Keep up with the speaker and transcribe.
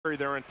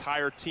their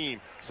entire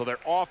team. So their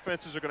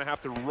offenses are going to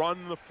have to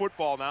run the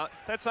football now.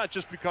 That's not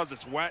just because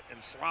it's wet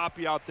and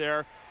sloppy out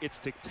there. It's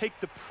to take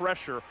the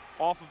pressure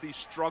off of these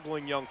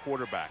struggling young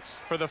quarterbacks.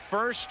 For the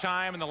first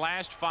time in the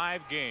last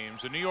 5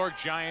 games, the New York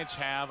Giants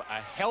have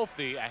a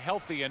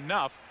healthy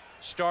enough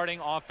starting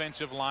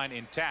offensive line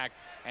intact,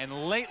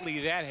 and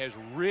lately that has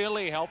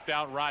really helped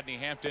out Rodney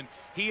Hampton.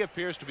 He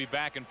appears to be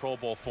back in Pro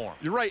Bowl form.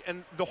 You're right,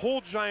 and the whole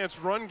Giants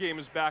run game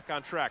is back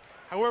on track.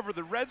 However,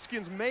 the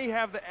Redskins may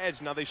have the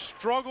edge. Now, they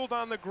struggled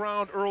on the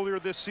ground earlier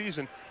this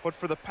season, but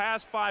for the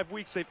past 5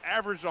 weeks, they've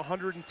averaged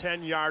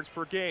 110 yards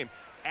per game.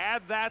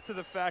 Add that to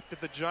the fact that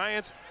the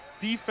Giants'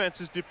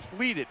 defense is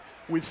depleted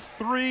with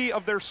 3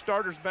 of their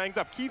starters banged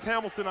up. Keith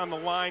Hamilton on the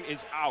line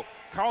is out.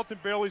 Carlton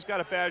Bailey's got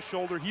a bad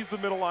shoulder. He's the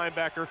middle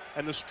linebacker,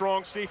 and the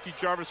strong safety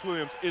Jarvis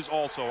Williams is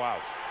also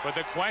out. But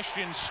the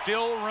question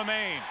still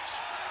remains,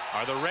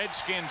 are the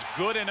Redskins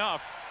good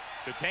enough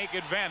to take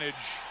advantage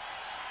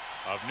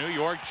of New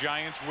York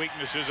Giants'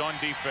 weaknesses on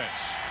defense?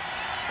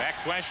 That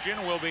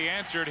question will be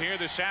answered here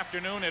this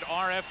afternoon at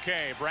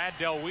RFK. Brad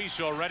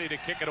Delweisel ready to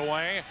kick it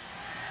away.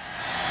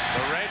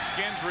 The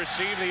Redskins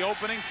receive the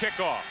opening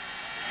kickoff.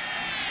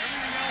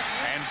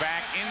 And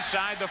back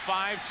inside the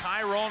 5,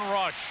 Tyrone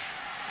Rush.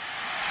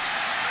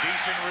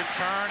 Decent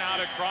return out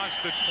across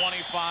the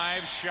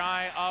 25,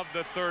 shy of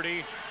the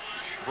 30.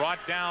 Brought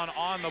down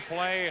on the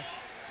play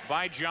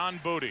by John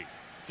Booty.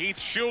 Keith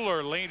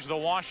Schuler leads the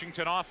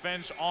Washington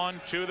offense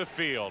onto the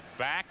field.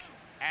 Back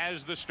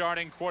as the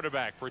starting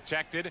quarterback,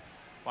 protected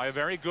by a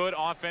very good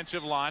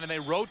offensive line, and they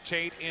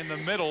rotate in the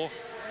middle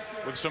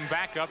with some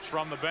backups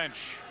from the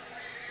bench.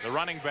 The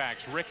running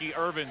backs, Ricky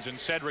Irvins and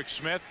Cedric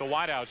Smith. The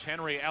wideouts,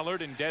 Henry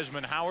Ellard and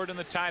Desmond Howard. And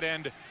the tight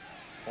end,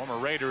 former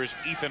Raider, is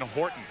Ethan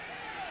Horton.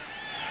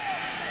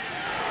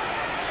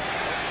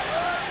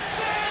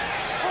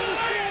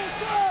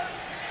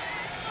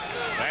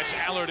 That's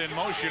Ellard in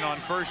motion on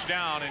first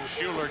down, and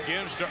Schuler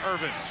gives to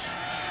Irvins.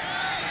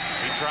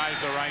 He tries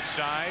the right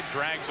side,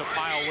 drags a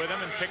pile with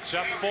him, and picks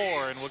up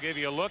 4. And we'll give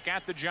you a look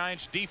at the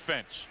Giants'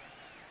 defense.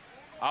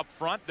 Up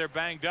front, they're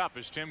banged up,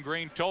 as Tim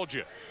Green told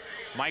you.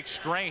 Mike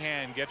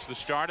Strahan gets the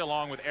start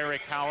along with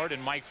Eric Howard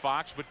and Mike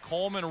Fox, but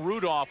Coleman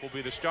Rudolph will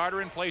be the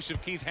starter in place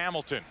of Keith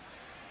Hamilton.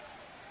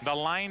 The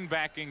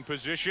linebacking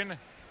position,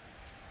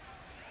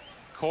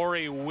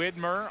 Corey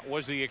Widmer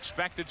was the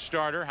expected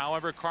starter.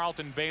 However,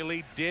 Carlton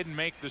Bailey did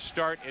make the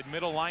start at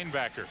middle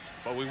linebacker.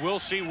 But we will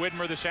see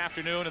Widmer this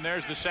afternoon, and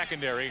there's the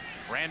secondary.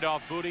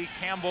 Randolph Booty,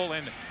 Campbell,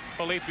 and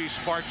Felipe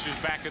Sparks is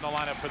back in the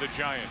lineup for the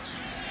Giants.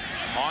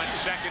 On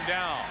second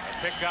down,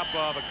 a pickup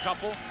of a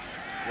couple.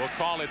 We'll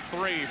call it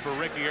 3 for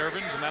Ricky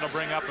Irvins, and that'll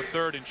bring up a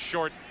 3rd and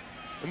short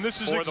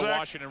for the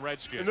Washington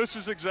Redskins. And this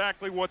is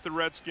exactly what the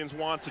Redskins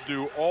want to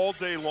do all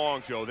day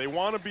long, Joe. They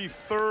want to be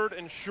 3rd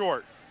and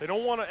short. They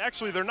don't want to,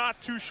 actually, they're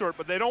not too short,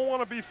 but they don't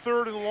want to be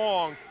 3rd and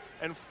long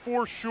and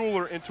force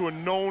Schuler into a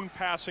known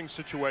passing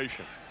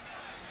situation.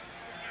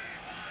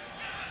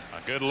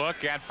 A good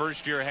look at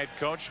first-year head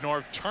coach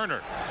Norv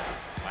Turner.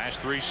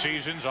 Last 3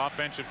 seasons,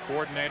 offensive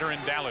coordinator in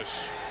Dallas.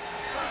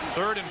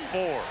 3rd and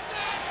 4.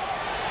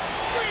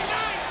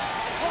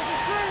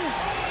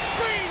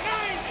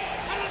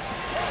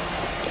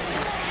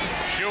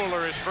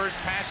 Schuler, his first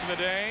pass of the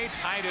day.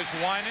 Titus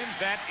Winans,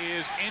 that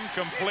is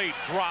incomplete,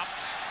 dropped.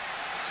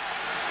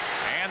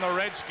 And the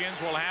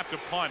Redskins will have to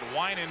punt.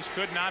 Winans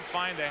could not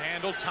find the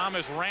handle.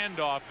 Thomas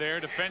Randolph there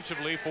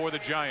defensively for the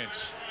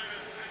Giants.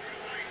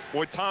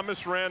 Boy,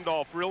 Thomas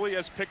Randolph really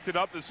has picked it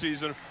up this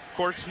season. Of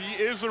course, he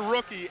is a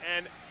rookie,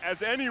 and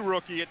as any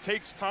rookie, it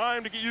takes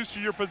time to get used to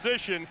your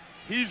position.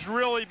 He's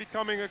really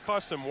becoming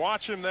accustomed.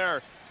 Watch him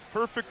there.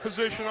 Perfect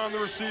position on the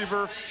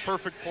receiver,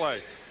 perfect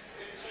play.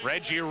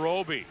 Reggie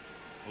Roby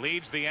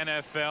leads the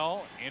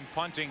NFL in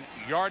punting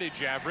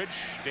yardage average.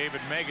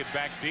 David Meggett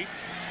back deep.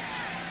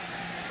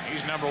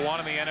 He's number 1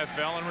 in the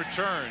NFL in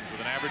returns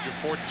with an average of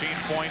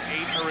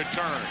 14.8 a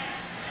return.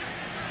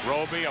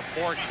 Roby, a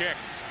poor kick.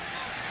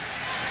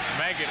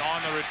 Meggett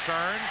on the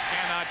return,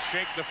 cannot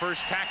shake the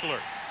first tackler.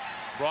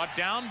 Brought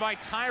down by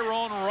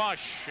Tyrone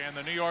Rush, and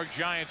the New York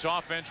Giants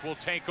offense will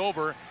take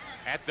over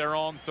at their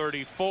own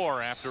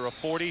 34 after a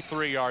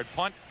 43-yard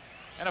punt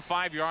and a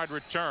 5-yard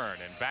return.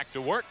 And back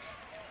to work.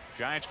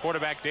 Giants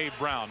quarterback Dave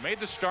Brown made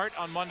the start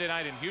on Monday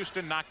night in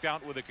Houston, knocked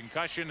out with a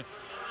concussion.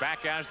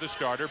 Back as the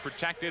starter,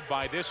 protected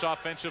by this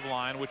offensive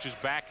line, which is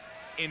back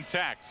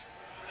intact.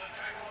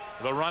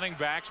 The running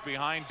backs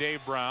behind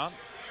Dave Brown,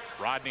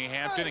 Rodney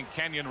Hampton and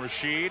Kenyon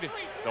Rashid.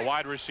 The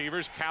wide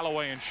receivers,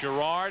 Callaway and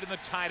Sherrard, and the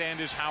tight end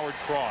is Howard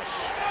Cross.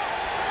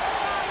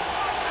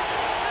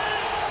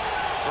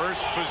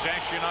 First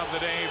possession of the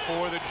day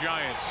for the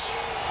Giants.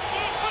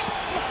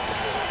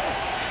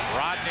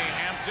 Rodney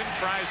Hampton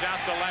tries out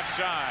the left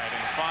side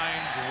and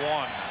finds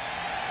 1.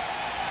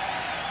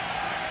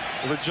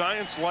 The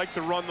Giants like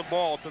to run the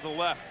ball to the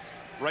left,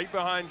 right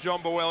behind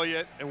Jumbo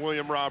Elliott and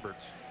William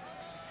Roberts.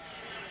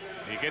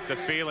 You get the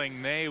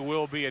feeling they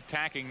will be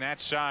attacking that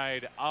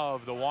side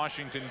of the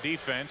Washington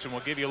defense, and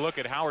we'll give you a look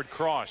at Howard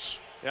Cross.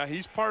 Yeah,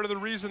 he's part of the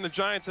reason the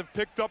Giants have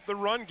picked up the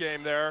run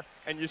game there.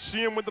 And you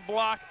see him with the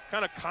block,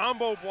 kind of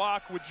combo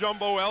block with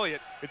Jumbo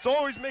Elliott. It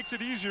always makes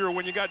it easier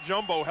when you got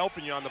Jumbo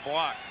helping you on the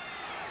block.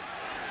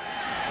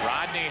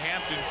 Rodney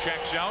Hampton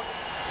checks out.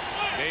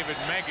 David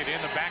Meggett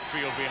in the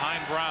backfield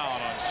behind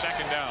Brown on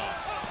second down.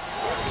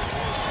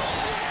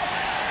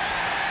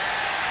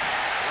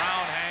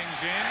 Brown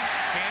hangs in,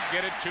 can't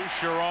get it to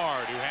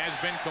Sherrard, who has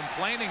been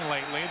complaining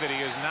lately that he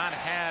has not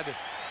had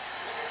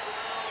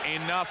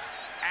enough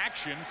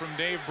action from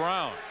Dave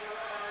Brown.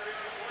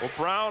 Well,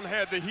 Brown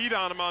had the heat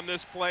on him on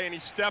this play, and he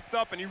stepped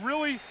up, and he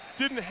really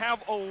didn't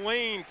have a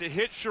lane to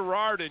hit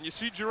Sherrard in. You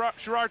see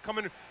Sherrard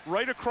coming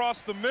right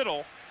across the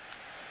middle,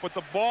 but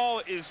the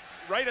ball is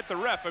right at the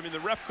ref. I mean, the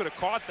ref could have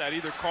caught that,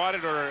 either caught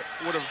it or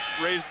would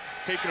have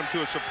taken him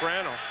to a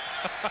soprano.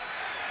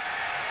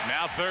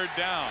 Now third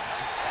down.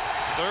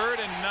 3rd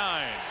and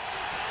 9.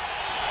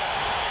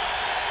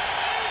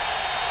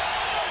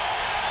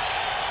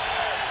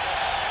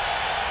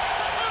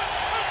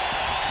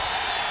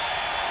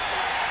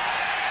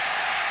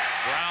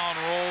 Brown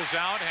rolls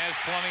out, has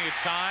plenty of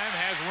time,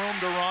 has room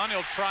to run.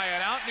 He'll try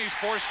it out, and he's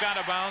forced out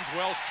of bounds,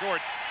 well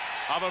short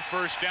of a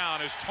first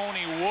down, as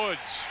Tony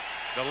Woods,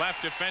 the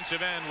left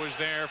defensive end, was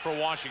there for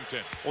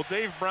Washington. Well,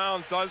 Dave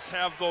Brown does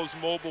have those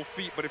mobile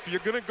feet, but if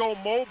you're going to go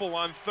mobile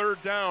on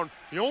 3rd down,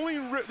 the only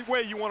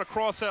way you want to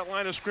cross that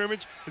line of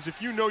scrimmage is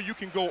if you know you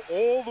can go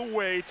all the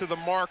way to the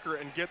marker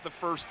and get the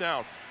first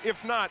down.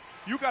 If not,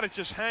 you got to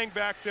just hang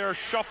back there,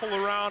 shuffle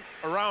around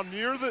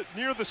near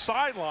the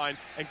sideline,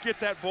 and get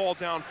that ball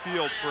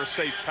downfield for a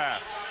safe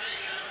pass.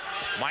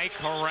 Mike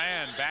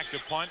Horan back to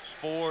punt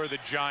for the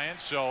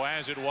Giants. So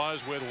as it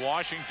was with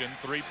Washington,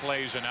 3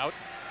 plays and out,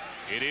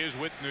 it is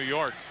with New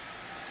York.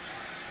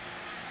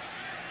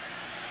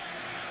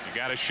 You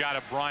got a shot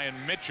at Brian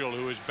Mitchell,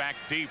 who is back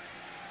deep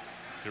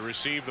to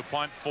receive the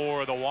punt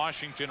for the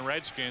Washington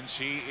Redskins.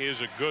 He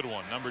is a good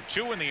one. Number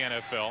 2 in the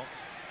NFL.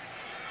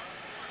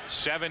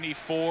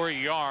 74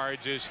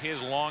 yards is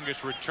his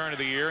longest return of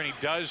the year, and he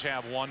does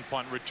have 1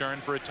 punt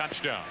return for a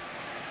touchdown.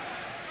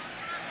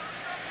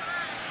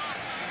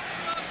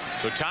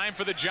 So time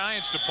for the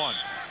Giants to punt.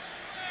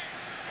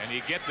 And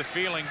you get the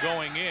feeling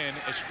going in,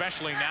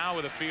 especially now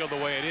with the field the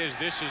way it is,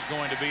 this is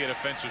going to be a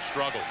defensive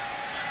struggle.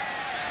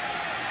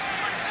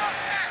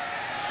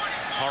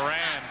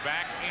 Horan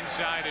back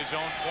inside his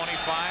own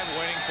 25,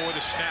 waiting for the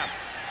snap.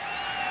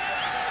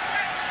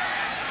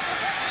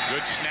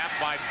 Good snap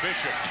by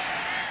Bishop.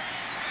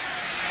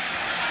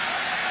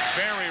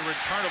 Very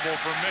returnable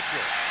for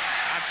Mitchell.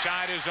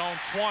 Outside his own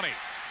 20.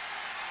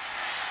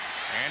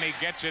 And he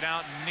gets it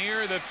out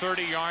near the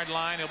 30-yard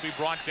line. He'll be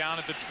brought down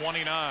at the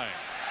 29.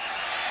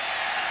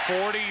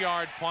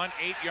 40-yard punt,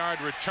 8-yard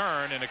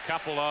return, and a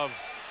couple of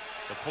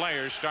the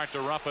players start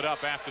to rough it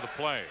up after the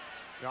play.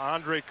 Now,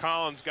 Andre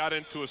Collins got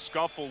into a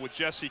scuffle with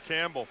Jesse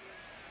Campbell.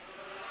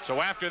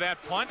 So after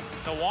that punt,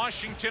 the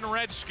Washington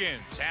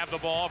Redskins have the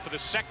ball for the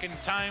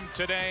 2nd time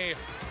today.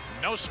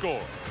 No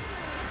score.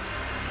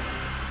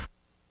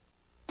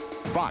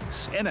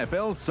 Fox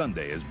NFL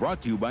Sunday is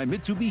brought to you by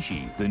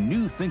Mitsubishi, the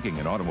new thinking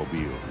in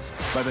automobiles.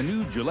 By the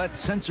new Gillette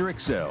Sensor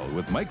XL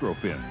with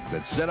microfins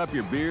that set up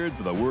your beard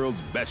for the world's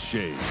best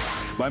shave.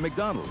 By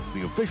McDonald's,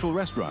 the official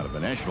restaurant of the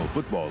National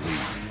Football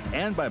League.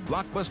 And by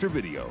Blockbuster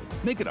Video.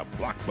 Make it a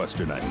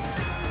blockbuster night.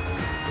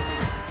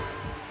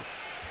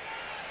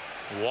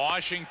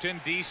 Washington,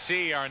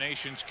 D.C., our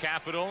nation's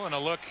capital, and a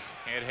look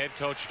at head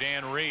coach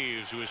Dan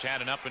Reeves, who has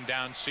had an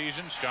up-and-down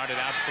season. Started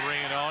out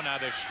 3-0. Now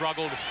they've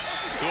struggled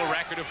to a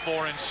record of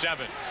 4-7.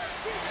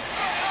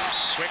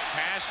 Quick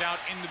pass out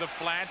into the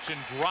flats and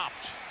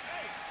dropped.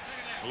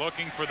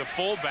 Looking for the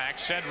fullback,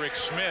 Cedric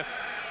Smith,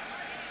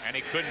 and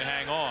he couldn't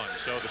hang on.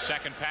 So the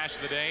second pass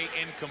of the day,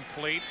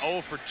 incomplete.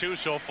 0 for 2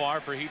 so far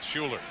for Heath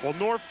Schuler. Well,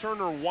 North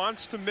Turner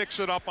wants to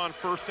mix it up on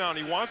 1st down.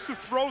 He wants to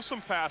throw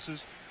some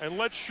passes and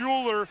let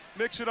Schuler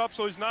mix it up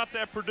so he's not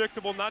that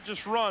predictable, not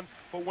just run.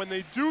 But when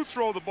they do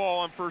throw the ball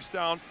on 1st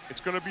down, it's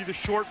going to be the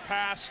short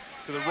pass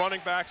to the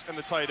running backs and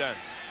the tight ends.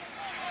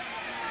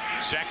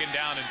 2nd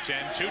down and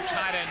 10. 2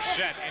 tight ends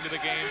set into the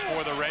game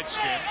for the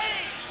Redskins.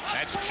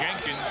 That's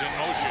Jenkins in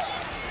motion.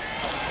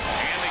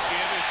 And the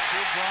give is to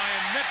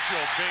Brian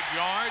Mitchell. Big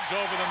yards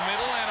over the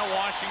middle and a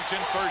Washington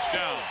 1st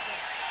down.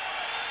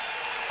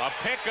 A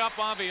pickup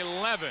of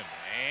 11,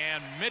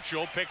 and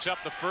Mitchell picks up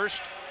the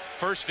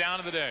first down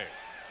of the day.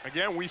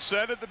 Again, we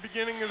said at the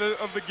beginning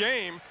of the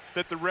game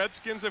that the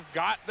Redskins have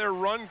got their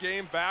run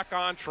game back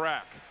on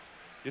track.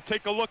 You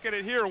take a look at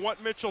it here.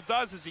 What Mitchell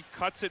does is he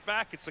cuts it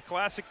back. It's a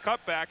classic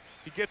cutback.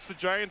 He gets the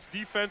Giants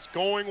defense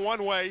going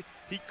one way.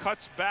 He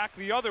cuts back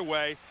the other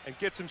way and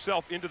gets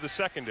himself into the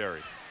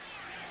secondary.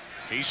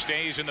 He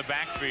stays in the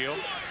backfield.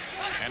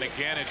 And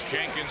again, it's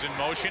Jenkins in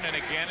motion. And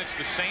again, it's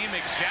the same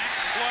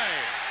exact play.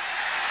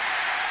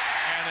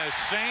 And the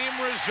same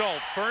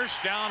result.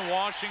 1st down,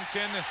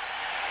 Washington.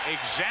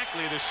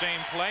 Exactly the same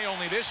play,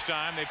 only this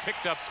time they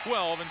picked up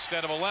 12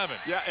 instead of 11.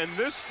 Yeah, and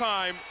this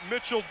time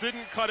Mitchell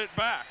didn't cut it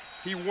back.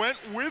 He went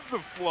with the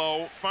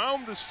flow,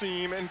 found the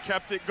seam, and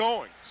kept it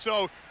going.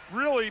 So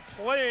really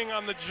playing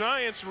on the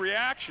Giants'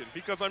 reaction,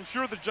 because I'm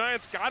sure the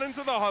Giants got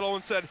into the huddle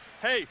and said,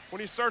 hey, when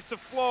he starts to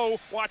flow,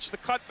 watch the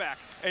cutback.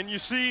 And you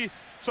see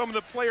some of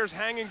the players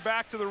hanging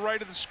back to the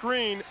right of the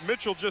screen.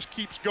 Mitchell just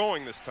keeps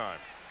going this time.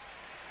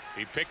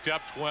 He picked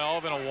up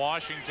 12 in a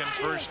Washington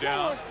first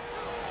down.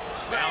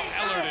 Now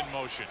Ellard in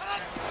motion.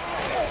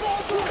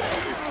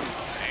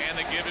 And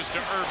the give is to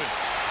Irvins.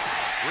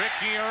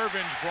 Ricky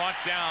Irvins brought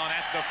down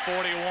at the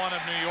 41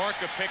 of New York,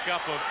 a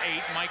pickup of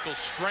 8. Michael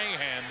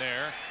Strahan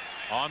there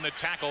on the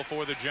tackle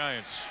for the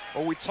Giants.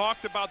 Well, we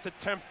talked about the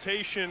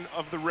temptation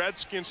of the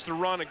Redskins to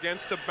run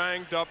against the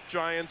banged-up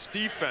Giants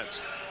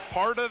defense.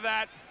 Part of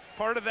that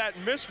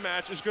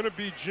mismatch is going to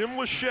be Jim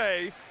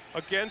Lachey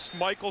against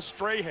Michael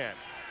Strahan.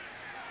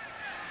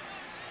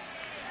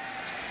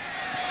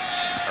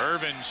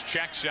 Irvins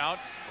checks out.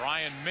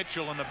 Brian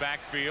Mitchell in the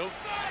backfield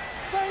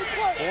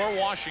for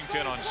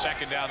Washington on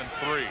 2nd down and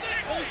 3.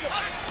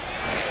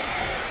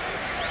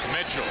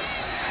 Mitchell.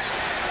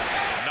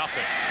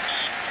 Nothing.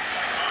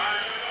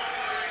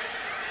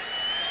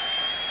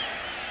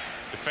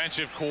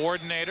 Defensive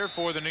coordinator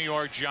for the New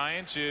York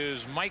Giants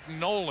is Mike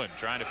Nolan,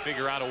 trying to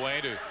figure out a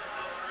way to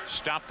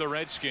stop the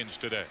Redskins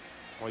today.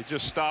 Well, he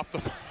just stopped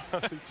them.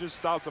 He just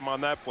stopped them on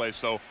that play.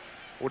 So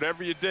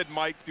whatever you did,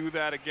 Mike, do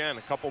that again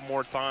a couple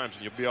more times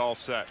and you'll be all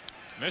set.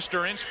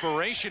 Mr.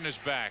 Inspiration is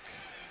back.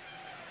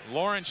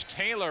 Lawrence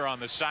Taylor on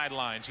the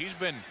sidelines. He's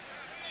been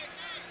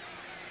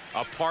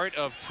a part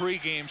of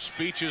pregame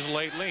speeches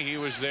lately. He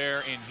was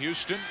there in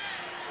Houston,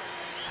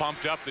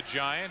 pumped up the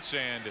Giants,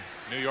 and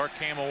New York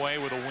came away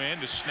with a win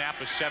to snap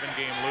a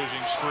 7-game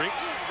losing streak.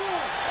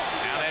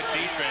 Now that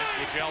defense,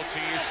 which LT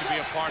used to be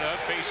a part of,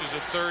 faces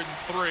a 3rd and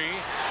 3.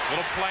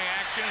 Little play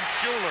action, and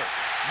Schuler.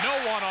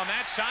 No one on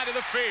that side of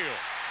the field.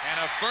 And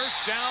a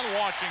first down,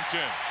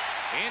 Washington.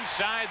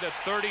 Inside the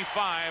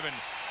 35, and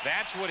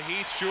that's what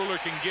Heath Schuler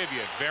can give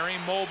you. Very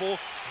mobile,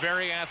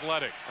 very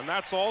athletic. And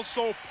that's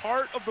also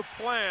part of the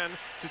plan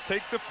to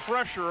take the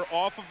pressure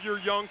off of your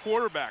young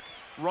quarterback.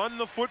 Run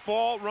the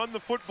football,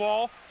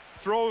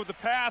 throw the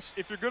pass.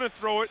 If you're going to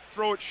throw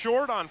it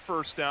short on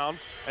first down,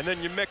 and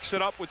then you mix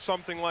it up with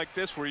something like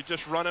this where you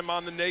just run him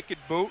on the naked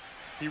boot.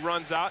 He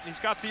runs out, and he's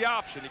got the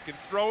option. He can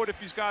throw it if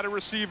he's got a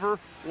receiver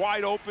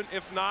wide open.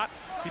 If not,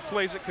 he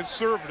plays it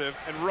conservative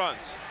and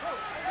runs.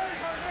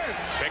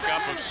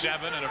 Pickup of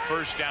 7 and a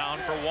first down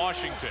for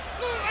Washington.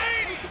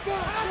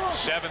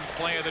 7th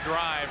play of the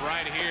drive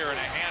right here, and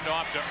a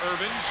handoff to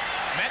Irvins.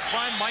 Met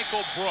by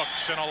Michael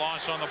Brooks, and a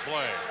loss on the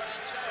play.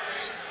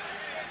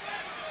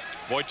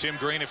 Boy, Tim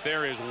Green, if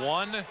there is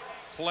one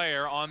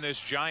player on this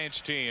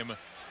Giants team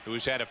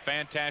who's had a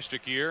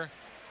fantastic year,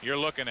 you're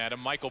looking at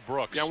him, Michael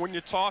Brooks. Yeah, when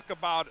you talk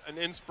about an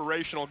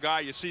inspirational guy,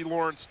 you see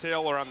Lawrence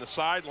Taylor on the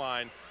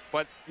sideline,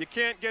 but you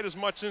can't get as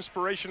much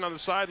inspiration on the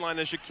sideline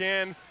as you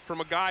can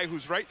from a guy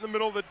who's right in the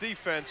middle of the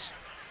defense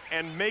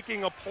and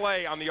making a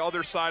play on the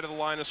other side of the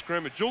line of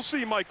scrimmage. You'll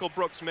see Michael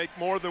Brooks make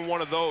more than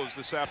one of those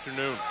this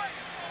afternoon.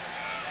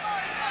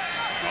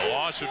 A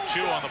loss of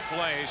 2 on the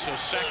play, so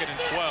 2nd and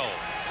 12.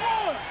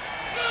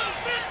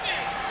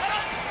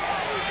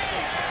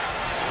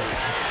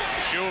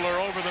 Schuler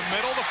over the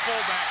middle, the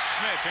fullback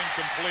Smith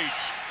incomplete.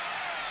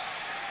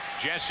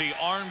 Jesse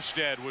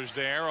Armstead was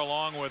there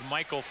along with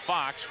Michael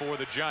Fox for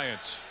the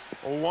Giants.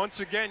 Well,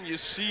 once again, you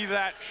see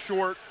that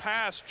short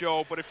pass,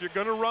 Joe, but if you're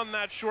going to run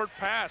that short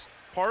pass,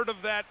 part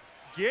of that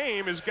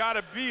game has got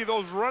to be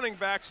those running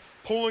backs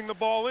pulling the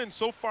ball in.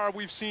 So far,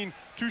 we've seen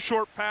 2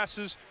 short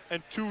passes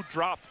and 2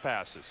 dropped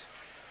passes.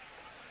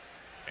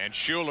 And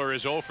Schuler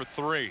is 0 for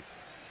 3.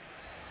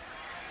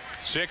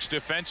 6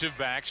 defensive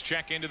backs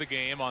check into the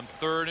game on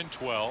 3rd and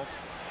 12.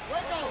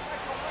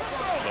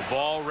 The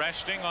ball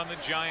resting on the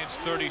Giants'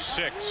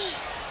 36.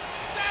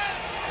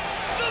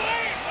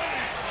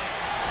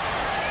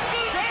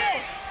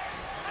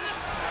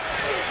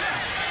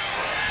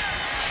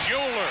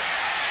 Schuler.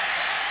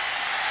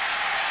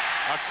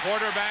 A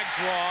quarterback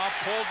draw,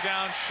 pulled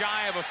down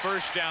shy of a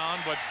first down,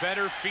 but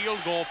better field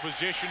goal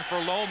position for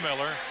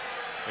Lohmiller.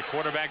 The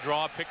quarterback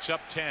draw picks up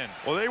 10.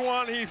 Well, they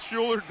want Heath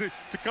Schuler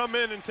to come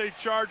in and take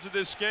charge of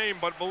this game,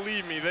 but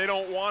believe me, they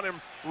don't want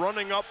him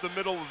running up the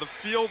middle of the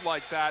field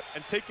like that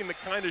and taking the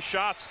kind of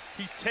shots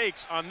he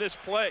takes on this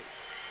play.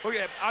 Look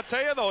at, I'll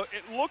tell you though,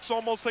 it looks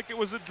almost like it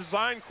was a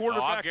design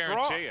quarterback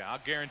draw. I'll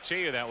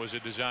guarantee you that was a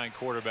design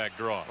quarterback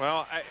draw.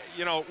 Well,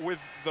 you know, with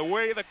the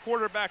way the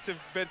quarterbacks have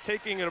been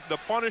taking the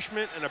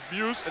punishment and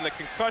abuse and the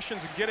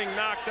concussions and getting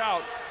knocked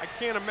out, I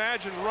can't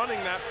imagine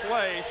running that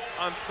play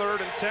on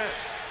 3rd and 10.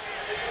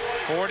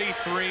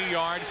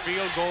 43-yard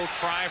field goal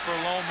try for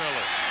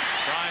Lohmiller.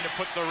 Trying to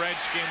put the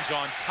Redskins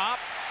on top.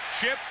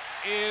 Chip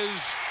is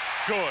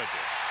good.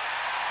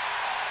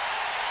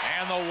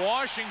 And the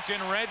Washington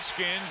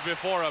Redskins,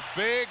 before a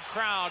big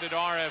crowd at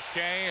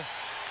RFK,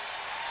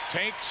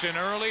 takes an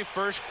early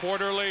first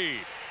quarter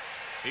lead.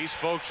 These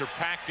folks are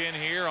packed in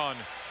here on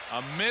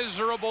a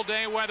miserable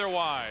day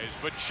weather-wise,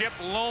 but Chip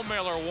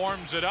Lohmiller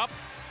warms it up.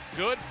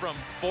 Good from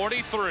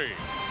 43.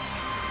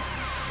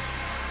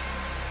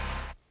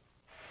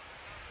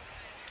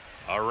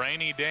 A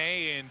rainy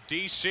day in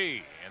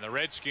D.C. and the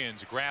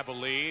Redskins grab a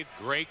lead.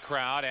 Great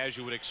crowd, as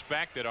you would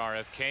expect at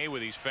RFK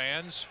with these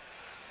fans.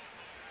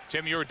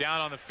 Tim, you were down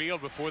on the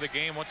field before the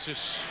game. What's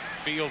this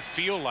field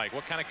feel like?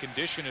 What kind of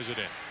condition is it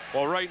in?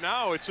 Well, right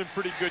now it's in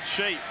pretty good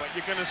shape, but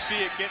you're going to see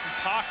it getting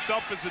pocked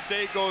up as the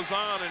day goes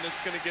on, and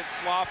it's going to get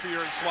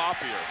sloppier and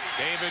sloppier.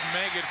 David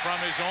Meggett from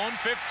his own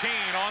 15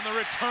 on the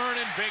return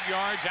in big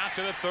yards out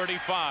to the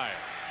 35.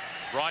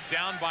 Brought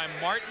down by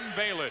Martin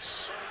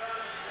Bayless.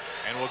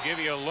 And we'll give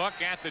you a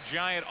look at the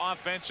Giant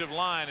offensive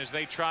line as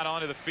they trot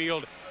onto the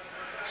field.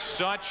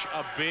 Such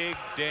a big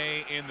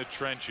day in the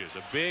trenches,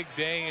 a big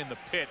day in the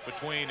pit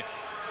between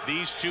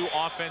these two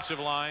offensive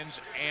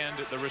lines and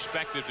the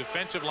respective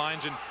defensive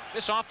lines. And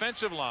this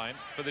offensive line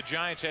for the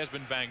Giants has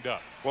been banged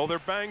up. Well, they're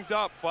banged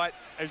up, but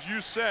as you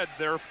said,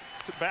 they're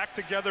back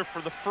together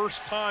for the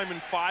first time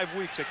in 5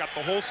 weeks. They got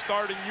the whole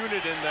starting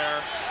unit in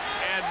there,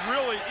 and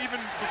really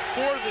even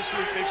before this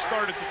week they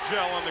started to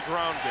gel on the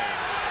ground game.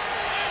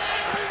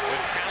 With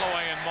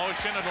Callaway in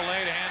motion, a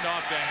delayed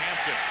handoff to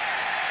Hampton,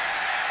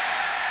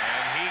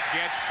 and he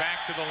gets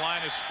back to the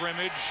line of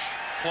scrimmage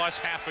plus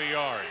half a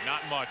yard.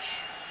 Not much.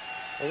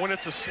 Well, when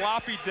it's a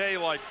sloppy day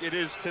like it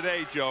is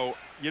today, Joe,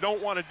 you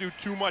don't want to do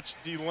too much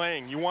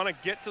delaying. You want to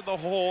get to the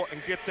hole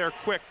and get there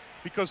quick,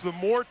 because the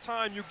more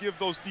time you give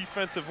those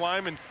defensive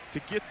linemen to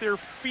get their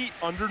feet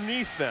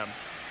underneath them,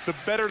 the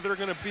better they're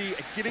going to be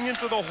at getting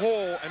into the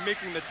hole and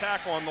making the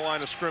tackle on the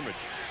line of scrimmage.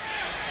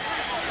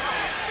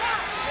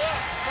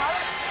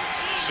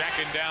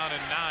 Second down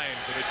and 9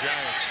 for the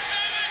Giants.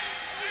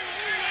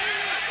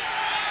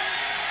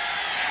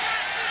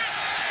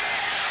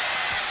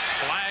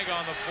 Flag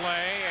on the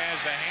play as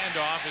the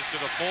handoff is to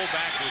the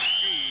fullback with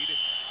Sheed.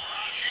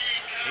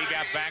 He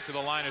got back to the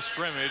line of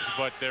scrimmage,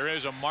 but there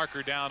is a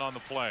marker down on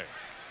the play.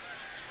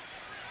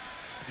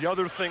 The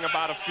other thing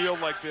about a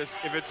field like this,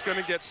 if it's going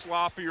to get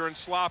sloppier and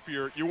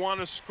sloppier, you want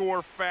to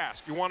score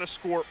fast. You want to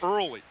score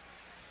early.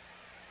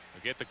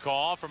 We get the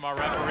call from our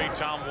referee,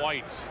 Tom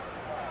White.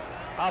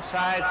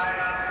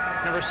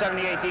 Offsides, number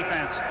 78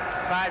 defense.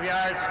 5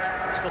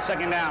 yards, still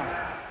second down.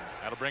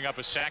 That'll bring up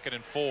a 2nd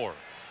and 4.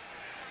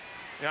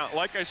 Yeah,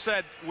 like I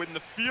said, when the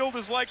field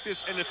is like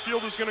this and the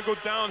field is going to go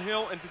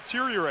downhill and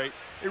deteriorate,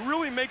 it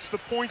really makes the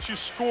points you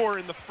score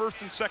in the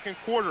first and second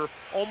quarter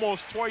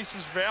almost twice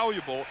as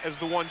valuable as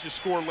the ones you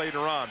score later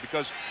on,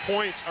 because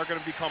points are going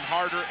to become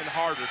harder and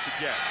harder to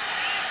get.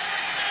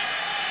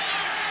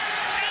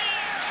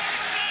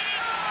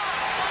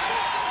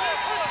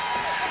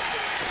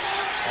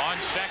 On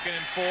 2nd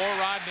and 4,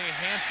 Rodney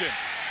Hampton.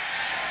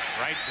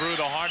 Right through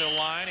the heart of the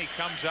line. He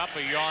comes up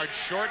a yard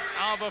short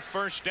of a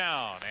first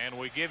down. And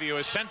we give you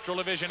a Central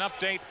Division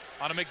update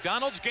on a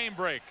McDonald's game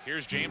break.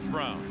 Here's James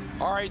Brown.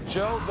 All right,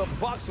 Joe, the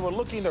Bucs were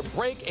looking to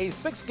break a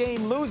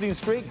 6-game losing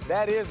streak.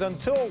 That is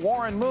until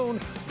Warren Moon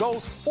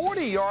goes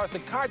 40 yards to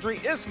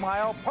Qadry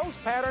Ismail.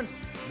 Post pattern,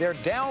 they're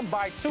down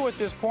by 2 at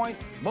this point.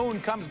 Moon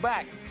comes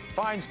back,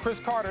 finds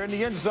Chris Carter in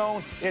the end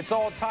zone. It's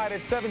all tied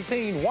at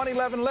 17,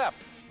 1:11 left.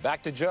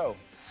 Back to Joe.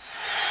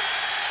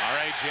 All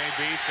right,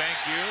 JB, thank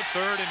you.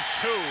 3rd and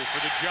 2 for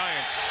the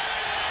Giants.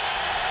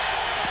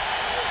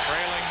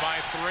 Trailing by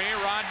 3,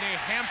 Rodney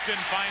Hampton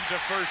finds a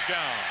first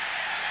down.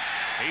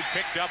 He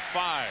picked up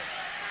 5.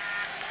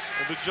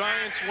 Well, the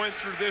Giants went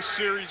through this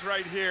series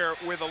right here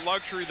with a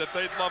luxury that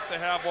they'd love to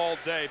have all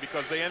day,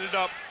 because they ended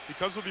up,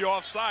 because of the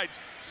offsides,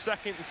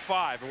 2nd and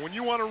 5. And when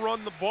you want to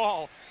run the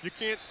ball, you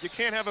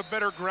can't have a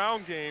better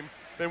ground game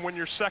than when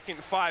you're 2nd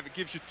and 5. It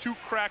gives you 2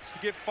 cracks to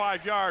get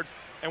 5 yards.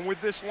 And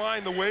with this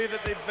line, the way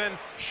that they've been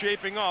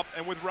shaping up,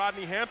 and with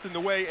Rodney Hampton, the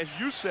way, as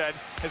you said,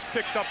 has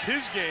picked up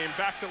his game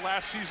back to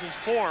last season's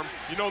form,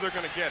 you know they're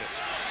going to get it.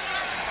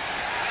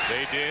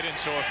 They did, and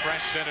so a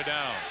fresh set of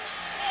downs.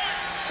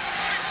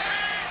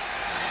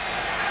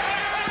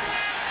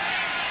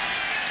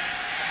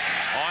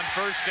 On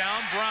first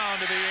down, Brown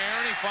to the air,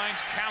 and he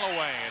finds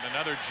Callaway, and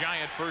another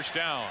Giant first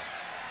down.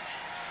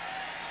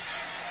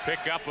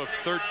 Pickup of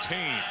 13.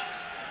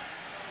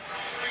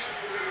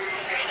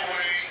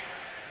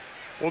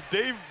 Well,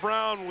 Dave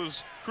Brown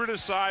was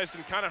criticized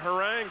and kind of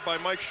harangued by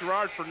Mike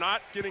Sherrard for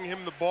not getting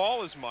him the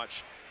ball as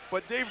much.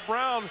 But Dave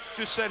Brown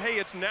just said, hey,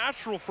 it's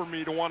natural for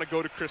me to want to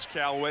go to Chris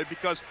Callaway,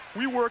 because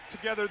we worked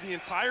together the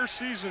entire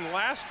season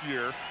last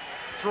year,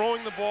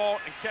 throwing the ball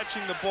and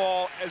catching the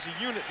ball as a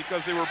unit,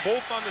 because they were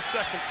both on the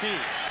second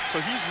team.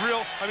 So he's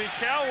real. I mean,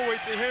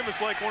 Callaway to him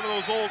is like one of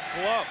those old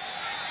gloves.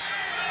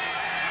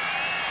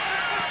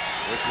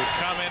 Which would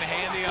come in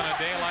handy on a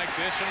day like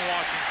this in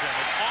Washington.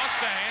 A toss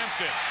to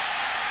Hampton.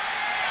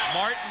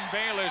 Martin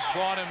Bayless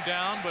brought him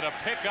down, but a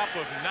pickup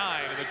of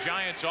 9, and the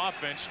Giants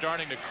offense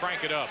starting to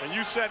crank it up. And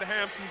you said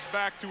Hampton's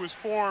back to his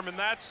form, and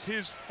that's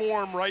his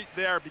form right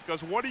there,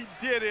 because what he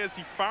did is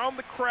he found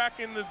the crack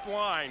in the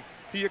line,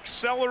 he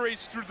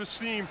accelerates through the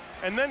seam,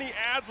 and then he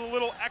adds a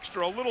little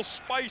extra, a little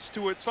spice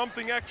to it,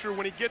 something extra.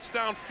 When he gets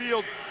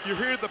downfield, you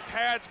hear the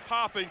pads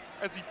popping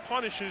as he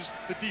punishes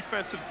the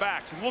defensive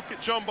backs. And look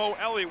at Jumbo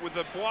Elliott with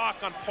the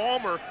block on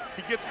Palmer.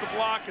 He gets the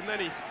block, and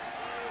then he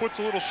puts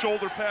a little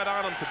shoulder pad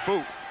on him to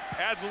boot.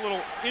 Adds a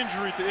little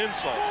injury to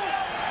insult.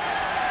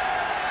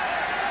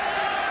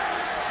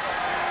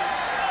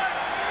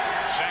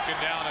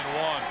 second down and 1.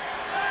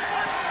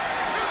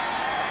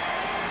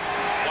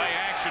 Play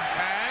action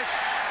pass.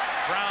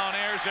 Brown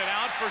airs it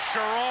out for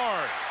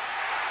Sherrard.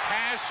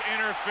 Pass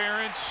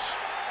interference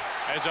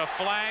as a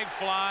flag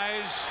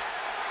flies,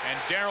 and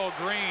Darrell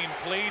Green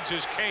pleads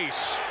his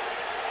case.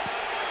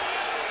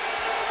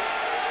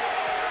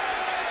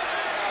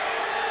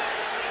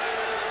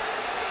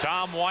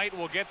 Tom White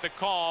will get the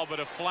call, but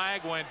a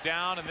flag went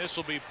down, and this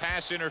will be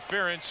pass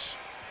interference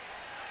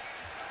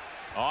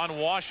on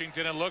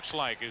Washington, it looks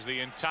like, as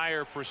the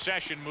entire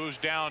procession moves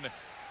down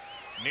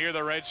near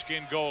the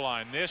Redskin goal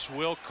line. This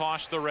will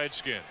cost the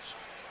Redskins.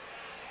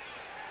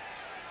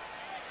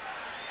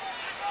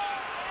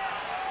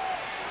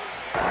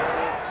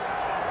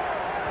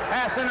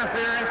 Pass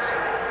interference,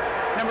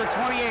 number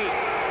 28,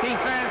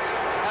 defense.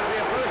 That'll be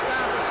a first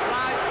down for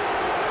Slot.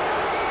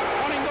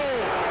 20 goal.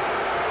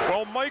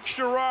 Well, Mike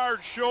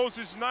Sherrard shows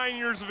his 9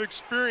 years of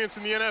experience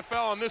in the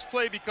NFL on this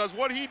play, because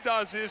what he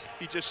does is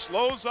he just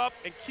slows up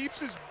and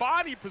keeps his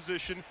body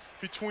position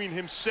between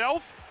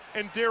himself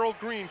and Darrell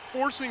Green,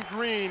 forcing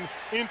Green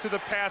into the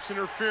pass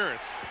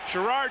interference.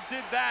 Sherrard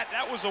did that.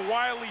 That was a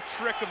wily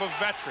trick of a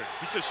veteran.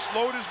 He just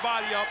slowed his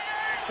body up,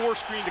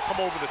 forced Green to come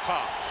over the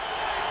top.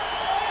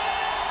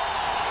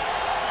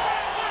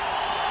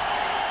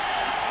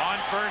 On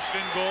first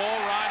and goal,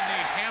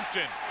 Rodney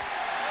Hampton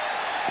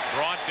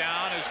brought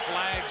down as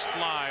flags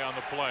fly on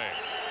the play.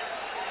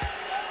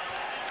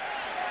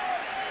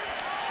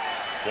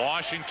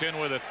 Washington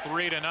with a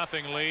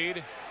 3-0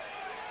 lead,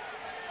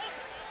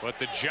 but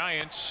the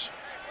Giants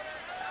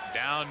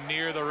down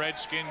near the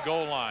Redskin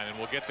goal line, and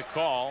will get the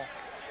call.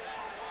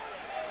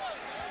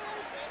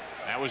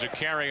 That was a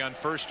carry on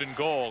first and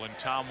goal, and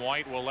Tom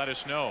White will let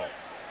us know.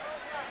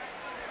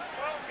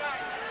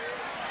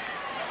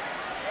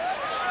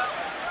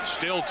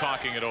 Still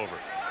talking it over.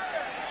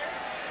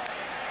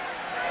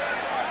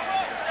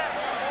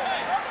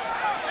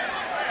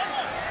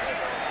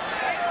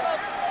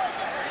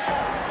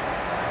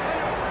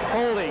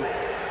 Holding,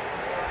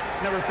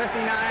 number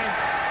 59, offense.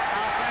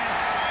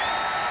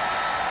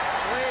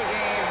 3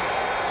 game,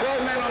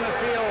 12 men on the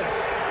field,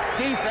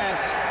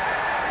 defense.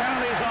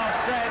 Penalties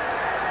offset.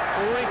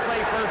 We'll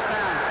replay first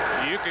down.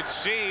 You could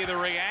see the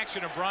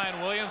reaction of Brian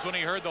Williams when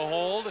he heard the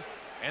hold,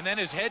 and then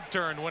his head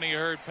turned when he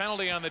heard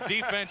penalty on the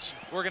defense.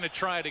 We're going to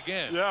try it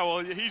again. Yeah, well,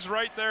 he's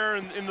right there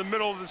in the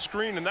middle of the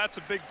screen, and that's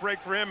a big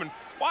break for him. And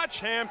watch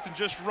Hampton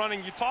just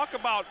running. You talk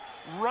about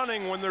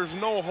running when there's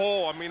no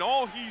hole. I mean,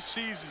 all he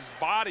sees is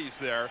bodies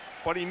there,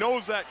 but he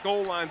knows that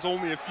goal line's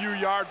only a few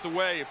yards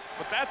away.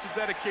 But that's a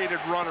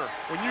dedicated runner.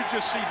 When you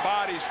just see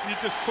bodies, you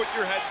just put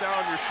your head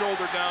down, your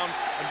shoulder down,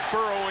 and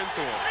burrow into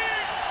them.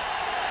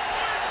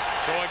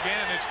 So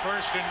again, it's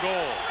first and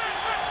goal.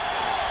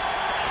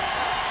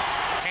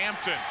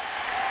 Hampton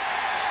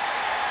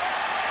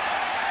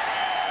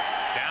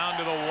down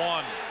to the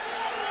 1.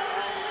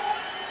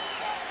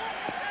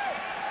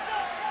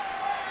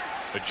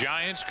 The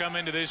Giants come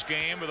into this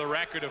game with a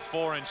record of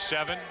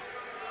 4-7.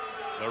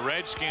 The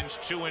Redskins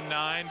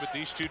 2-9, but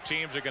these two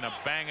teams are going to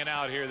bang it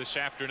out here this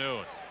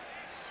afternoon.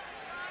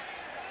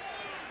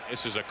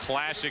 This is a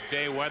classic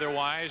day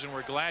weather-wise, and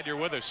we're glad you're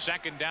with us.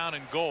 Second down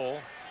and goal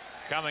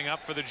coming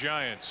up for the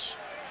Giants.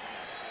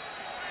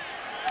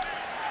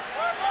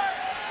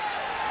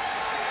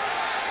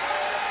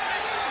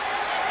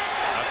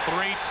 A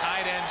 3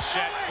 tight end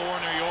set for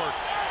New York.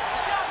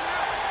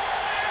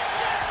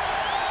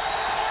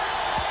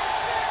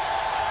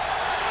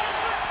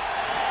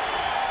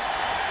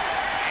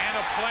 And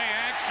a play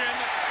action,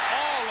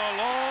 all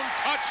alone,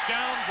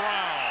 touchdown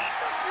Brown.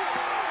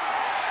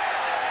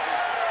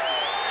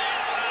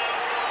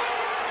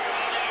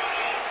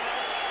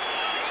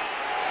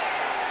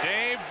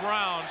 Dave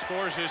Brown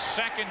scores his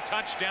second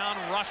touchdown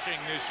rushing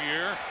this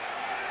year,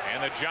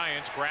 and the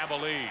Giants grab a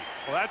lead.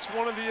 Well, that's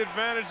one of the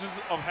advantages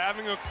of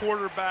having a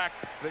quarterback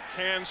that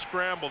can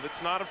scramble,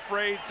 that's not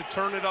afraid to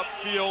turn it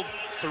upfield,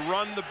 to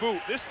run the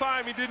boot. This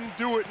time he didn't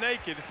do it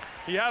naked.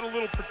 He had a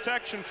little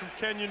protection from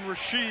Kenyon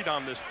Rashid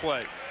on this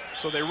play.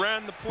 So they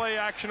ran the play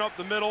action up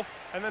the middle,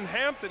 and then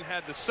Hampton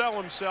had to sell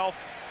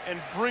himself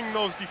and bring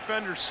those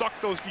defenders, suck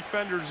those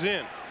defenders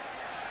in.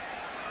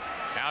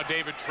 Now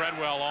David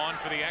Treadwell on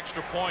for the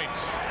extra point.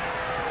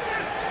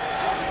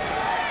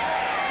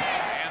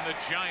 And the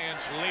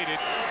Giants lead it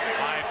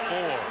by 4.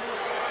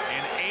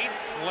 An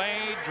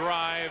 8-play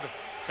drive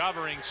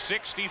covering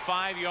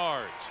 65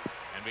 yards.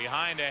 And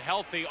behind a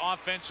healthy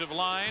offensive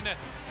line,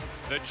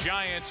 the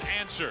Giants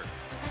answer.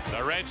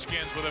 The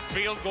Redskins with a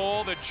field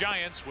goal, the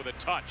Giants with a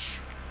touch.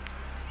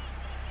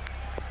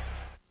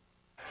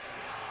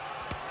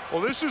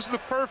 Well, this is the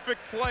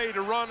perfect play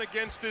to run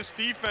against this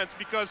defense,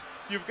 because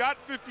you've got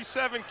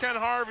 57 Ken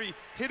Harvey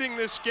hitting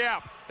this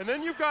gap, and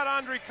then you've got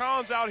Andre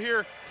Collins out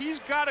here.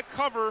 He's got to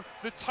cover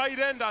the tight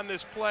end on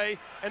this play,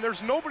 and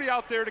there's nobody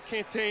out there to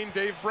contain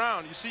Dave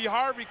Brown. You see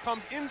Harvey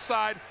comes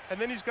inside, and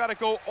then he's got to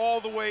go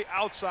all the way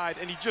outside,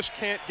 and he just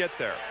can't get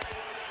there.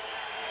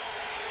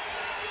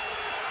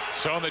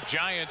 So the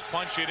Giants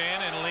punch it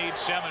in and lead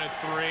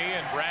 7-3,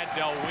 and Brad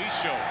Del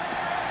Wiso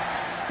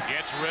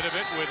Gets rid of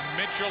it with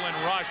Mitchell and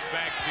Rush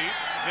back deep.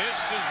 This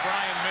is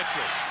Brian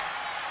Mitchell.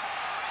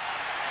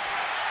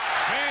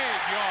 Big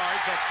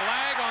yards, a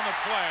flag on the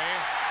play.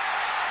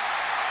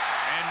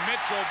 And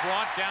Mitchell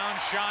brought down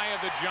shy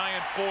of the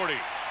Giant 40.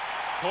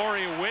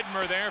 Corey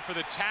Widmer there for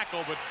the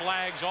tackle, but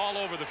flags all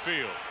over the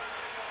field.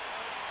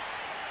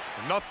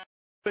 Nothing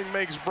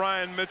makes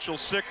Brian Mitchell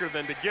sicker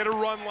than to get a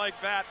run like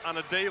that on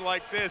a day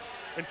like this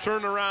and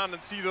turn around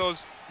and see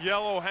those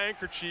yellow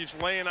handkerchiefs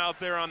laying out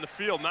there on the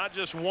field. Not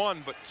just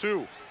one, but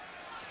two.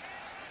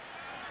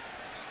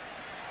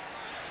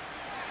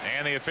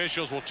 And the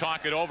officials will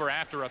talk it over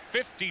after a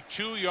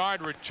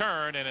 52-yard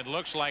return, and it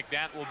looks like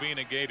that will be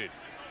negated.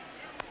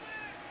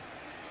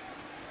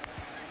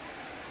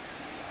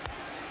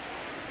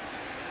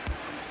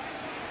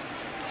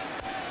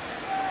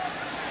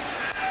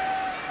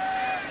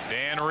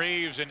 Dan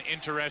Reeves, an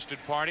interested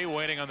party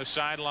waiting on the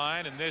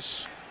sideline, and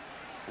this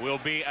will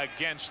be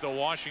against the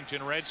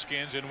Washington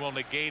Redskins and will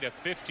negate a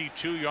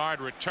 52-yard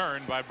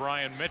return by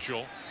Brian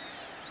Mitchell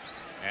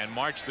and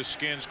march the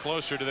Skins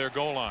closer to their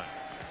goal line.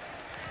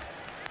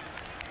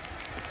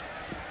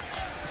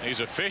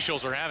 These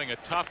officials are having a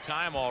tough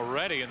time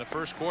already in the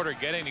first quarter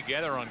getting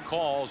together on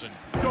calls and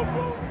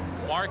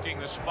marking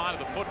the spot of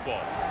the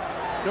football.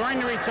 During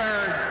the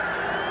return,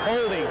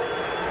 holding,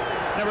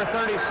 number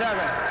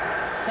 37.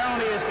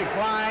 Penalty is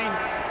declined.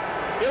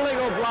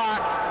 Illegal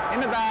block in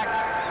the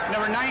back,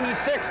 number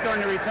 96 during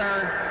the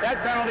return.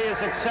 That penalty is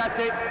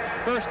accepted.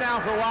 First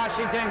down for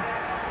Washington.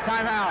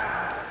 Timeout.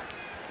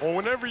 Well,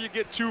 whenever you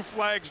get two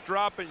flags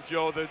dropping,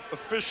 Joe, the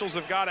officials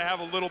have got to have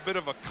a little bit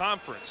of a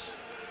conference.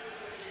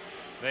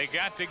 They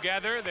got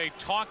together, they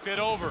talked it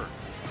over,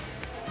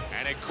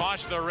 and it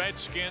cost the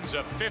Redskins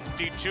a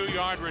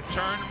 52-yard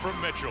return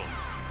from Mitchell.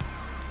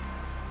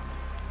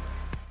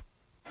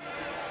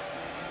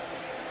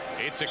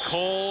 It's a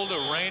cold,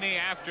 rainy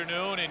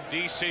afternoon in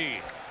D.C.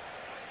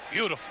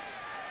 Beautiful.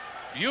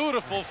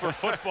 Beautiful for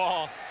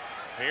football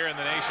here in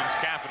the nation's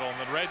capital. And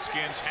the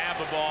Redskins have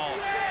the ball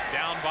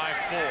down by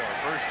 4.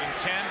 1st and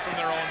 10 from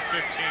their own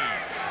 15.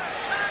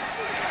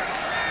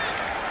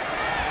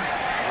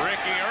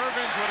 Ricky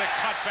Irvins with a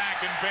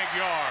cutback and big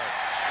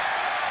yards.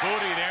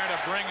 Booty there to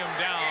bring him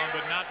down,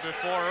 but not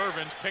before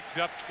Irvins picked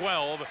up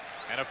 12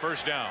 and a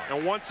first down.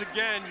 And once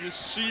again, you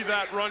see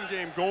that run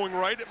game going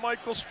right at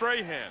Michael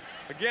Strahan.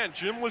 Again,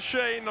 Jim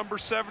Lachey, number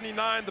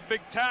 79, the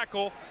big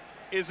tackle,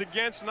 is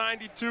against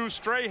 92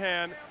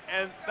 Strahan,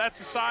 and that's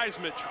a size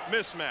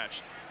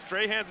mismatch.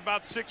 Strahan's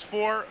about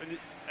 6'4", and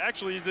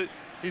actually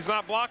he's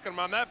not blocking him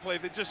on that play.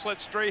 They just let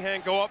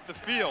Strahan go up the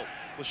field.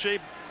 Lachey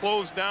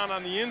closed down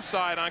on the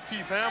inside on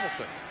Keith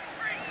Hamilton.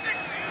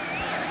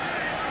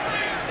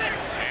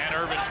 And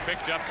Irvins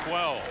picked up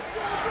 12.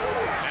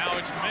 Now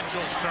it's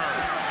Mitchell's turn.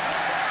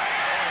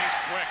 Oh, he's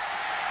quick.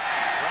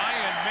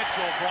 Brian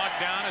Mitchell brought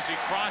down as he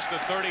crossed the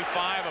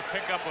 35, a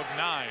pickup of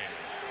 9.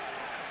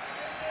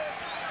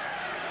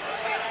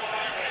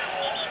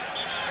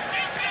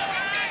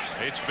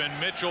 It's been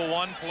Mitchell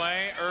one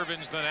play,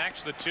 Irvins the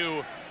next. The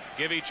two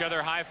give each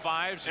other high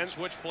fives and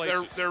switch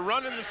places. They're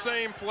running the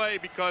same play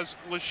because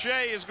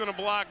Lachey is going to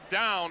block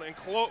down and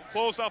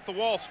close off the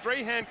wall.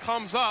 Strahan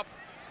comes up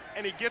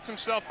and he gets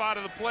himself out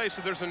of the play,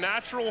 so there's a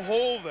natural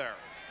hole there.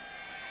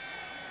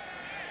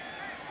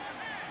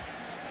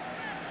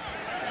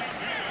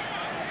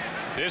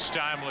 This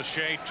time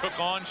Lachey took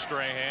on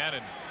Strahan,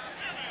 and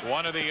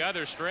one or the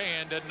other.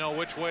 Strahan doesn't know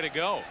which way to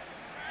go.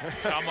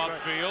 Come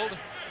upfield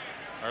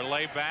or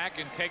lay back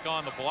and take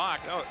on the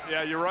block. Oh,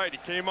 yeah, you're right. He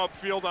came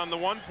upfield on the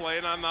one play,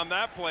 and on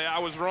that play I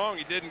was wrong.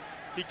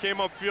 He came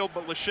upfield,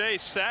 but Lachey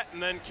set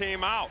and then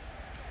came out.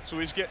 So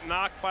he's getting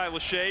knocked by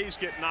Lachey. He's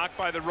getting knocked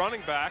by the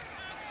running back.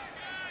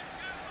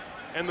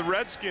 And the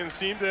Redskins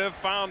seem to have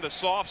found a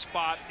soft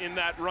spot in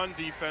that run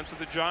defense of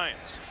the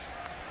Giants.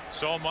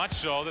 So much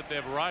so that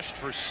they've rushed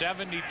for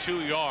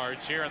 72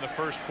 yards here in the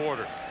first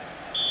quarter.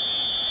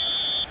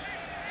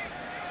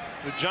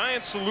 The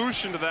Giants'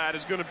 solution to that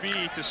is going to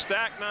be to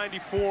stack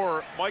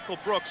 94 Michael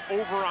Brooks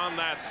over on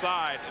that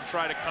side and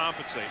try to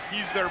compensate.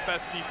 He's their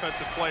best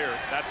defensive player.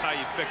 That's how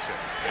you fix it.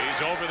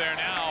 He's over there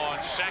now on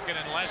 2nd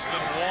and less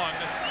than 1.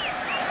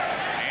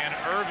 And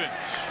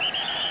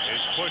Irvins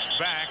is pushed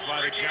back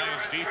by the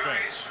Giants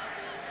defense.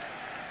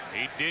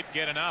 He did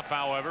get enough,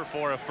 however,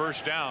 for a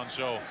first down.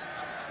 So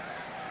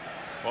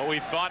what we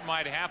thought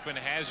might happen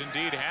has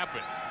indeed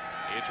happened.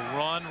 It's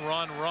run,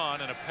 run,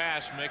 run, and a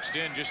pass mixed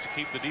in just to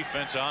keep the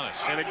defense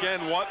honest. And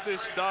again, what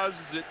this does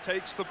is it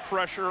takes the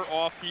pressure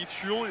off Heath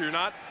Shuler. You're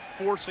not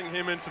forcing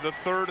him into the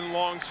 3rd and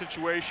long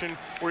situation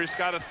where he's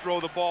got to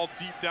throw the ball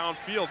deep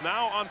downfield.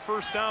 Now on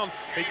first down,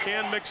 they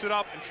can mix it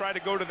up and try to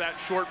go to that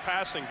short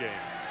passing game.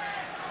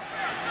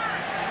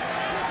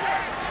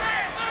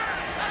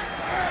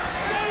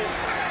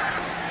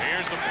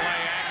 Here's the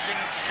play action,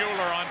 and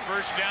Shuler on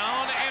first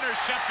down,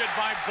 intercepted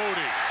by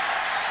Booty.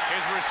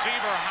 His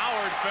receiver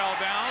Howard fell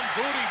down.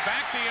 Booty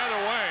back the other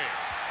way,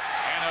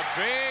 and a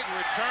big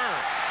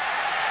return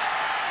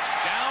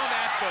down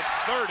at the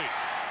 30.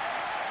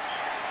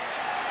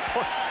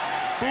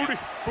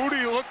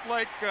 Booty looked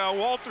like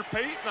Walter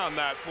Payton on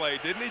that play,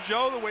 didn't he,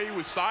 Joe? The way he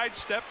was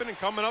sidestepping and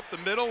coming up the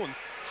middle and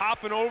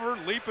hopping over,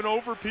 leaping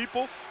over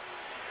people.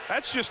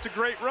 That's just a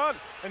great run.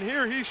 And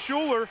here he's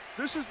Schuler.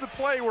 This is the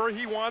play where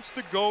he wants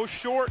to go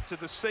short to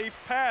the safe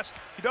pass.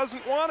 He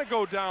doesn't want to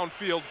go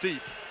downfield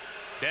deep.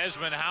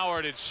 Desmond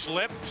Howard had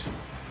slipped.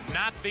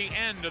 Not the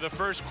end of the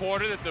first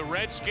quarter that the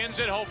Redskins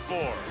had hoped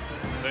for.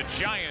 The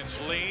Giants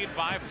lead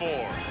by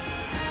 4.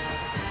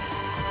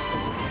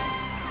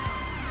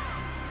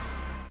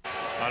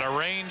 On a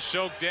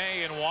rain-soaked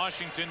day in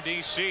Washington,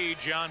 D.C.,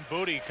 John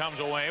Booty comes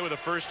away with the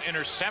first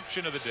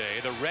interception of the day.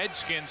 The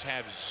Redskins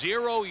have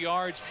 0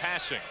 yards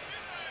passing.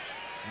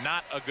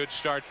 Not a good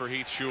start for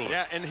Heath Schuler.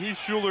 Yeah, and Heath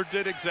Schuler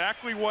did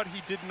exactly what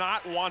he did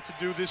not want to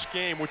do this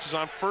game, which is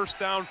on first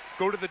down,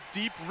 go to the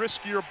deep,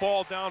 riskier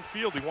ball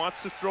downfield. He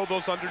wants to throw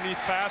those underneath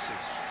passes.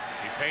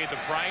 He paid the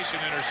price in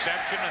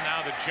interception, and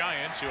now the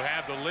Giants, who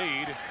have the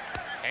lead,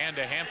 and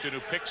to Hampton, who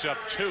picks up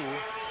 2,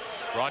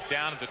 brought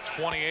down at the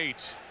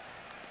 28.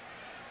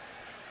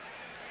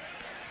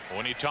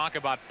 When you talk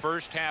about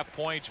first half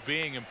points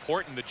being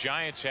important, the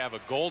Giants have a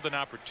golden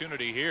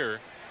opportunity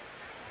here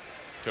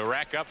to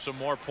rack up some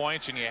more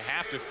points, and you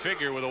have to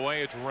figure with the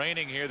way it's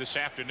raining here this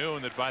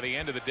afternoon that by the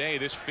end of the day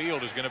this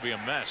field is going to be a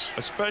mess.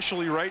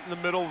 Especially right in the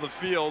middle of the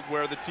field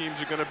where the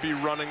teams are going to be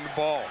running the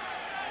ball.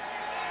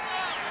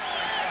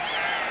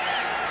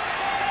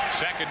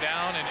 Second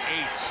down and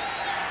 8.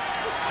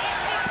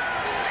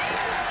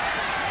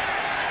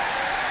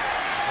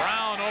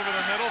 Brown over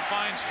the middle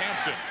finds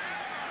Hampton.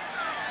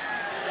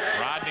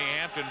 Rodney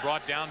Hampton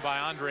brought down by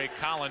Andre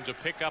Collins, a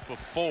pickup of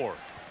 4.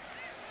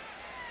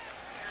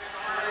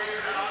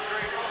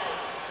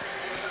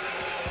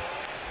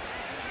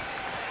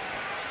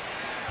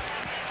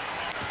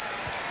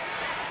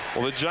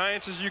 Well, the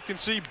Giants, as you can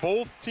see,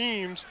 both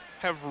teams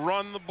have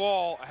run the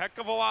ball a heck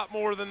of a lot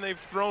more than they've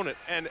thrown it.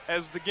 And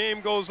as the game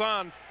goes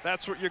on,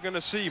 that's what you're going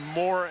to see,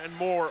 more and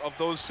more of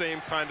those same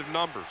kind of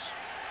numbers.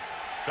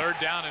 Third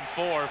down and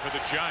 4 for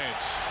the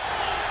Giants.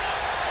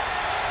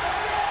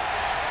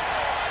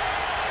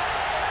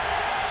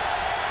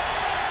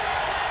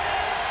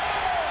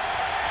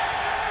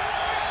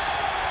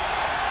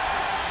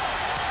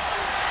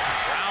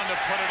 Brown to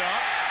put it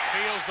up,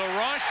 feels the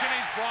rush, and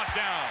he's brought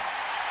down.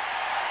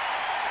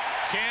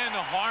 Ken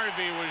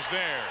Harvey was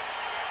there,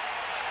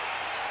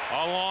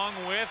 along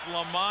with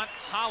Lamont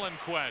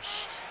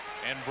Hollenquist,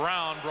 and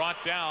Brown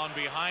brought down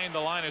behind the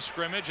line of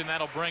scrimmage, and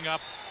that'll bring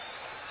up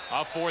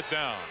a 4th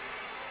down.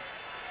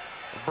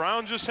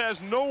 Brown just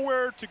has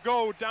nowhere to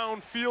go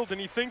downfield,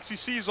 and he thinks he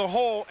sees a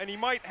hole, and he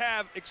might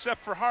have,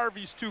 except for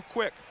Harvey's too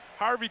quick.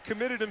 Harvey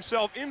committed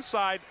himself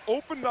inside,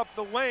 opened up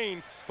the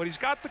lane, but he's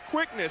got the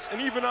quickness,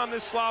 and even on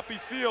this sloppy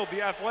field,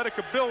 the athletic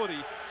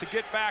ability to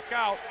get back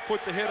out,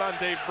 put the hit on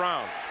Dave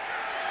Brown.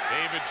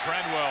 David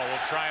Treadwell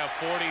will try a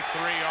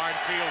 43-yard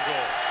field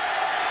goal.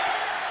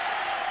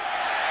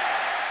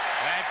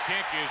 That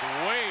kick is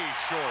way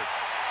short.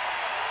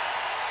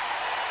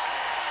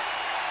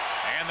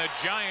 And the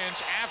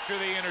Giants, after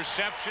the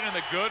interception and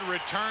the good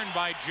return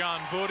by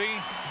John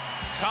Booty,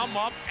 come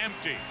up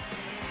empty.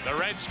 The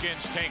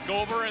Redskins take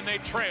over and they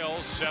trail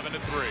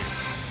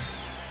 7-3.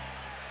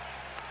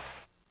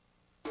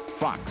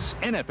 Fox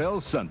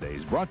NFL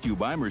Sundays brought to you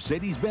by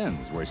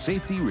Mercedes-Benz, where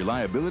safety,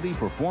 reliability,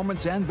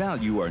 performance, and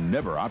value are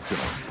never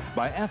optional.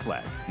 By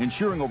Aflac,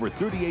 insuring over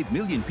 38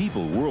 million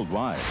people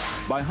worldwide.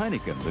 By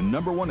Heineken, the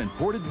 #1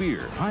 imported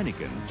beer.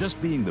 Heineken,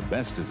 just being the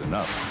best is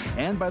enough.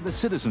 And by the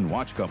Citizen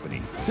Watch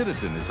Company.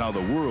 Citizen is how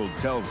the world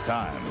tells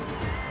time.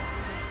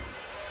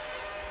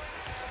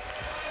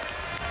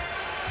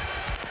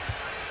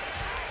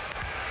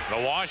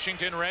 The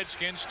Washington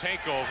Redskins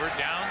take over,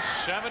 down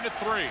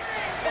 7-3.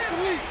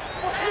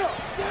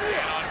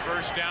 And on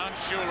first down,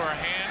 Schuler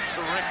hands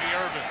to Ricky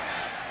Irvins.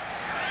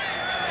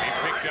 He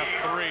picked up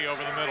 3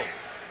 over the middle.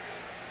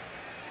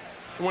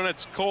 When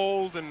it's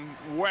cold and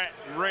wet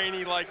and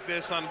rainy like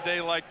this on a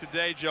day like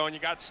today, Joe, and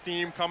you got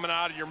steam coming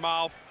out of your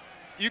mouth,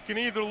 you can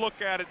either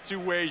look at it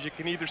 2 ways. You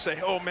can either say,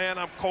 oh man,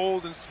 I'm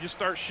cold, and you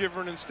start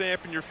shivering and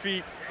stamping your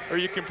feet, or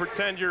you can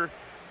pretend you're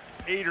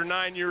 8 or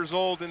 9 years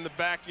old in the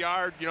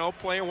backyard, you know,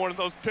 playing one of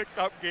those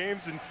pickup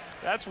games, and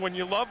that's when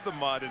you love the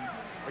mud. And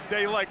a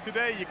day like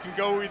today, you can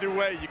go either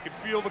way. You can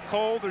feel the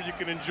cold or you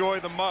can enjoy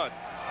the mud.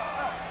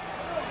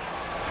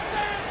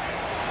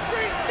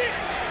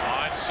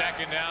 On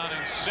second down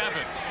and 7.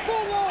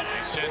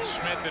 They send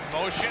Smith in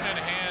motion and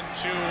hand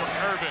to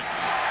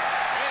Irvins.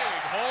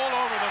 Big hole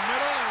over the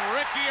middle, and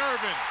Ricky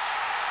Irvins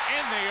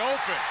in the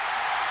open.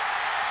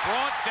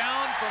 Brought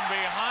down from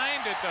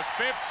behind at the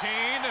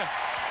 15.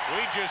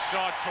 We just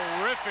saw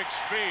terrific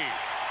speed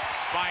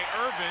by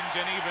Irvins,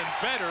 and even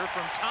better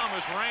from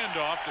Thomas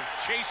Randolph to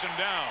chase him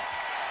down.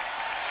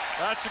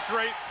 That's a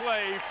great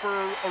play for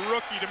a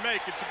rookie to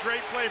make. It's a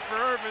great play for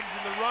Irvins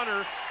and the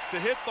runner to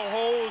hit the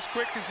hole as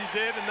quick as he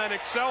did and then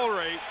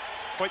accelerate.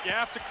 But you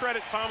have to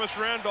credit Thomas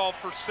Randolph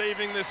for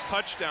saving this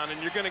touchdown,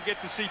 and you're going to get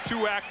to see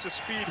 2 acts of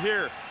speed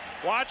here.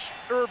 Watch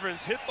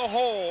Irvins hit the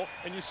hole,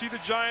 and you see the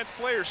Giants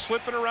players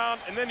slipping around,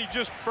 and then he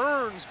just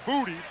burns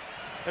Booty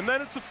and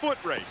then it's a foot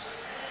race.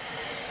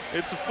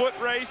 It's a foot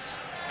race,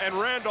 and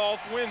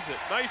Randolph wins it.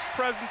 Nice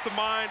presence of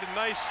mind and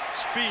nice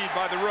speed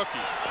by the rookie.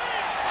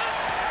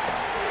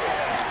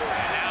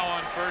 And now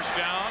on first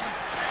down,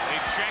 they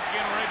check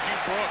in Reggie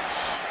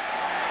Brooks.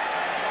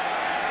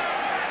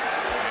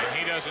 And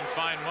he doesn't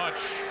find much.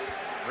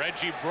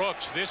 Reggie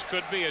Brooks, this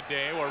could be a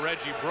day where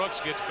Reggie Brooks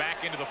gets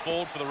back into the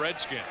fold for the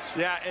Redskins.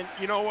 Yeah, and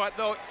you know what,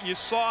 though? You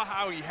saw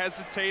how he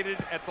hesitated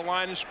at the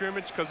line of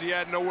scrimmage because he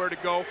had nowhere to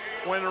go.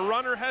 When a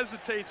runner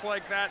hesitates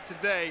like that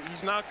today,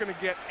 he's not going to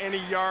get any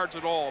yards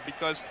at all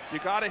because you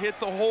got to hit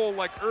the hole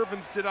like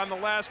Irvins did on the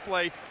last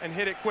play and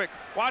hit it quick.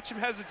 Watch him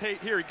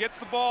hesitate here. He gets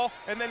the ball,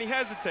 and then he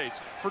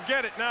hesitates.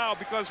 Forget it now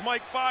because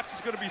Mike Fox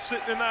is going to be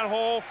sitting in that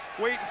hole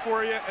waiting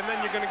for you, and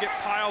then you're going to get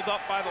piled up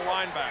by the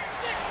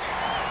linebackers.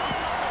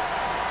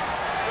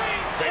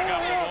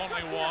 Pickup of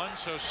only one,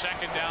 so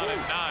second down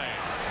and 9.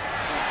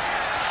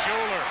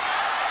 Schuler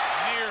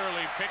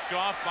nearly picked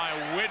off by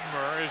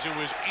Widmer as it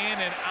was in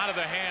and out of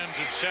the hands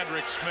of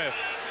Cedric Smith.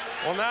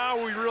 Well,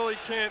 now we really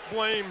can't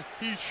blame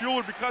Heath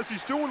Schuler because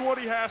he's doing what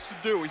he has to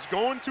do. He's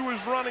going to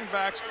his running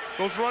backs.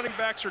 Those running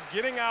backs are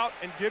getting out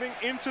and getting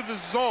into the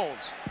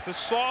zones, the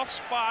soft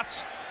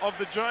spots of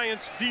the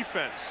Giants'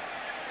 defense.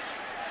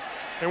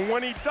 And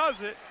when he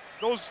does it,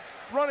 those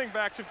running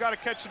backs have got to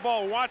catch the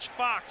ball. Watch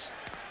Fox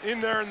in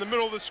there in the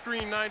middle of the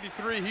screen,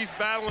 93. He's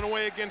battling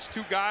away against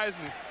 2 guys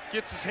and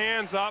gets his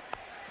hands up.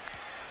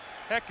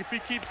 Heck, if he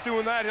keeps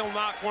doing that, he'll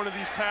knock one of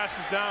these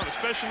passes down,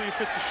 especially if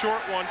it's a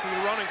short one to the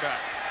running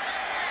back.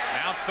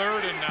 Now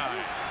third and 9.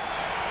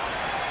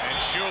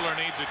 And Schuler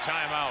needs a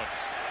timeout.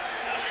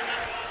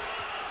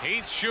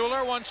 Heath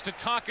Schuler wants to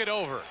talk it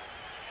over.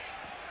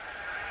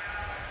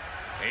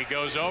 He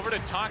goes over to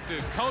talk to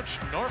Coach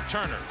Norv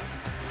Turner.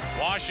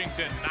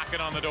 Washington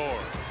knocking on the door.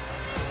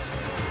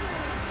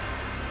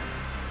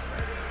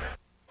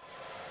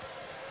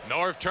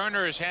 Norv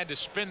Turner has had to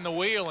spin the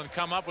wheel and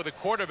come up with a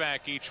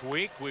quarterback each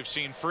week. We've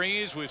seen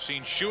Freeze, we've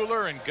seen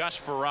Schuler, and Gus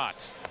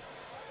Frerotte.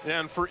 Yeah,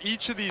 and for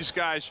each of these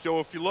guys,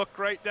 Joe, if you look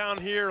right down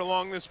here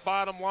along this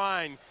bottom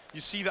line, you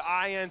see the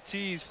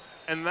INTs,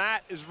 and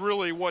that is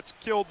really what's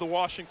killed the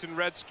Washington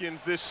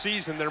Redskins this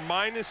season. They're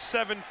minus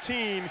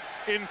 17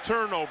 in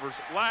turnovers,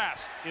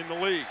 last in the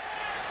league.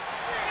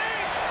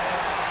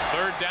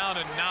 Third down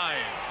and 9.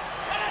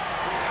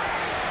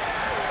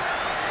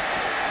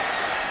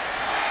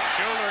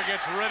 Schuler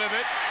gets rid of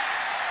it.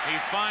 He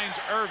finds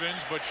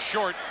Irvins, but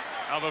short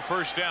of a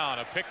first down.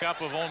 A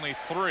pickup of only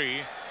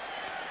 3.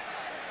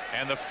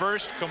 And the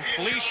first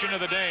completion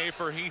of the day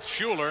for Heath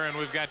Schuler, and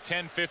we've got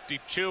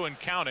 10:52 and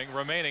counting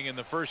remaining in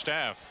the first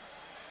half.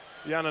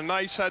 Yeah, and a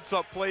nice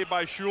heads-up play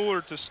by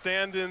Schuler to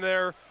stand in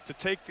there, to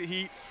take the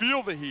heat,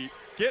 feel the heat,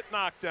 get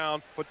knocked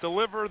down, but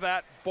deliver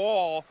that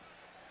ball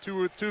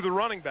to the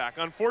running back.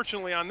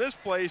 Unfortunately, on this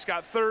play, he's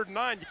got 3rd and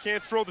 9. You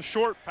can't throw the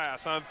short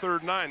pass on 3rd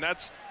and 9.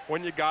 That's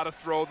when you got to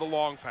throw the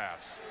long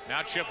pass.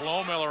 Now Chip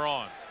Lohmiller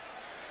on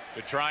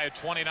to try a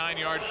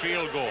 29-yard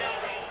field goal.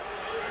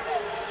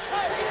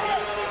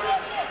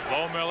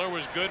 Lohmiller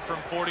was good from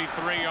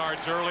 43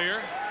 yards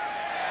earlier.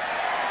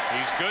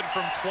 He's good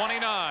from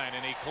 29,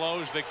 and he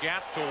closed the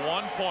gap to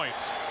 1 point.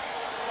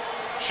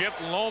 Chip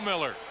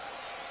Lohmiller,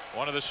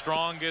 one of the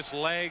strongest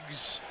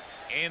legs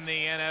in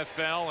the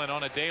NFL, and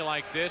on a day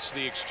like this,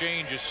 the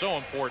exchange is so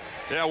important.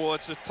 Yeah, well,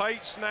 it's a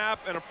tight snap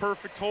and a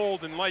perfect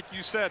hold, and like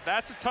you said,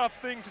 that's a tough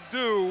thing to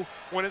do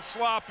when it's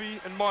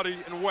sloppy and muddy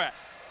and wet.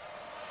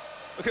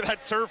 Look at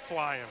that turf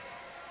flying.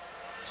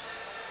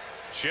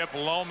 Chip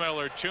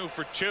Lohmiller 2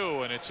 for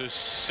 2, and it's a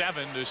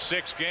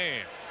 7-6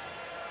 game,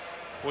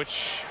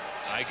 which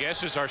I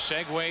guess is our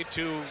segue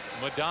to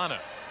Madonna.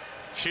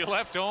 She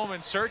left home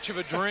in search of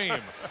a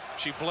dream.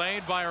 She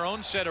played by her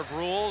own set of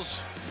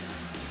rules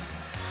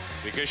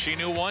because she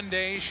knew one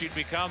day she'd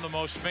become the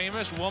most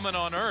famous woman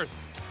on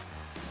earth.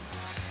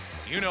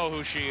 You know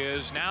who she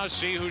is. Now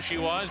see who she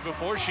was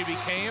before she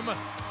became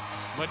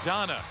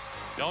Madonna.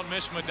 Don't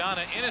miss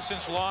Madonna,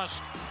 Innocence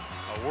Lost,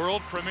 a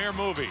world premiere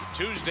movie,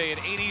 Tuesday at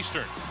 8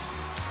 Eastern,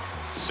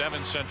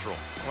 7 Central.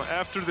 Well,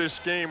 after this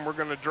game, we're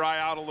going to dry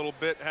out a little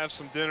bit, have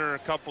some dinner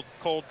and a couple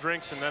cold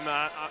drinks, and then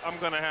I'm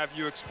going to have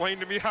you explain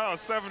to me how a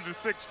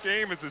 7-6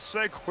 game is a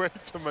segue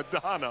to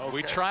Madonna. Okay?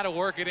 We try to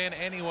work it in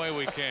any way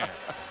we can.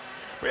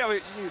 Well,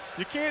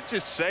 you can't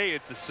just say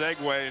it's a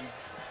segue and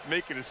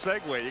make it a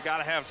segue. You got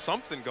to have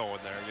something going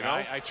there, you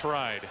know? I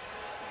tried.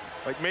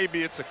 Like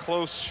maybe it's a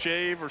close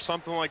shave or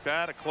something like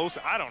that.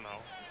 I don't know.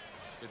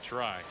 Good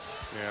try.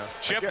 Yeah.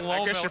 Chip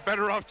I guess you're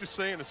better off just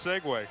saying a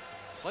segue.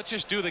 Let's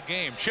just do the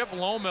game. Chip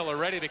Lohmiller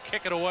ready to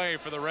kick it away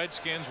for the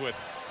Redskins with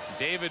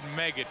David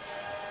Meggett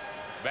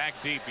back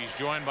deep. He's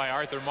joined by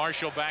Arthur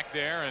Marshall back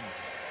there, and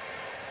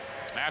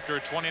after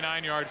a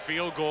 29-yard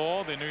field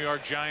goal, the New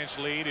York Giants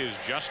lead is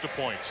just a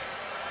point.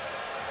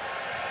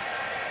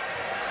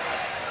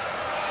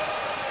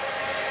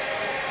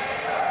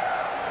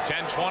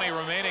 .10:20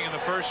 remaining in the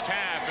first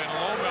half, and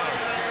Lohmiller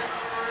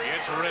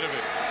gets rid of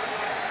it.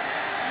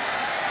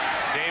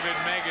 David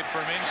Meggett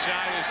from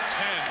inside his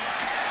 10.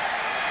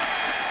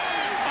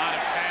 A lot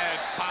of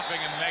pads popping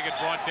stopping, and Meggett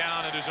brought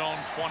down at his own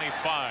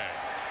 25.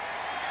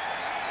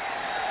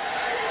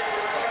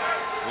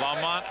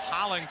 Lamont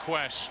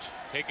Hollenquest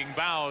taking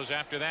bows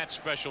after that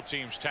special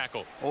teams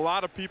tackle. A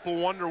lot of people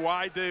wonder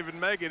why David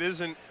Meggett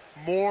isn't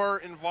more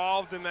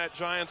involved in that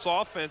Giants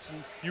offense,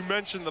 and you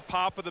mentioned the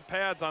pop of the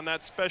pads on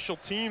that special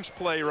teams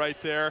play right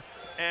there.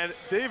 And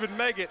David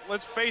Meggett,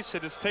 let's face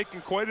it, has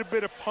taken quite a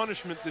bit of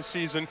punishment this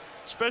season,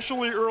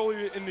 especially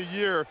early in the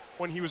year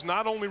when he was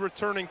not only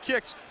returning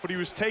kicks, but he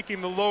was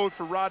taking the load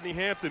for Rodney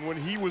Hampton when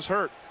he was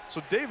hurt.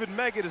 So David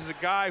Meggett is a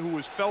guy who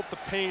has felt the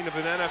pain of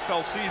an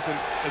NFL season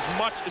as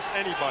much as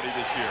anybody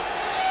this year.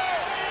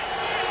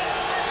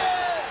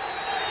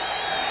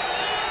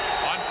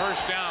 On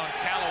first down,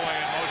 Callaway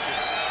in motion.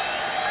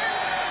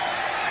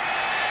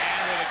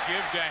 And with a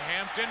give to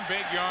Hampton,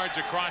 big yards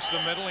across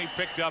the middle. He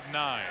picked up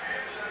 9.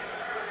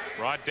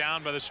 Brought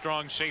down by the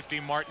strong safety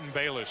Martin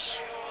Bayless.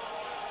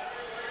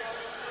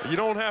 You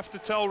don't have to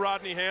tell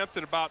Rodney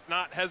Hampton about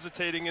not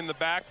hesitating in the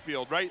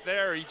backfield. Right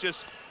there, he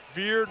just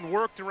veered and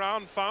worked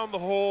around, found the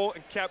hole,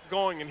 and kept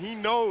going. And he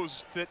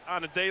knows that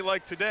on a day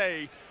like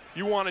today,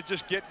 you want to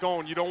just get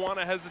going. You don't want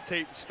to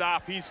hesitate and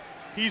stop. He's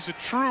a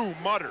true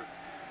mutter.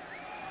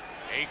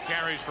 8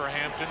 carries for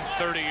Hampton,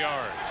 30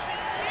 yards.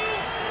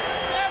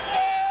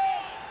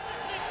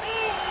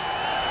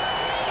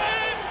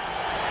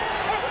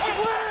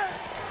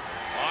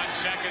 On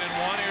 2nd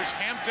and 1, here's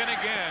Hampton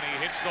again.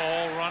 He hits the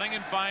hole running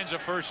and finds a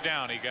first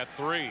down. He got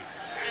 3.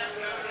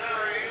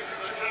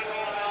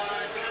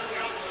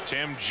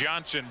 Tim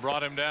Johnson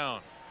brought him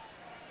down.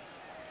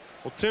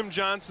 Well, Tim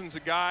Johnson's a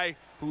guy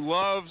who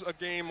loves a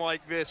game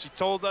like this. He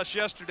told us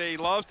yesterday he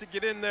loves to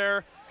get in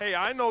there. Hey,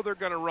 I know they're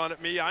going to run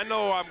at me. I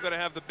know I'm going to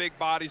have the big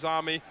bodies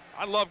on me.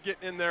 I love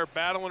getting in there,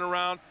 battling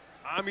around.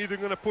 I'm either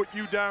going to put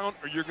you down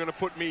or you're going to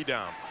put me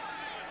down.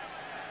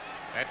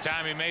 That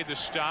time he made the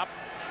stop,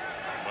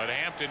 but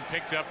Hampton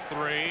picked up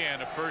 3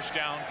 and a first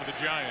down for the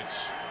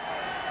Giants.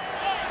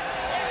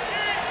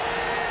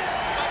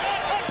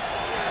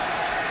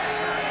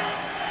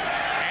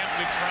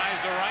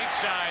 Tries the right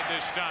side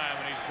this time,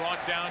 and he's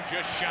brought down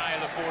just shy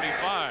of the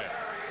 45.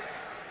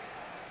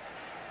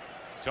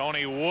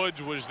 Tony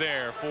Woods was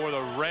there for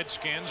the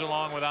Redskins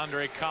along with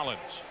Andre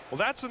Collins. Well,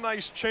 that's a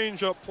nice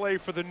change-up play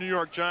for the New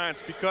York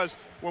Giants, because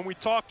when we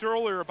talked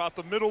earlier about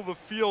the middle of the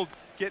field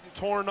getting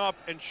torn up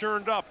and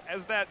churned up,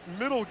 as that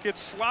middle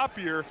gets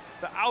sloppier,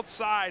 the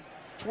outside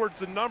towards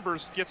the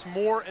numbers gets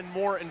more and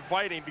more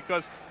inviting,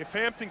 because if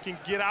Hampton can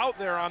get out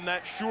there on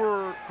that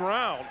sure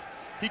ground,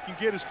 he can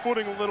get his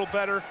footing a little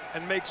better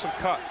and make some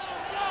cuts.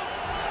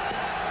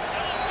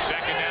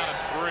 2nd down and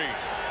 3.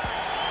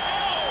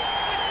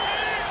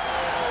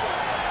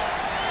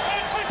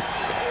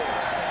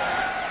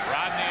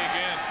 Rodney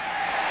again.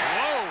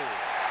 Whoa!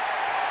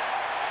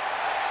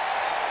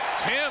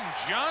 Tim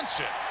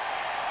Johnson.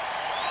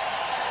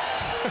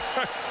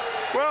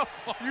 Well,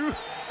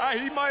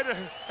 he might have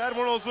had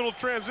one of those little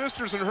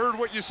transistors and heard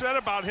what you said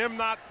about him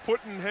not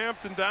putting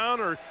Hampton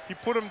down, or he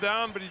put him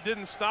down but he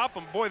didn't stop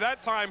him. Boy,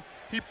 that time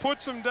he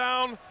puts him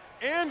down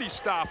and he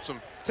stops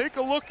him. Take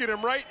a look at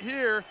him right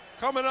here,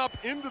 coming up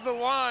into the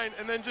line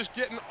and then just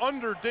getting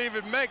under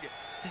David Meggett.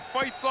 He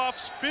fights off,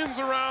 spins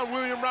around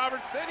William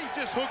Roberts, then he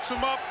just hooks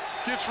him up,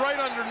 gets right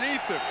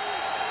underneath him,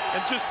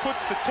 and just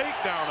puts the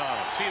takedown on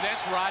him. See,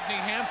 that's Rodney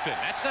Hampton.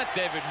 That's not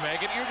David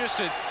Meggett. You're just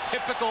a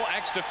typical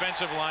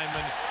ex-defensive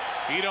lineman.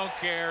 You don't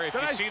care if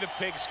you see the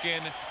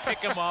pigskin, pick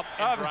him up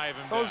and drive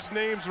him down. Those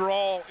names are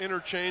all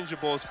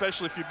interchangeable,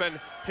 especially if you've been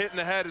hit in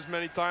the head as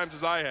many times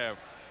as I have.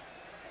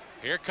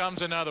 Here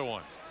comes another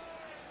one.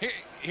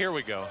 Here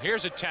we go.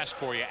 Here's a test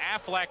for you.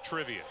 Aflac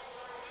trivia.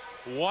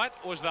 What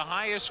was the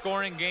highest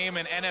scoring game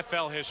in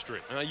NFL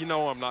history? You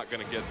know I'm not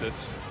going to get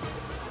this.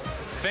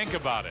 Think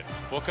about it.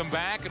 We'll come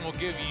back and we'll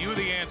give you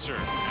the answer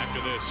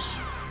after this.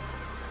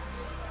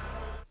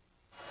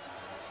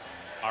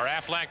 Our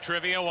Aflac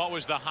trivia. What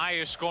was the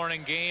highest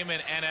scoring game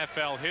in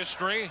NFL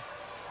history?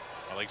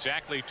 Well,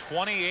 exactly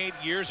 28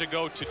 years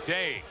ago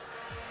today,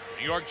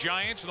 New York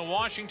Giants and the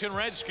Washington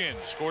Redskins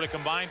scored a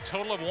combined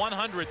total of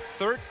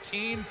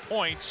 113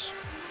 points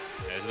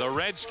as the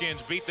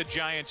Redskins beat the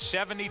Giants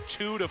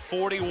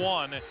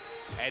 72-41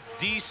 at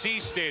DC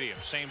Stadium.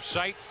 Same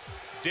site,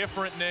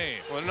 different name.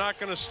 Well, they're not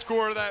going to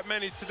score that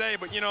many today,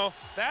 but, you know,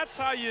 that's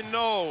how you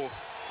know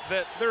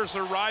that there's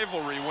a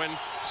rivalry, when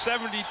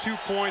 72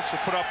 points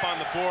are put up on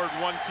the board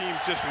and one team's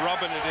just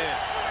rubbing it in.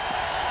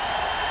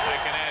 I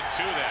can add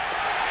to that.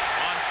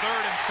 On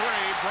 3rd and 3,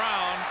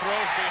 Brown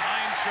throws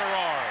behind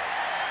Sherrard,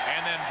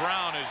 and then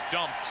Brown is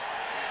dumped.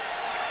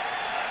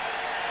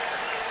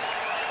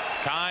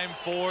 Time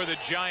for the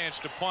Giants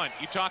to punt.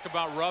 You talk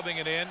about rubbing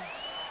it in.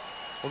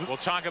 We'll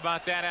talk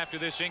about that after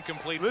this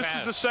incomplete pass. This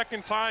is the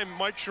second time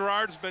Mike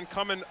Sherrard's been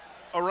coming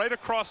right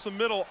across the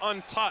middle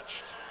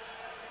untouched.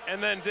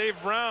 And then Dave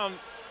Brown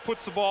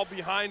puts the ball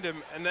behind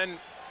him, and then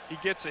he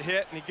gets a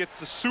hit, and he gets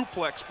the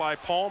suplex by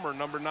Palmer,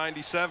 number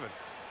 97.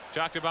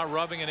 Talked about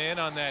rubbing it in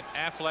on that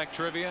Aflac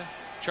trivia.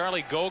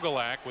 Charlie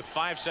Gogolak, with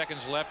 5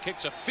 seconds left,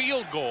 kicks a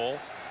field goal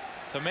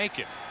to make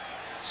it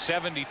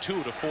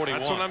 72 to 41.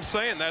 That's what I'm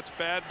saying. That's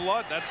bad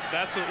blood. That's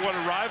what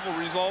a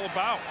rivalry is all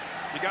about.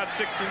 You got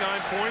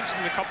 69 points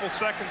and a couple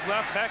seconds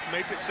left. Heck,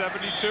 make it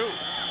 72.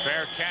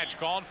 Fair catch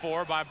called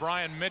for by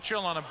Brian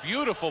Mitchell on a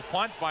beautiful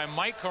punt by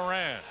Mike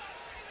Horan.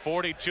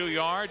 42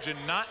 yards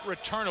and not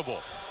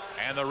returnable.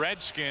 And the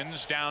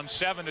Redskins down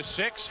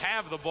 7-6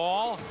 have the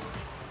ball.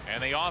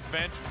 And the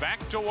offense back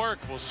to work.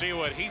 We'll see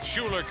what Heath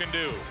Shuler can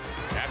do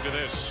after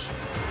this.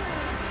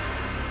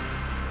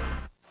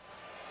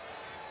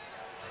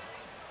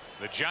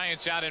 The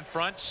Giants out in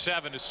front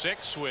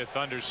 7-6 with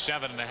under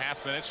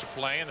 7.5 minutes to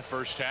play in the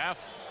first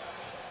half.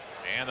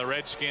 And the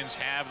Redskins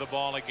have the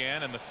ball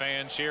again, and the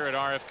fans here at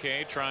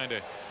RFK trying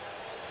to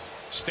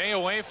stay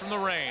away from the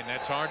rain.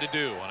 That's hard to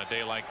do on a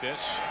day like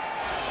this.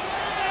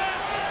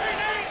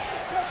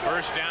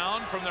 First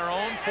down from their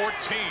own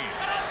 14.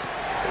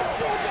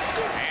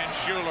 And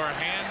Shuler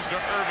hands to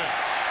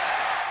Irvins.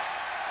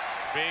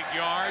 Big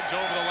yards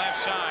over the left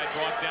side,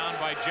 brought down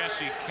by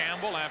Jesse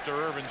Campbell after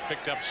Irvins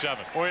picked up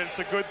 7. Boy, it's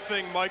a good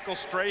thing Michael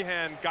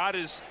Strahan got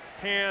his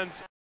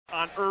hands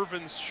on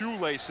Irvin's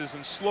shoelaces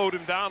and slowed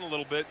him down a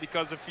little bit,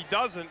 because if he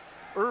doesn't,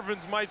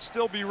 Irvins might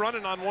still be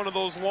running on one of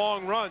those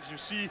long runs. You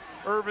see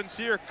Irvins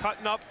here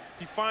cutting up.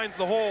 He finds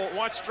the hole.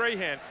 Watch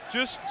Strahan.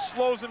 Just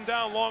slows him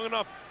down long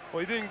enough.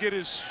 Well, he didn't get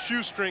his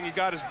shoestring. He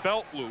got his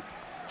belt loop.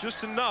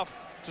 Just enough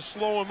to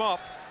slow him up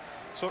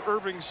so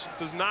Irvins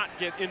does not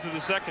get into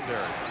the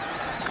secondary.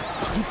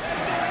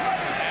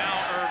 Now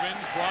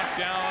Irvins brought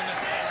down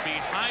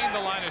behind the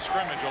line of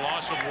scrimmage, a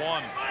loss of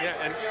 1. Yeah,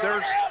 and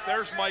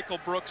there's Michael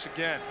Brooks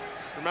again.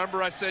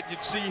 Remember I said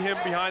you'd see him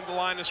behind the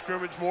line of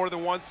scrimmage more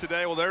than once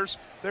today? Well, there's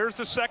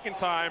the second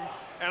time,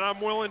 and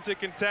I'm willing to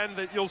contend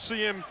that you'll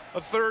see him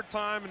a third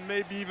time and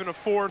maybe even a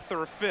fourth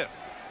or a fifth.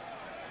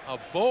 A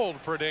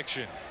bold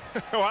prediction.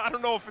 Well, I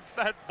don't know if it's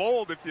that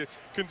bold if you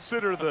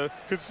consider the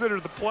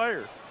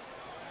player.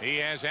 He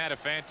has had a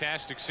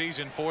fantastic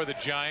season for the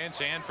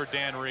Giants and for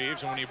Dan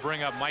Reeves, and when you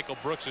bring up Michael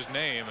Brooks'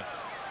 name,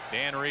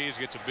 Dan Reeves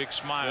gets a big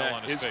smile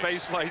on his face. His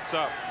face lights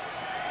up.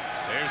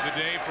 There's the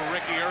day for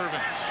Ricky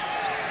Irvins.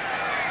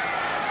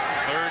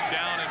 3rd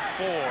down and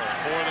 4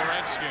 for the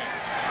Redskins.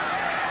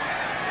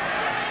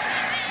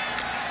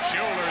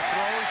 Shuler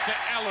throws to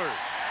Ellard.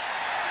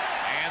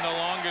 And the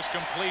longest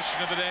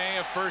completion of the day,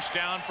 a first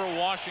down for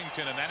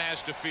Washington, and that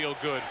has to feel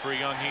good for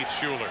young Heath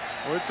Shuler.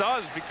 Well, it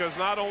does, because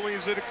not only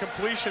is it a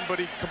completion, but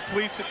he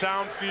completes it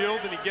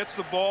downfield and he gets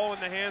the ball in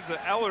the hands of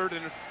Ellard.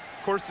 And of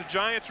course, the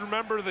Giants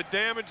remember the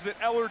damage that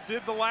Ellard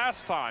did the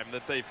last time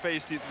that they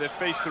faced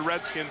the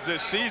Redskins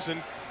this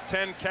season.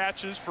 10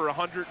 catches for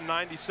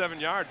 197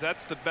 yards.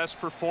 That's the best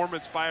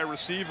performance by a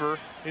receiver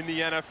in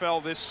the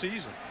NFL this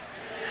season.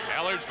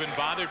 Ellard's been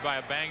bothered by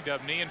a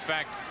banged-up knee. In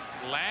fact,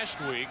 last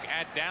week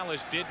at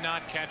Dallas did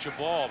not catch a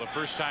ball. The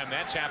first time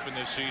that's happened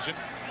this season.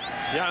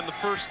 Yeah, and the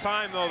first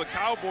time, though, the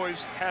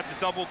Cowboys had the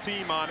double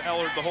team on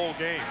Ellard the whole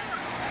game.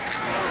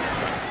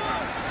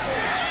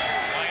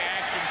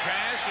 Play-action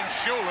pass, and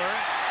Shuler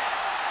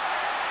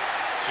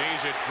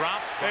sees it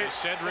dropped by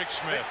Cedric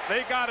Smith.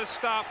 They got to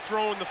stop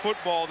throwing the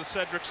football to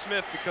Cedric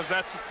Smith, because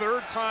that's the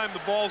 3rd time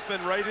the ball's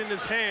been right in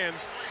his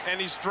hands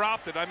and he's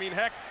dropped it. I mean,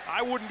 heck,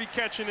 I wouldn't be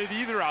catching it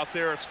either out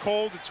there. It's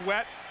cold, it's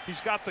wet.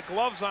 He's got the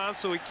gloves on,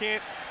 so he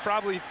can't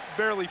probably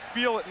barely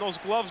feel it, and those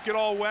gloves get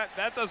all wet.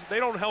 They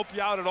don't help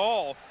you out at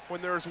all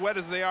when they're as wet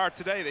as they are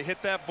today. They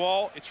hit that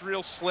ball, it's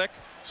real slick,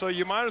 so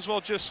you might as well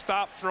just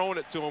stop throwing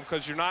it to him,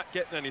 because you're not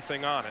getting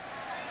anything on it.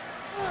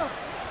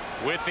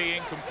 With the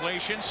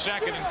incompletion,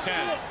 2nd and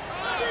 10.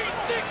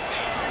 360.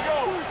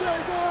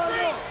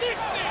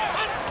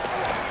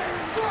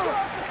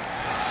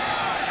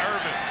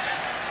 Irvins.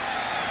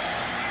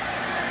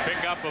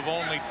 Pickup of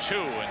only 2,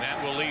 and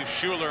that will leave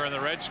Shuler and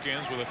the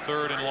Redskins with a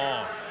 3rd and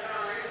long.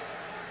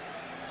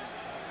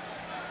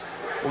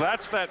 Well,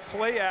 that's that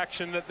play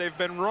action that they've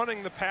been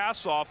running the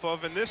pass off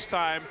of, and this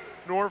time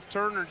Norv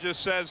Turner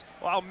just says,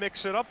 well, I'll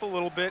mix it up a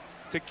little bit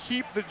to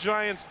keep the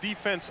Giants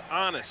defense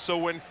honest. So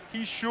when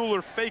Heath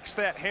Shuler fakes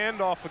that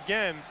handoff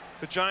again,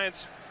 the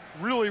Giants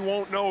really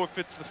won't know if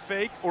it's the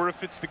fake or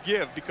if it's the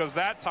give, because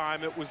that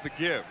time it was the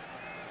give.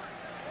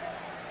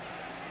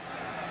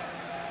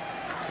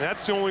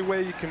 That's the only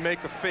way you can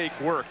make a fake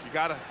work. You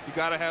gotta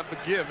have the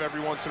give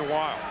every once in a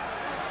while.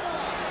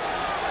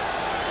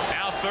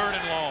 Now 3rd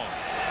and long.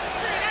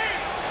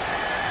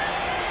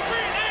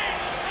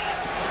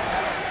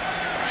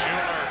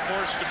 Shuler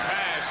forced to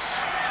pass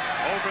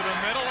over the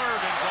middle.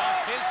 Irvins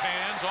off his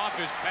hands, off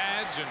his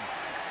pads, and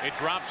it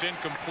drops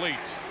incomplete.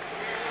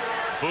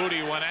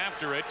 Booty went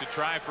after it to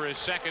try for his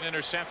 2nd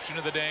interception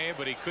of the day,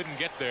 but he couldn't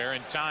get there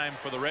in time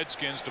for the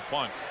Redskins to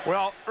punt.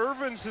 Well,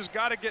 Irvins has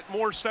got to get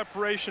more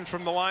separation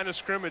from the line of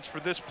scrimmage for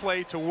this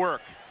play to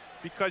work,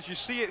 because you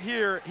see it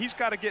here, he's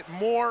got to get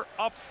more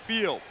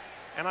upfield.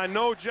 And I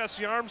know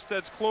Jesse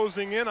Armstead's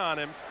closing in on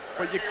him,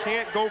 but you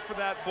can't go for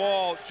that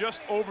ball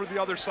just over the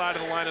other side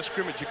of the line of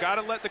scrimmage. You got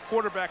to let the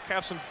quarterback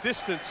have some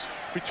distance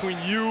between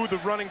you, the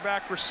running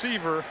back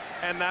receiver,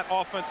 and that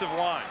offensive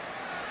line.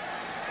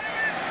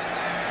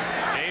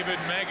 David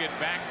Meggett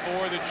back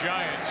for the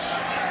Giants.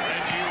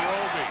 Reggie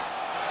Roby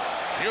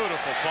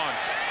Beautiful punt.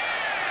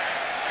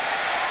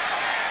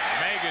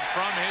 Meggett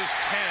from his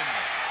 10.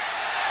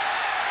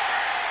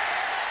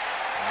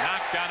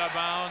 Knocked out of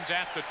bounds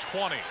at the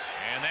 20.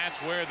 And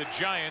that's where the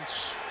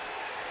Giants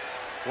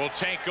will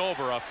take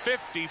over. A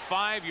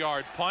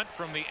 55-yard punt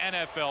from the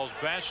NFL's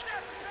best,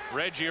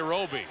 Reggie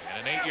Roby,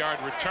 and an 8-yard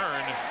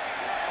return.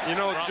 You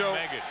know, from Joe,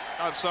 Meggett.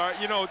 I'm sorry.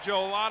 You know,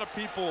 Joe, a lot of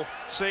people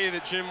say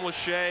that Jim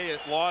Lachey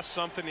had lost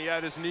something. He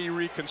had his knee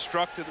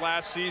reconstructed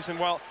last season.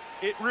 Well,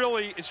 it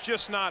really is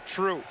just not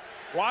true.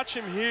 Watch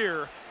him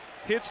here.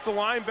 Hits the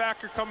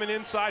linebacker coming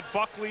inside,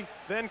 Buckley,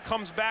 then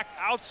comes back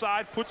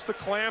outside, puts the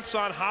clamps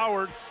on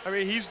Howard. I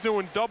mean, he's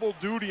doing double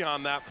duty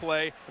on that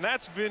play, and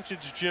that's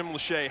vintage Jim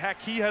Lachey.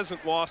 Heck, he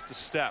hasn't lost a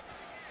step.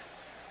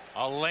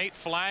 A late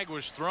flag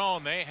was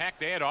thrown. They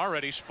had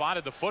already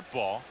spotted the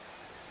football.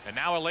 And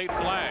now a late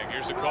flag.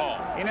 Here's a call.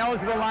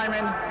 Ineligible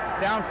lineman,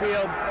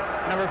 downfield,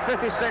 number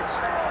 56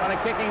 on the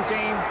kicking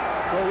team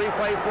will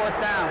replay 4th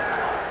down.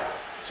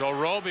 So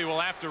Roby will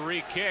have to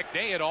re-kick.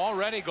 They had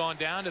already gone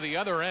down to the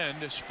other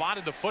end,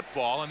 spotted the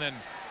football, and then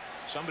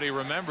somebody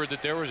remembered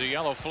that there was a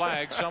yellow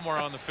flag somewhere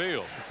on the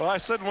field. Well, I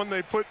said when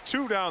they put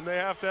 2 down, they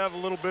have to have a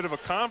little bit of a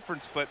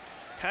conference, but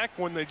heck,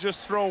 when they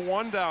just throw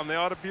 1 down, they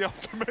ought to be able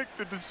to make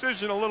the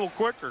decision a little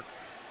quicker.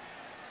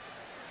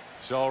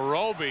 So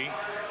Roby,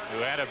 who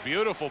had a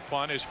beautiful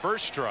punt his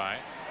first try,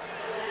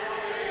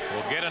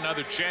 will get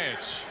another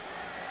chance.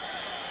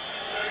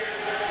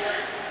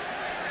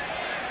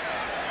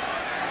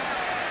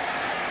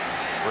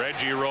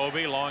 Reggie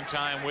Roby, long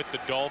time with the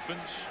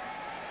Dolphins.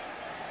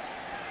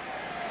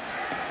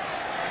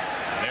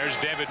 And there's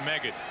David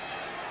Meggett.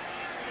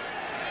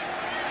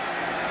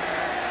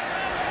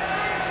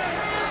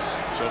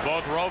 So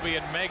both Roby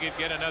and Meggett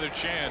get another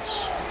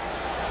chance.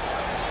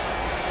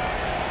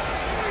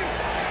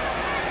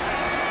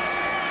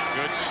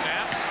 Good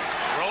snap.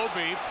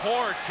 Roby,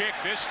 poor kick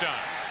this time.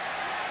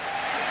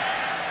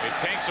 It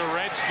takes a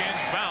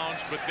Redskins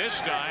bounce, but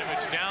this time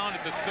it's down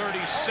at the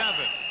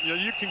 37. You know,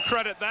 you can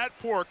credit that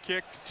poor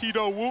kick to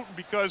Tito Wooten,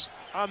 because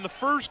on the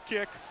first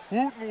kick,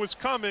 Wooten was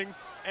coming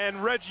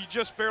and Reggie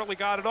just barely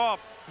got it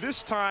off.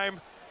 This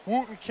time,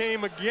 Wooten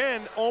came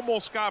again,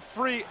 almost got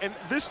free, and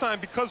this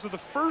time, because of the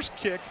first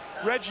kick,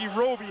 Reggie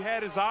Roby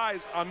had his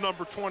eyes on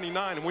number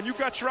 29. And when you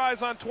got your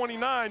eyes on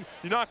 29,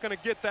 you're not going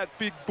to get that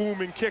big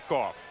booming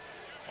kickoff.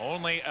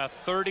 Only a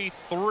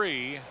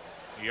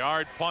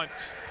 33-yard punt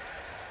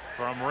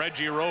from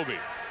Reggie Roby.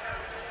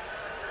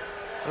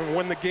 And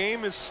when the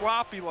game is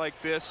sloppy like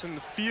this and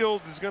the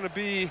field is going to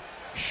be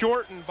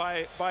shortened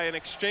by an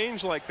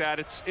exchange like that,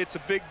 it's a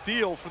big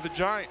deal for the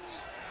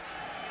Giants.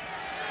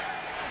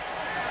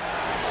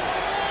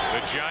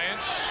 The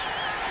Giants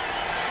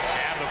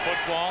have the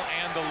football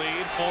and the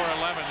lead.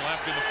 4:11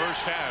 left in the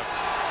first half.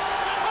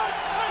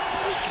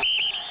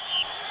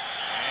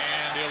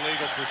 And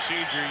illegal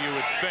procedure, you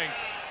would think,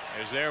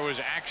 as there was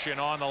action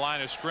on the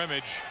line of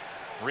scrimmage.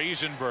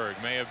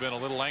 Riesenberg may have been a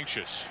little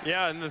anxious.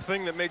 Yeah, and the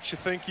thing that makes you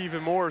think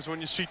even more is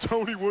when you see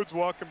Tony Woods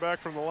walking back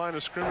from the line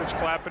of scrimmage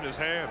clapping his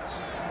hands.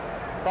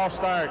 False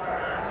start.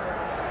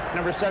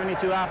 Number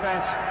 72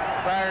 offense,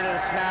 prior to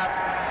the snap,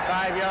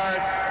 5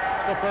 yards,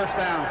 still 1st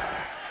down.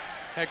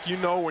 Heck, you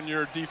know when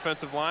you're a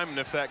defensive lineman,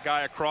 if that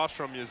guy across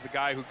from you is the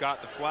guy who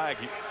got the flag,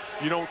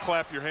 you don't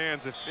clap your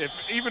hands.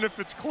 Even if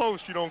it's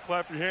close, you don't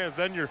clap your hands.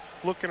 Then you're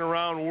looking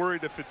around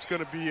worried if it's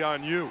going to be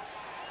on you.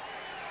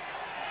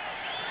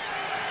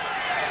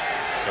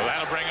 So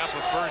that'll bring up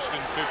a 1st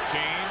and 15. And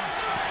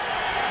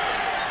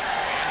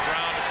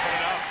Brown to put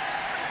it up.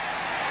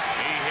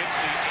 He hits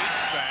the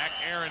H-back,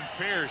 Aaron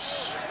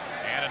Pierce.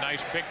 And a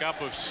nice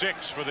pickup of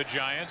 6 for the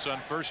Giants on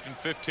 1st and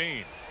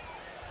 15.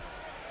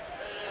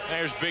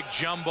 There's Big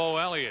Jumbo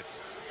Elliott,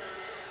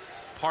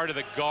 part of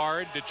the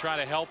guard to try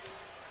to help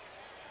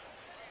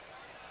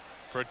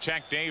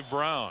protect Dave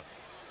Brown.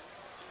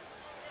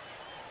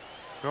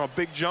 You know,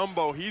 Big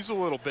Jumbo, he's a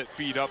little bit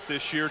beat up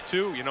this year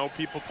too. You know,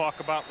 people talk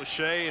about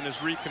Lachey and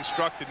his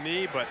reconstructed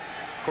knee, but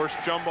of course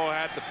Jumbo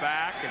had the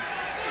back and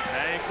an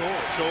ankle,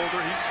 a shoulder.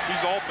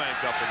 He's all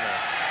banked up in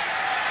there.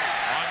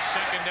 On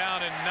 2nd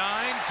down and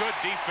 9, good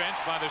defense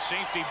by the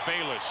safety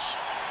Bayless.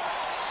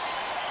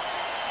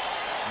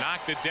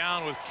 Knocked it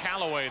down with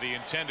Callaway, the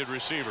intended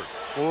receiver.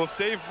 Well, if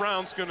Dave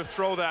Brown's going to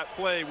throw that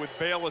play with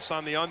Bayless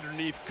on the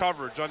underneath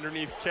coverage,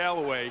 underneath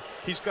Callaway,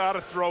 he's got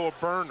to throw a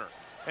burner.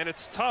 And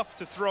it's tough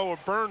to throw a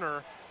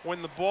burner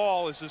when the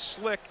ball is as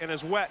slick and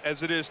as wet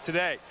as it is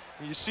today.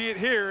 And you see it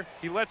here.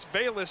 He lets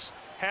Bayless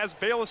has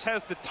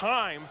the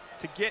time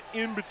to get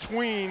in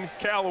between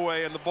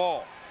Callaway and the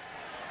ball.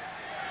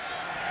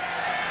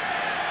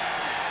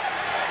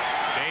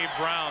 Dave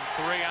Brown,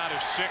 3 out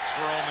of 6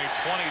 for only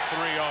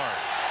 23 yards.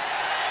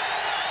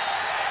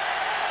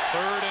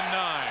 3rd and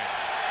 9.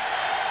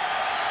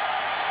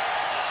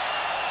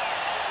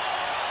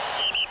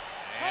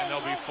 And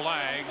there'll be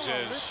flags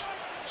as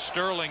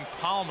Sterling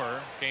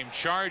Palmer came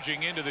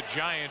charging into the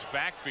Giants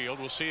backfield.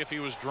 We'll see if he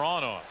was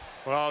drawn off.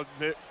 Well,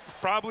 it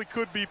probably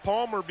could be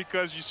Palmer,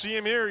 because you see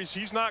him here.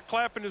 He's not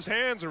clapping his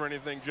hands or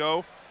anything,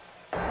 Joe.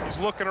 He's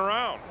looking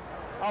around.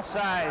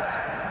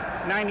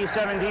 Offsides.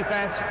 97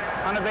 defense.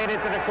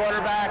 Unabated to the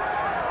quarterback.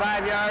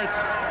 5 yards.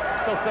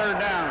 Still third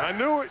down. I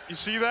knew it. You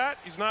see that?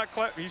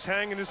 He's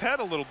hanging his head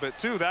a little bit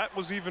too. That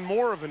was even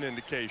more of an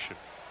indication.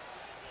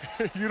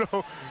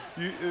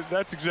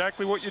 That's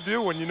exactly what you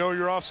do when you know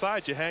you're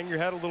offside. You hang your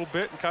head a little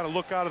bit and kind of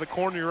look out of the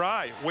corner of your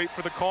eye. Wait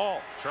for the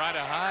call. Try to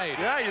hide.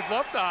 Yeah, you'd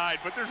love to hide,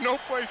 but there's no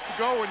place to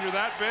go when you're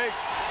that big.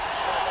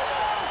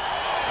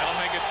 That'll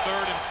make it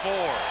 3rd and 4.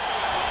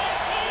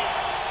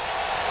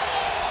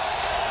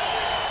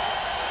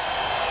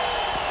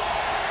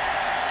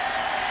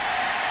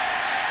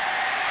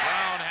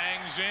 Brown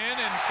hangs in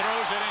and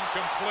throws it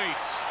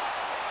incomplete.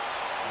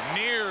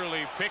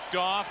 Nearly picked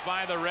off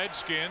by the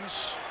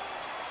Redskins.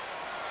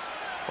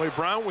 Well,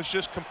 Brown was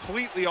just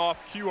completely off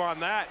cue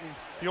on that, and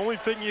the only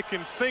thing you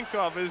can think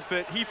of is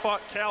that he thought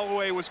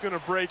Callaway was going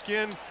to break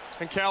in,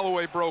 and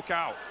Callaway broke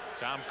out.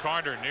 Tom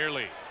Carter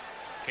nearly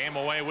came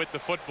away with the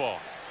football.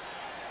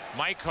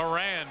 Mike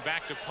Horan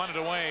back to punt it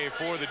away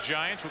for the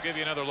Giants. We'll give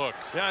you another look.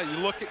 Yeah, you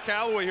look at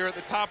Callaway here at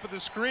the top of the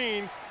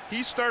screen.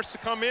 He starts to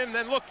come in, and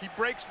then look, he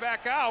breaks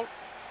back out.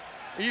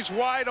 He's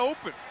wide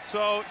open.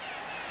 So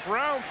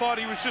Brown thought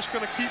he was just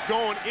going to keep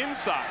going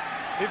inside.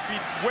 If he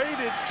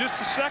waited just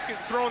a second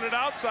throwing it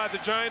outside, the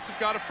Giants have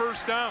got a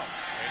first down.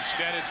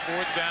 Instead, it's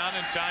 4th down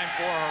and time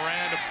for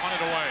Horan to punt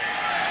it away.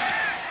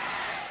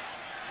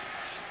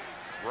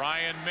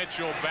 Ryan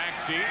Mitchell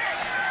back deep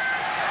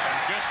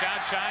from just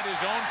outside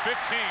his own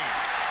 15.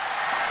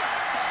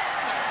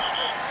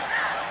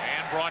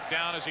 And brought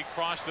down as he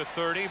crossed the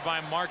 30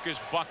 by Marcus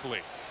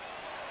Buckley.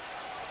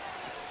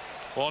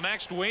 Well,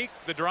 next week,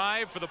 the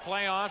drive for the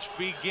playoffs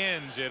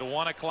begins at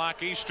 1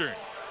 o'clock Eastern.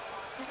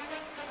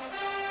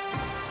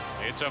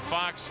 It's a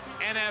Fox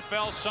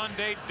NFL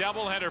Sunday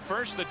doubleheader.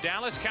 First, the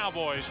Dallas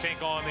Cowboys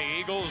take on the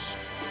Eagles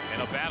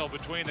in a battle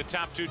between the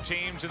top 2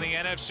 teams in the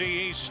NFC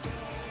East.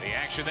 The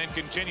action then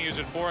continues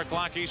at 4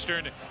 o'clock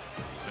Eastern.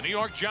 The New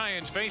York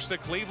Giants face the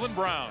Cleveland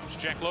Browns.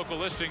 Check local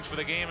listings for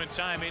the game and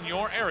time in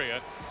your area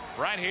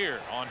right here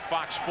on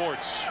Fox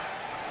Sports.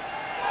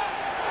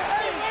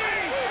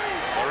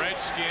 The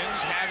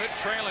Redskins have it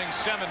trailing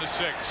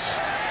 7-6.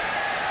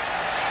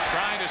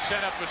 Trying to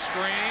set up a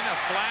screen, a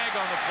flag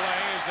on the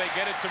play as they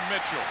get it to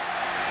Mitchell.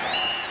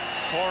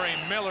 Corey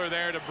Miller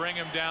there to bring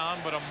him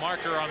down, but a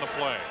marker on the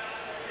play.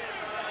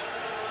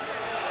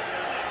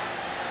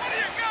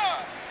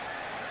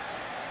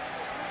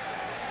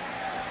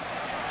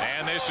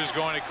 And this is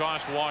going to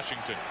cost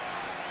Washington.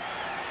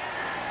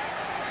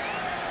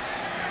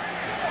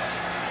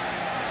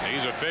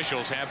 These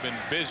officials have been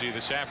busy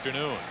this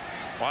afternoon.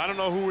 Well, I don't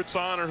know who it's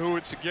on or who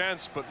it's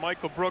against, but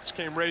Michael Brooks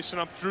came racing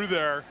up through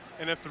there,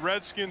 and if the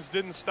Redskins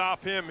didn't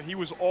stop him, he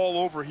was all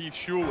over Heath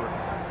Shuler.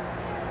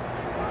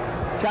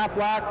 Chop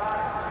block,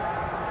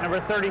 number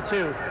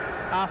 32.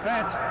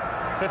 Offense,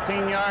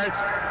 15 yards,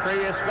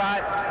 previous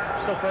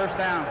spot, still first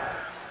down.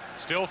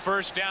 Still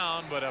first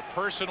down, but a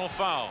personal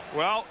foul.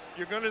 Well,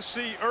 you're going to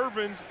see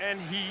Irvins, and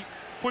he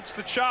puts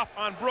the chop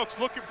on Brooks.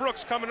 Look at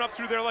Brooks coming up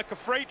through there like a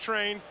freight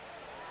train,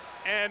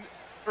 and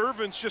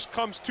Irvins just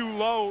comes too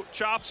low,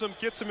 chops him,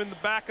 gets him in the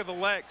back of the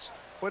legs.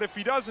 But if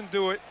he doesn't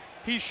do it,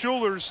 Heath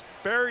Shuler's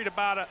buried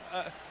about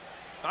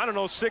I don't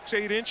know,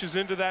 6-8 inches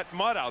into that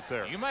mud out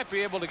there. You might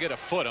be able to get a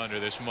foot under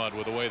this mud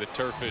with the way the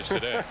turf is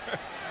today.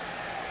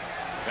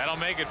 That'll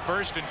make it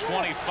 1st and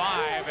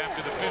 25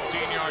 after the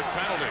 15-yard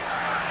penalty.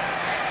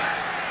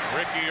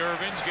 Ricky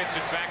Irvins gets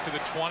it back to the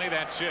 20.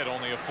 That's it.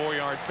 Only a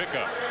 4-yard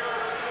pickup.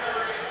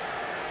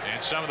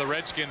 And some of the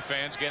Redskin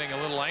fans getting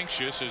a little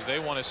anxious as they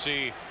want to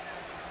see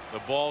the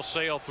ball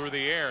sail through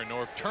the air.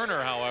 North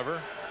Turner,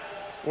 however,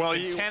 well,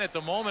 content at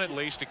the moment at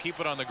least to keep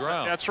it on the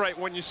ground. That's right.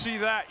 When you see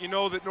that, you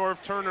know that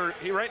North Turner,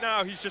 right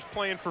now he's just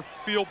playing for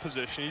field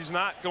position. He's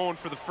not going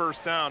for the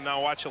first down.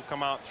 Now watch, he'll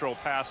come out and throw a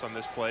pass on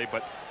this play,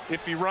 but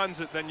if he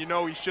runs it, then you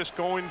know he's just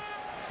going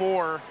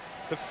for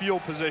the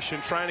field position,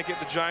 trying to get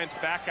the Giants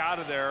back out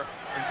of there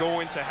and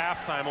go into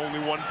halftime only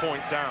 1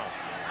 point down.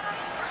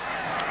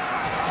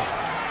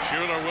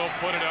 Shuler will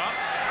put it up.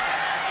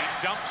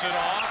 He dumps it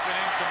off and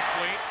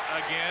incomplete.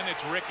 Again,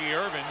 it's Ricky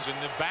Irvins, and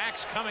the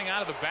backs coming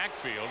out of the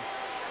backfield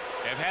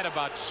have had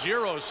about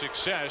 0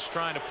 success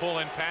trying to pull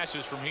in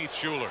passes from Heath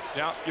Shuler.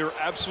 Yeah, you're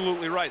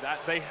absolutely right.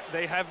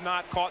 They have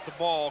not caught the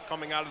ball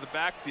coming out of the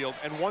backfield,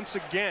 and once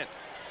again,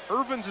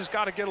 Irvins has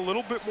got to get a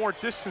little bit more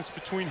distance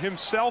between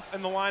himself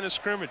and the line of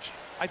scrimmage.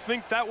 I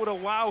think that would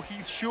allow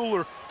Heath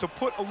Shuler to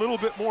put a little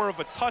bit more of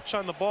a touch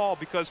on the ball,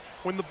 because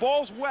when the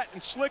ball's wet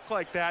and slick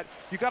like that,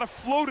 you got to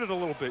float it a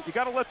little bit. You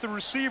got to let the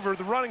receiver,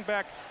 the running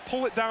back,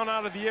 pull it down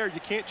out of the air. You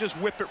can't just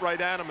whip it right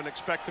at him and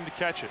expect him to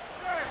catch it.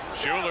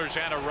 Shuler's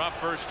had a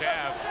rough first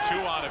half, 2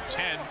 out of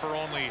 10 for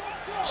only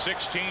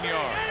 16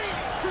 yards.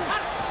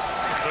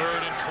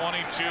 3rd and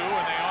 22,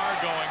 and they are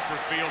going for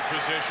field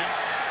position.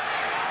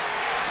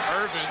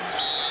 Irvins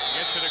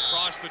gets it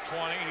across the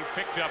 20. He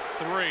picked up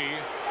 3.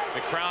 The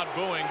crowd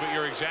booing, but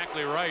you're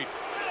exactly right.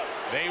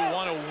 They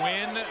want to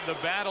win the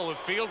battle of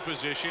field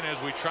position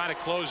as we try to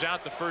close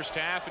out the first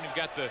half, and you've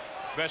got the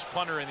best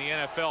punter in the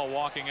NFL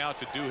walking out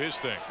to do his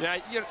thing. Yeah,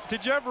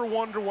 did you ever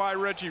wonder why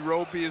Reggie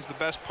Roby is the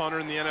best punter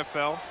in the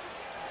NFL?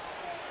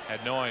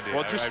 Had no idea.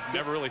 Well, I've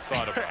never really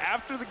thought about it.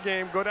 After the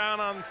game, go down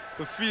on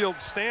the field,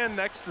 stand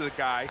next to the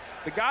guy.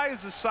 The guy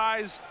is the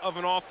size of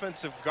an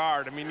offensive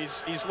guard. I mean,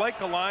 he's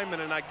like a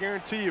lineman, and I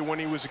guarantee you when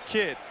he was a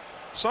kid,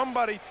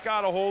 somebody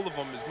got a hold of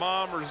him, his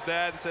mom or his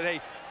dad, and said,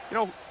 hey,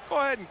 go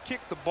ahead and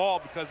kick the ball,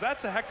 because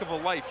that's a heck of a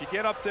life. You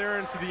get up there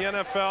into the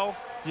NFL,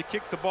 you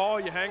kick the ball,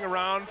 you hang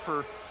around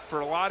for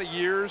a lot of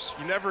years.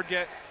 You never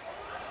get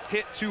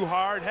hit too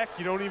hard. Heck,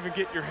 you don't even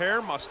get your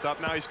hair mussed up.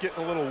 Now he's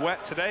getting a little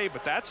wet today,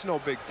 but that's no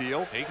big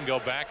deal. He can go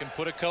back and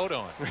put a coat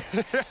on.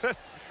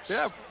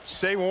 Yeah,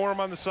 stay warm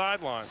on the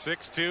sideline.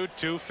 6'2",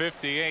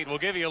 258. We'll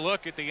give you a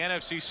look at the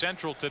NFC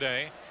Central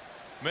today.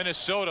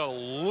 Minnesota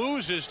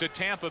loses to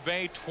Tampa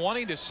Bay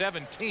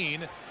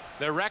 20-17.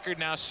 Their record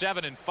now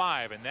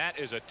 7-5, and that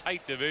is a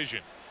tight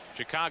division.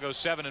 Chicago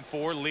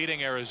 7-4,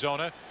 leading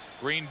Arizona.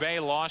 Green Bay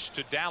lost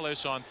to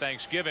Dallas on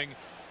Thanksgiving.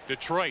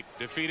 Detroit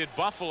defeated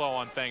Buffalo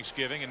on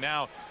Thanksgiving, and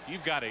now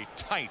you've got a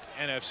tight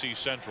NFC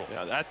Central.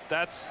 Yeah,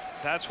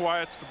 that's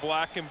why it's the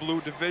black and blue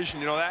division.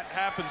 That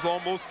happens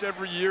almost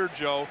every year,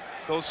 Joe.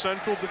 Those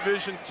Central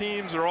Division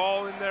teams are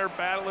all in there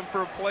battling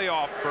for a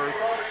playoff berth,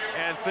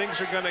 and things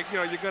are gonna,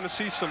 you're gonna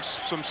see some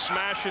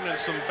smashing and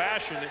some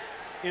bashing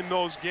in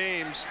those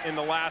games in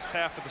the last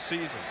half of the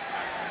season.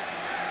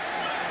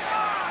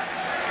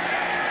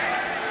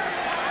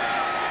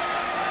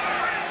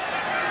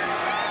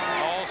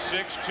 All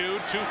 6'2", 258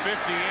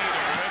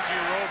 of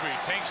Reggie Roby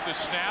takes the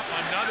snap.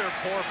 Another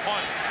poor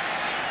punt.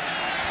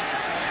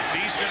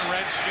 Decent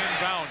Redskin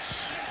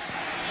bounce.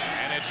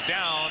 And it's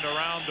down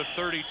around the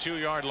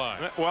 32-yard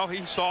line. Well,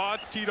 he saw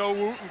Tito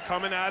Wooten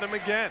coming at him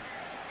again.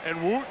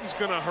 And Wooten's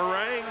going to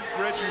harangue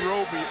Reggie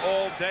Roby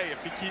all day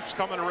if he keeps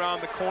coming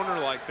around the corner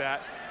like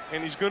that.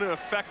 And he's going to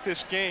affect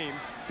this game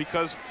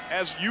because,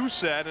 as you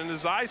said and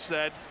as I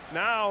said,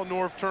 now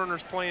Norv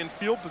Turner's playing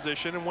field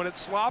position, and when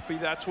it's sloppy,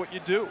 that's what you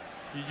do.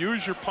 You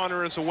use your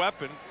punter as a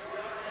weapon,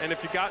 and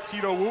if you got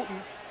Tito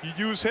Wooten, you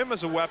use him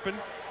as a weapon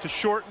to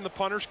shorten the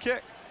punter's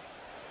kick.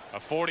 A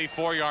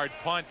 44-yard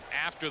punt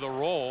after the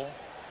roll,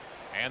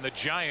 and the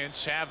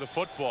Giants have the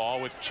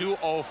football with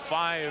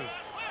 2:05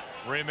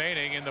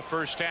 remaining in the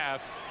first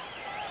half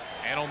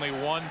and only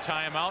one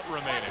timeout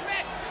remaining.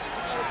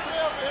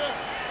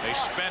 They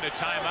spent a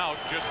timeout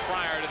just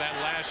prior to that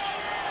last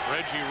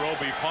Reggie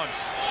Roby punt.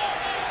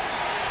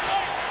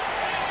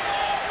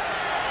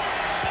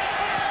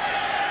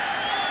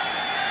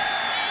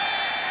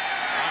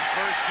 On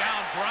first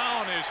down,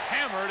 Brown is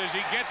hammered as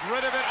he gets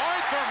rid of it.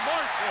 Arthur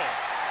Marshall,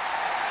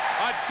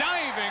 a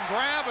diving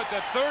grab at the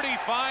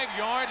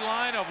 35-yard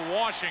line of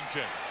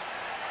Washington.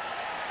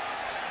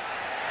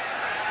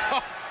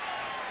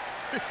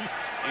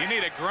 You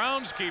need a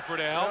groundskeeper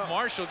to help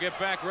Marshall get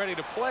back ready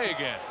to play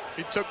again.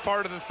 He took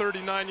part of the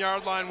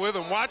 39-yard line with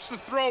him. Watch the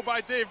throw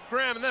by Dave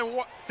Brown, and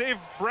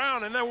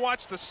then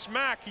watch the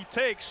smack he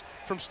takes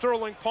from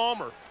Sterling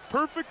Palmer.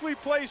 Perfectly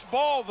placed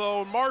ball,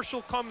 though.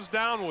 Marshall comes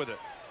down with it.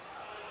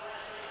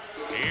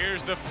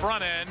 Here's the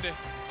front end.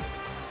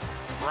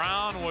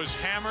 Brown was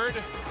hammered,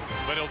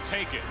 but he'll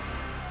take it.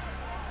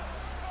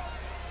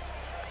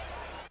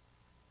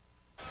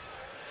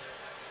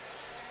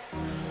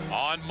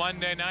 On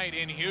Monday night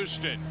in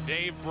Houston,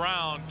 Dave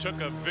Brown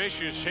took a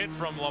vicious hit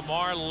from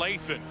Lamar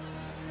Lathan.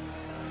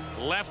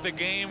 Left the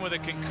game with a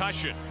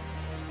concussion.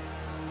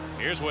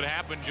 Here's what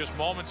happened just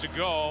moments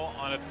ago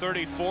on a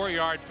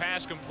 34-yard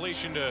pass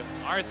completion to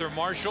Arthur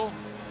Marshall.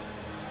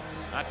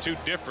 Not too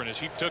different as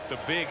he took the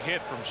big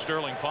hit from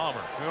Sterling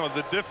Palmer.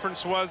 The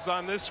difference was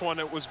on this one,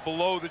 it was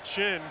below the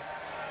chin.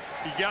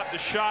 He got the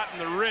shot in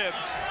the ribs,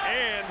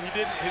 and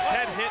his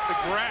head hit the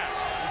grass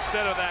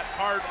instead of that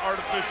hard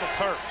artificial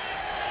turf.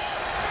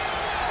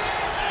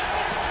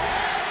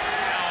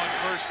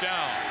 First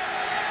down.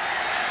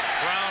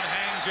 Brown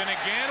hangs in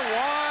again.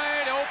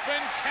 Wide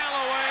open.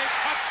 Callaway.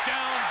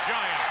 Touchdown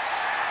Giants.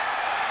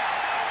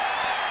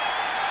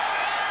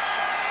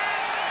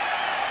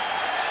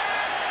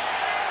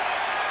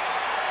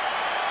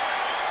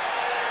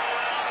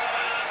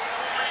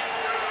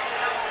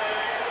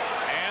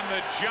 And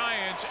the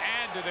Giants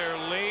add to their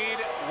lead.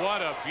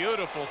 What a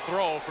beautiful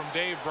throw from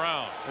Dave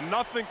Brown. And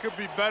nothing could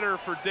be better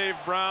for Dave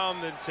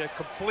Brown than to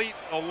complete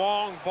a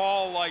long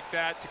ball like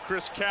that to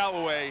Chris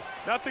Callaway.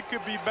 Nothing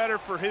could be better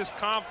for his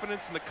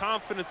confidence and the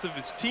confidence of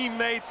his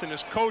teammates and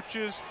his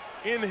coaches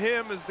in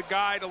him as the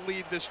guy to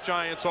lead this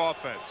Giants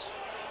offense.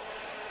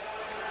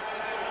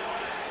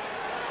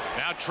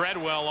 Now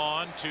Treadwell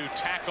on to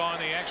tack on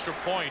the extra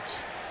point.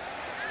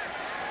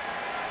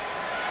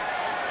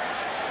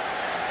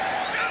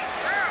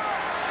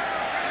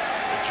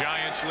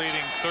 Giants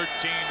leading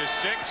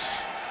 13-6.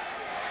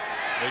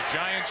 The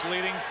Giants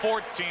leading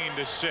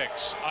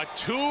 14-6. A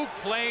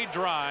two-play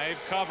drive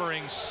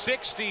covering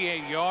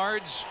 68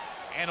 yards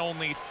and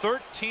only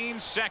 13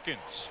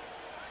 seconds.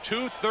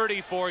 Two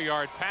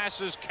 34-yard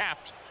passes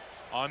capped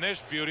on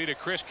this beauty to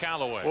Chris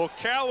Callaway. Well,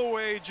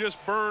 Callaway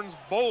just burns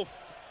both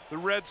the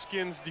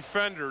Redskins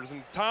defenders,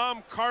 and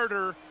Tom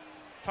Carter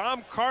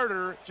Tom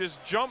Carter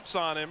just jumps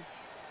on him,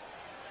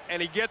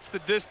 and he gets the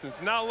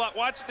distance. Now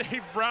watch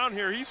Dave Brown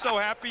here. He's so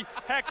happy.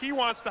 Heck, he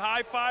wants to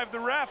high-five the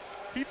ref.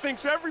 He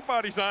thinks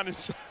everybody's on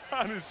his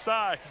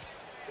side.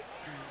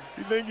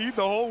 The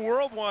whole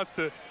world wants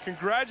to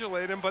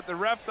congratulate him, but the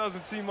ref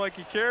doesn't seem like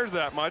he cares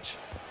that much.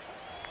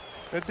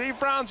 And Dave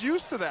Brown's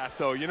used to that,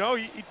 though. You know,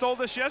 he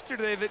told us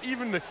yesterday that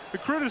even the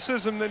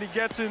criticism that he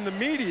gets in the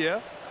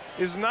media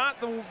is not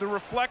the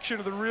reflection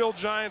of the real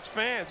Giants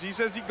fans. He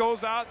says he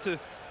goes out to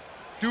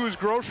do his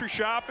grocery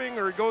shopping,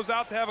 or he goes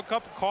out to have a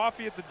cup of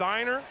coffee at the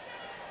diner,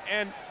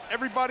 and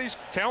everybody's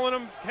telling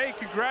him, hey,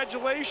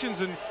 congratulations,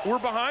 and we're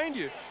behind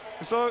you.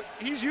 And so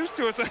he's used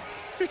to it. So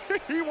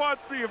he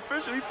wants the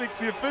official. He thinks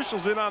the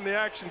official's in on the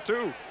action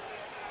too.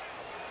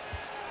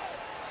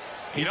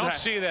 You don't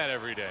see that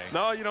every day.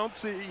 No, you don't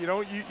see.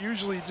 You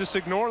usually just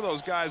ignore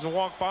those guys and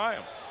walk by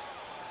them.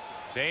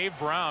 Dave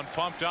Brown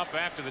pumped up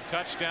after the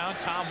touchdown.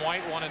 Tom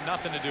White wanted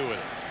nothing to do with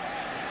it.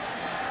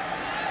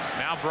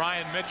 Now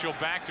Brian Mitchell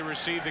back to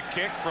receive the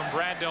kick from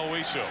Brad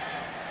Delwiso.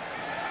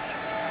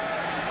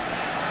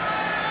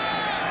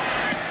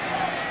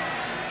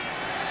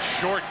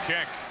 Short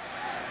kick.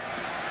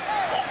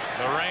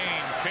 The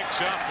rain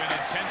picks up in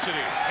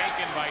intensity,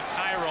 taken by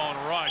Tyrone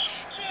Rush.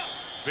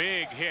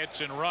 Big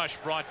hits, and Rush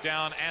brought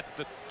down at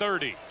the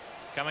 30.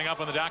 Coming up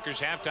on the Dockers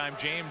halftime,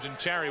 James and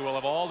Terry will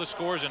have all the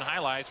scores and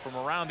highlights from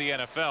around the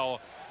NFL.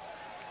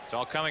 It's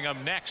all coming up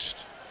next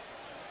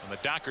on the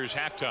Dockers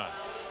halftime.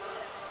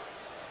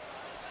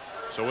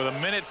 So with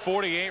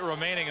 1:48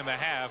 remaining in the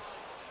half,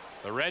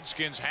 the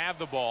Redskins have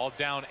the ball,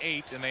 down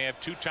 8, and they have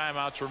 2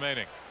 timeouts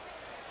remaining.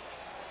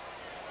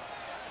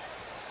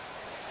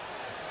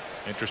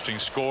 Interesting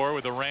score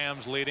with the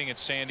Rams leading at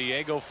San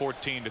Diego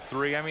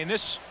 14-3. I mean,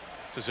 this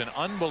is an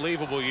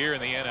unbelievable year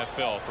in the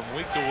NFL. From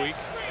week to week,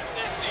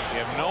 you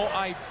have no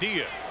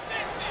idea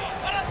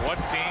what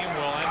team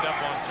will end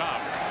up on top.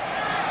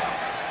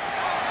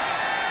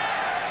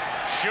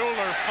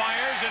 Schuler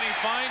fires, and he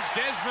finds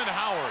Desmond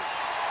Howard.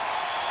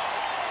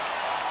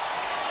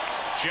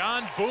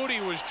 John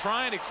Booty was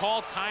trying to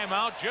call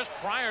timeout just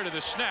prior to the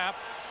snap,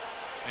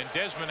 and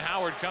Desmond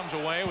Howard comes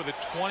away with a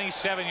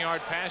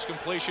 27-yard pass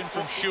completion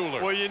from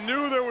Schuler. Well, you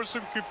knew there was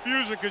some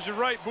confusion, because you're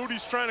right.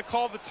 Booty's trying to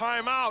call the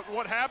timeout.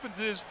 What happens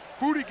is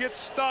Booty gets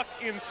stuck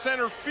in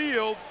center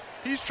field.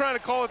 He's trying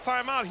to call a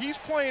timeout. He's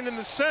playing in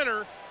the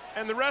center,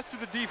 and the rest of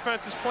the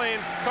defense is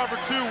playing cover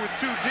 2 with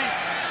 2 deep.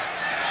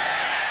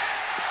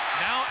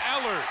 Now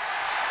Ellard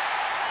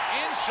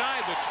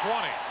inside the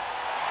 20,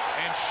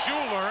 and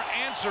Schuler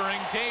answering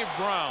Dave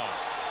Brown.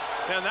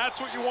 And that's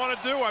what you want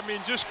to do. I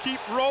mean, just keep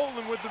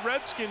rolling with the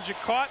Redskins. You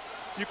caught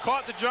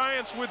the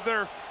Giants with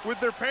their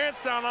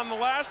pants down on the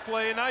last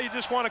play, and now you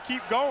just want to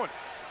keep going.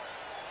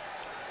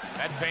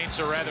 That paints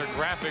a rather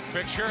graphic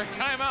picture.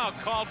 Timeout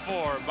called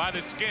for by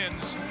the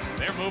Skins.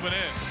 They're moving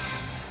in.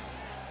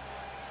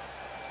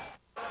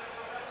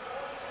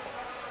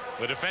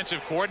 The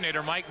defensive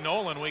coordinator, Mike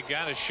Nolan, we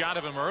got a shot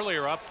of him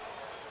earlier up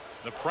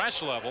the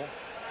press level.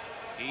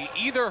 He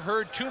either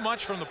heard too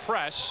much from the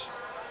press,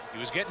 he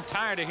was getting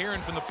tired of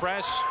hearing from the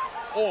press,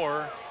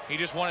 or he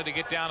just wanted to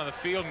get down on the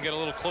field and get a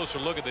little closer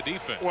look at the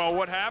defense. Well,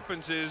 what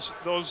happens is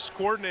those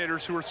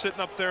coordinators who are sitting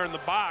up there in the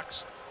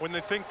box, when they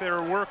think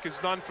their work is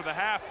done for the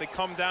half, they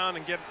come down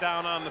and get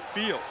down on the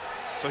field.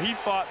 So he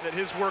thought that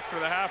his work for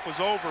the half was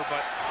over,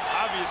 but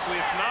obviously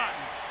it's not.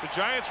 The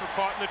Giants were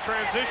caught in the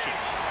transition.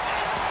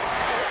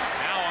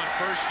 Now on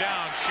first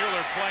down,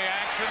 Schuler play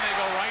action. They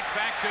go right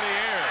back to the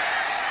air.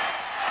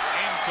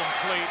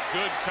 Incomplete.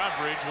 Good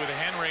coverage with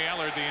Henry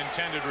Ellard, the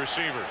intended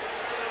receiver.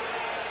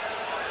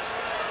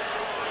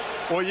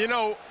 Well, you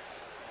know,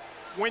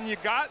 when you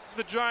got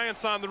the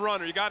Giants on the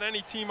run, or you got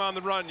any team on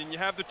the run, and you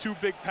have the 2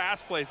 big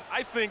pass plays,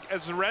 I think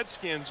as the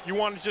Redskins, you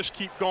want to just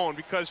keep going,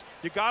 because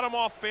you got them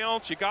off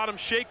balance, you got them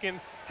shaking.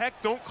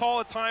 Heck, don't call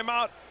a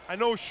timeout. I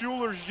know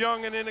Schuler's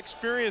young and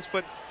inexperienced,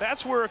 but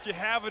that's where if you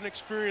have an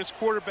experienced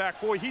quarterback,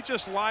 boy, he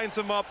just lines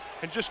them up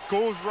and just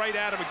goes right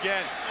at him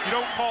again. You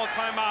don't call a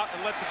timeout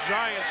and let the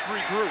Giants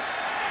regroup.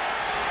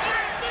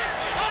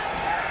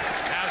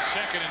 Now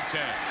 2nd and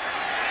 10.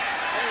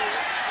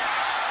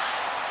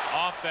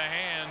 Off the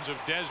hands of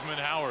Desmond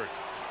Howard.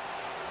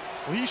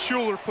 Well,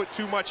 Schuler put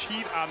too much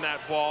heat on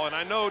that ball, and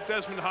I know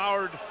Desmond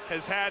Howard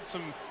has had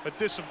a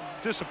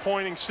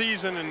disappointing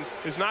season and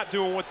is not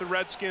doing what the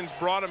Redskins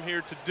brought him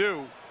here to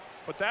do.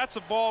 But that's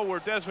a ball where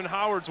Desmond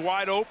Howard's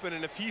wide open,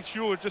 and if Heath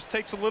Schuler just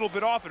takes a little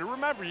bit off it. And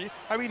remember,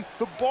 I mean,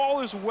 the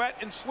ball is wet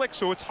and slick,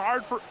 so it's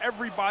hard for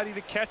everybody to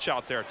catch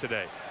out there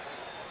today.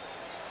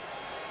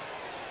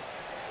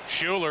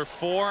 Schuler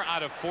 4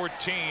 out of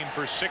 14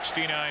 for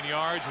 69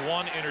 yards,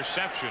 1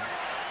 interception.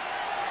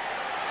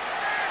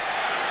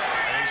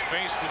 And he's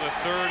faced with a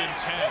 3rd and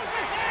 10.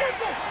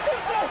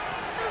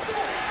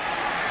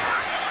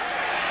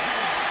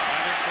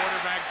 Another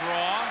quarterback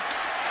draw,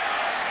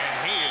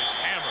 and he is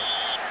hammered.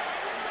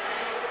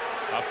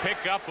 A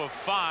pickup of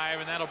 5,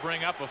 and that'll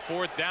bring up a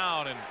 4th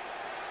down, and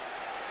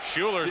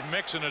Schuler's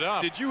mixing it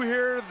up. Did you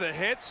hear the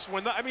hits?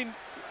 I mean,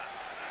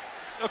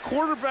 a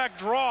quarterback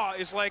draw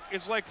is like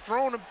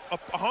throwing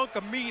a hunk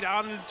of meat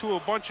out into a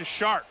bunch of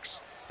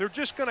sharks. They're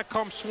just going to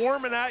come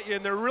swarming at you,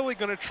 and they're really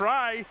going to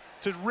try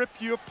to rip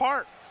you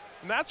apart.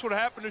 And that's what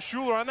happened to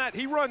Schuler on that.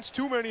 He runs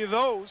too many of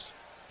those.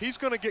 He's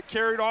going to get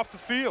carried off the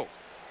field.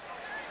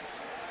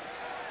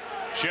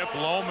 Chip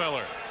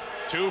Lohmiller,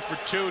 2 for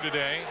 2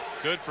 today.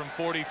 Good from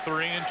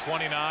 43 and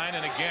 29.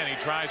 And again,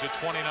 he tries a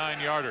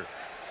 29-yarder.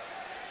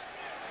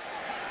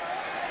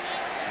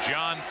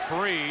 John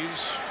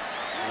Freese,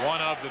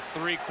 one of the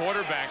 3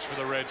 quarterbacks for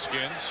the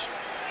Redskins,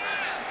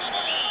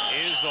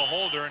 is the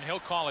holder, and he'll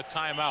call a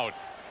timeout.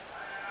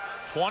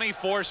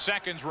 24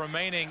 seconds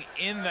remaining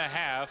in the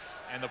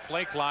half, and the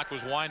play clock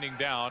was winding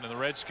down, and the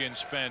Redskins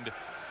spend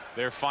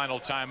their final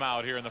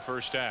timeout here in the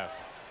first half.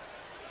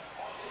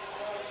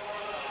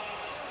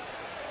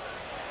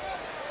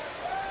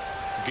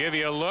 Give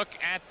you a look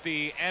at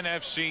the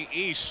NFC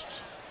East.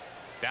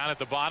 Down at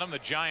the bottom, the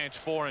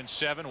Giants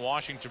 4-7.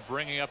 Washington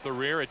bringing up the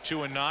rear at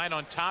 2-9.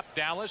 On top,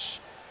 Dallas.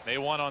 They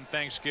won on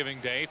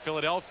Thanksgiving Day.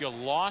 Philadelphia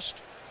lost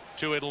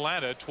to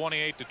Atlanta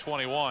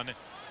 28-21.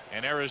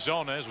 And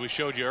Arizona, as we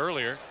showed you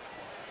earlier,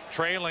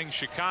 trailing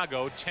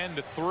Chicago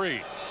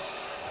 10-3.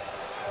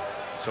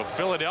 So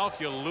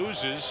Philadelphia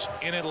loses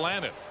in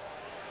Atlanta.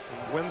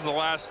 When's the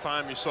last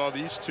time you saw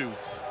these 2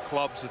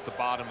 clubs at the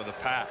bottom of the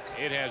pack?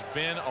 It has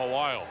been a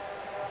while.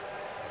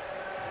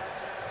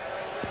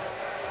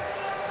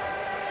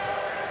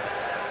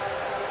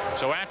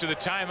 So after the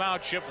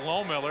timeout, Chip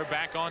Lohmiller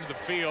back onto the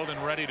field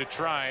and ready to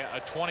try a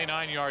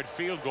 29-yard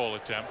field goal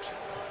attempt.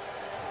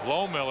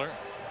 Lohmiller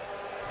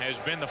has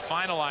been the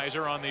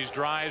finalizer on these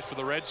drives for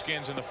the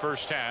Redskins in the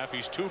first half.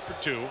 He's 2 for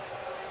 2,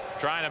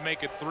 trying to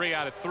make it 3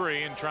 out of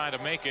 3 and trying to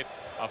make it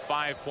a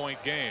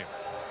 5-point game.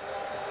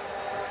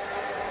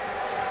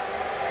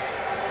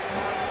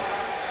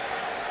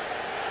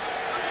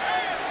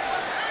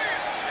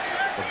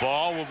 The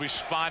ball will be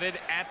spotted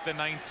at the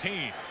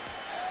 19.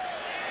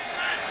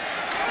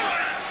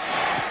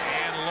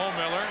 And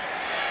Lohmiller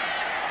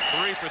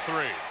 3 for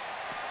 3.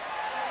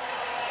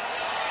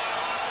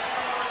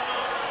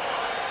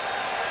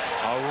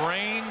 A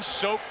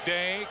rain-soaked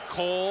day,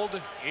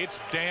 cold, it's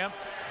damp,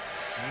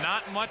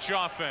 not much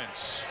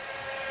offense.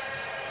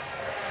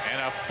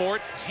 And a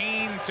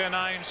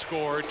 14-9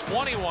 score,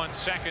 21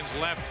 seconds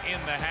left in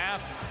the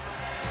half.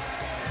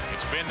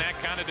 It's been that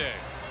kind of day.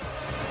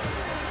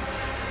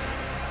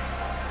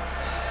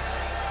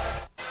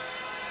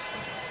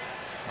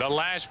 The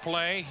last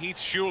play, Heath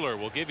Schuler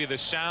will give you the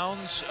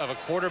sounds of a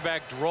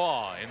quarterback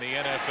draw in the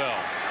NFL.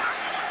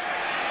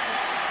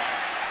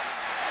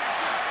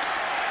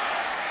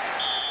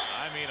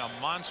 A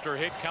monster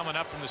hit coming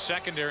up from the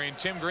secondary, and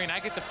Tim Green,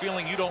 I get the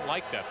feeling you don't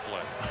like that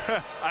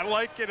play. I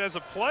like it as a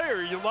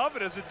player. You love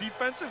it as a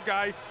defensive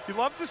guy. You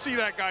love to see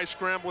that guy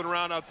scrambling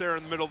around out there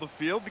in the middle of the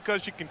field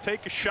because you can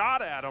take a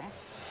shot at him,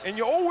 and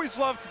you always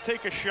love to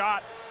take a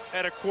shot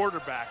at a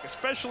quarterback,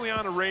 especially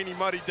on a rainy,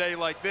 muddy day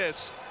like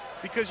this,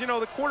 because you know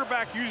the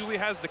quarterback usually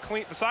has the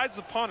clean, besides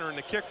the punter and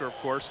the kicker, of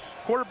course,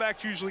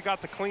 quarterback's usually got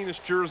the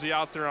cleanest jersey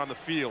out there on the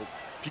field.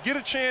 If you get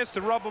a chance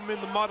to rub him in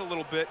the mud a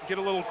little bit, get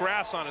a little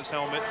grass on his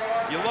helmet,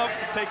 you love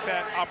to take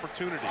that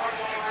opportunity.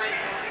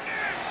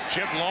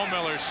 Chip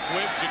Lohmiller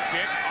squibs a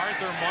kick.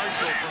 Arthur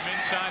Marshall from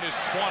inside his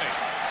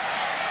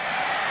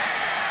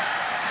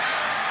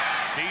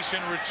 20.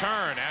 Decent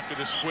return after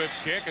the squib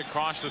kick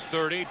across the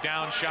 30,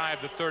 down shy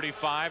of the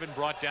 35, and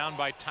brought down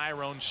by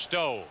Tyrone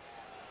Stowe.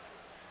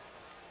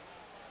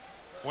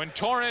 When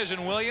Torres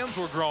and Williams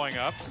were growing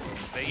up,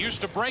 they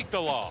used to break the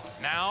law.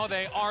 Now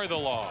they are the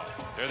law.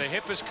 They're the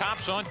hippest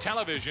cops on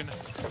television,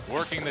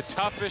 working the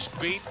toughest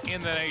beat in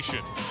the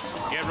nation.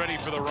 Get ready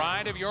for the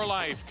ride of your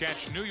life.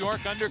 Catch New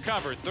York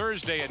Undercover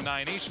Thursday at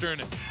 9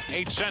 Eastern,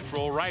 8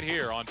 Central, right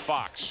here on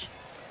Fox.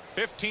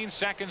 15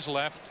 seconds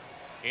left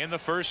in the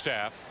first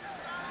half,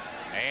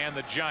 and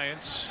the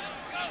Giants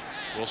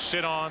will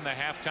sit on the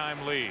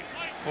halftime lead.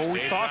 Well,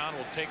 Dave Brown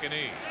will take a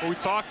knee. Well, we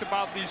talked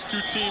about these 2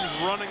 teams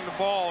running the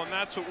ball, and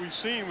that's what we've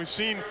seen. We've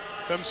seen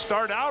them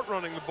start out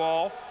running the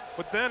ball,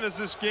 but then as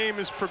this game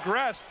has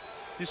progressed,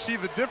 you see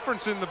the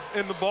difference in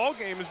the ball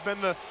game has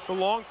been the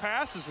long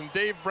passes, and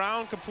Dave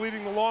Brown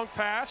completing the long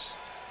pass,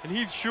 and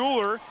Heath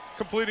Schuler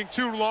completing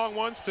 2 long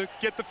ones to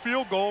get the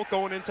field goal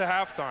going into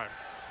halftime.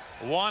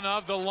 One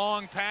of the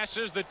long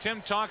passes that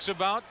Tim talks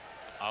about,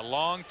 a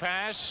long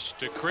pass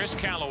to Chris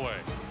Callaway.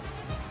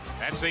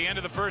 That's the end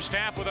of the first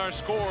half with our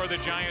score. The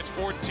Giants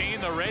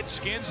 14, the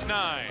Redskins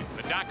 9.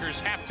 The Dockers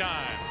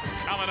halftime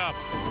coming up.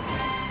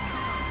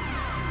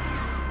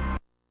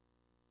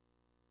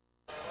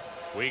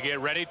 We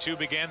get ready to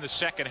begin the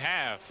second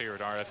half here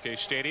at RFK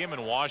Stadium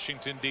in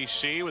Washington,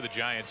 D.C. with the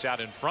Giants out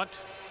in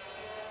front.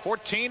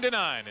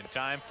 14-9 in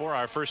time for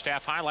our first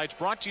half highlights,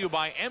 brought to you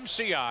by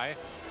MCI,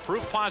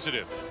 proof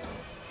positive.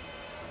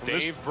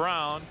 Dave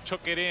Brown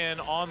took it in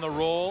on the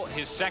roll,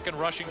 his second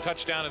rushing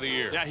touchdown of the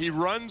year. Yeah, he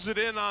runs it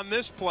in on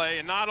this play,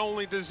 and not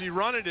only does he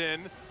run it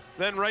in,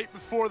 then right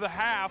before the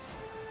half,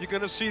 you're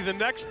going to see the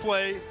next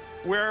play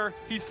where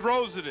he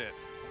throws it in.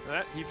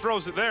 He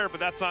throws it there,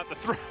 but that's not the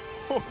throw.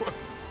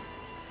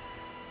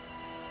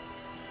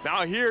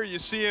 Now here you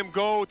see him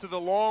go to the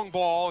long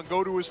ball and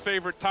go to his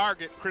favorite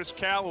target, Chris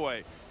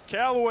Callaway.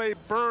 Callaway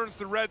burns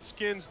the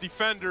Redskins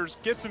defenders,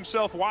 gets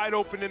himself wide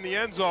open in the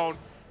end zone,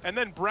 and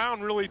then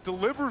Brown really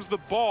delivers the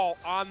ball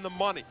on the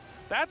money.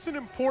 That's an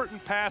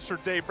important pass for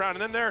Dave Brown.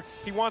 And then there,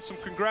 he wants some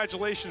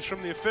congratulations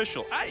from the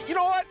official. You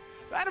know what?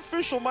 That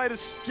official might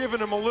have given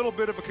him a little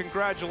bit of a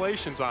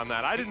congratulations on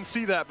that. I didn't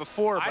see that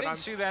before. I didn't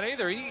see that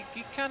either. He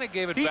kind of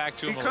gave it back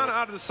to him. He kind of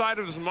out of the side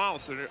of his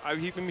mouth.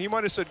 He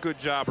might have said good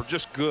job or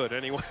just good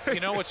anyway. You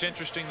know what's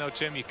interesting, though,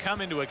 Tim? You come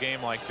into a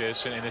game like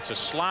this, and it's a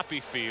sloppy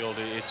field.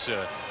 It's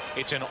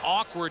an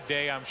awkward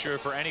day, I'm sure,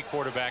 for any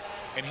quarterback.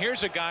 And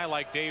here's a guy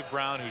like Dave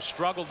Brown who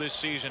struggled this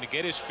season to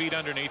get his feet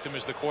underneath him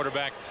as the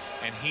quarterback,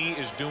 and he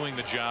is doing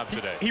the job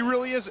today. He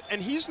really is.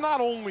 And he's not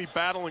only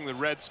battling the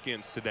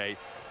Redskins today.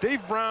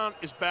 Dave Brown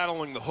is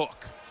battling the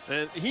hook.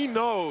 And he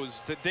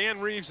knows that Dan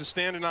Reeves is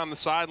standing on the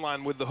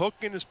sideline with the hook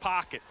in his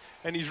pocket,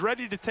 and he's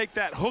ready to take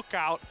that hook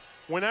out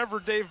whenever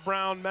Dave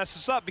Brown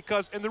messes up.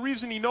 And the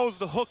reason he knows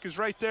the hook is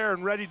right there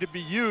and ready to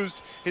be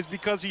used is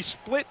because he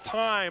split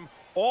time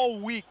all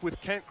week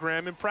with Kent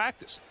Graham in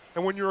practice.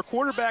 And when you're a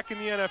quarterback in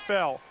the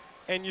NFL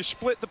and you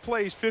split the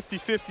plays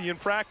 50-50 in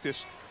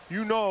practice,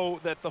 you know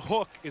that the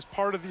hook is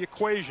part of the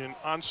equation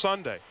on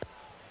Sunday.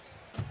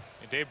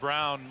 And Dave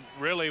Brown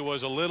really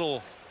was a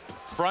little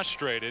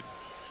frustrated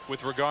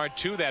with regard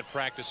to that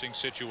practicing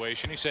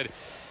situation. He said,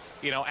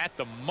 you know, at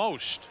the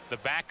most, the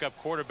backup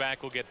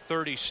quarterback will get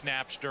 30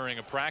 snaps during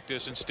a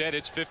practice. Instead,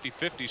 it's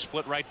 50-50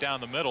 split right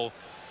down the middle.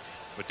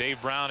 But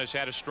Dave Brown has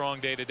had a strong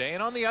day today.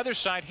 And on the other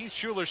side, Heath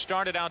Schuler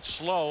started out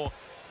slow.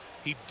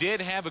 He did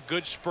have a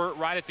good spurt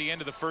right at the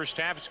end of the first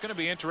half. It's going to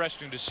be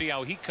interesting to see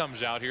how he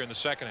comes out here in the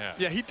second half.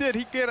 Yeah, he did.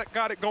 He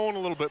got it going a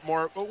little bit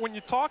more. But when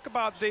you talk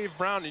about Dave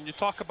Brown and you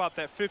talk about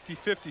that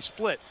 50-50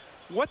 split,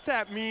 what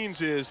that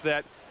means is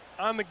that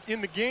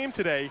in the game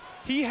today,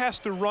 he has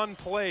to run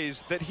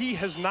plays that he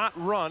has not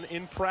run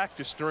in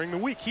practice during the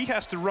week. He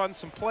has to run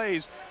some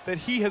plays that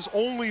he has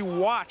only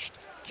watched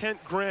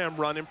Kent Graham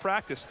run in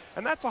practice.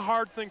 And that's a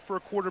hard thing for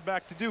a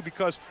quarterback to do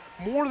because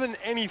more than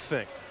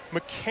anything,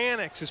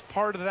 mechanics is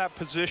part of that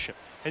position.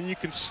 And you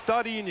can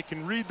study and you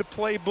can read the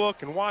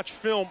playbook and watch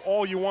film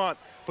all you want,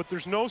 but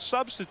there's no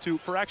substitute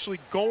for actually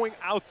going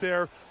out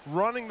there,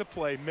 running the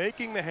play,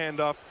 making the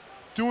handoff,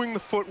 doing the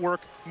footwork,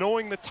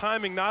 knowing the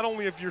timing not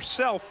only of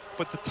yourself,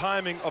 but the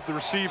timing of the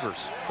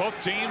receivers. Both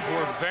teams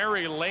were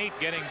very late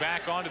getting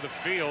back onto the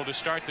field to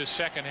start this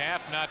second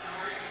half. Not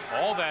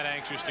all that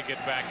anxious to get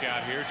back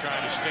out here,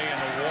 trying to stay in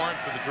the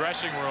warmth of the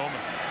dressing room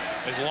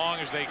as long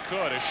as they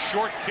could. A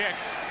short kick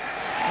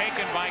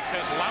taken by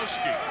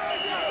Kozlowski.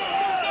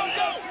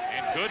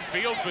 And good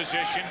field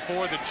position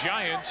for the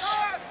Giants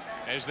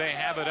as they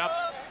have it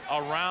up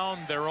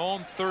around their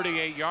own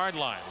 38-yard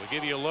line. We'll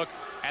give you a look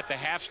at the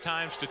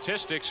halftime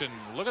statistics, and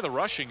look at the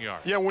rushing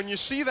yards. Yeah, when you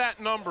see that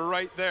number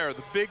right there,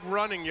 the big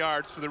running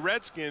yards for the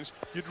Redskins,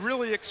 you'd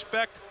really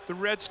expect the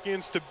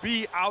Redskins to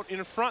be out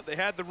in front. They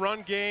had the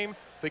run game.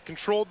 They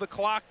controlled the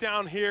clock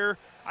down here.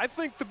 I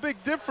think the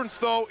big difference,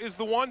 though, is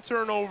the 1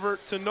 turnover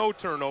to no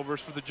turnovers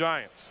for the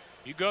Giants.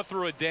 You go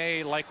through a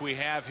day like we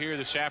have here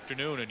this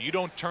afternoon, and you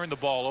don't turn the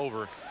ball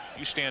over,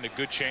 you stand a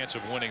good chance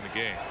of winning the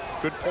game.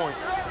 Good point.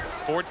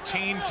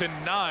 14-9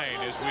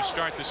 as we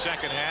start the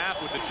second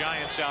half with the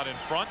Giants out in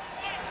front.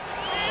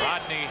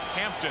 Rodney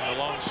Hampton, the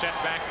lone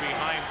setback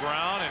behind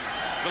Brown, and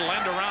the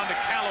end around to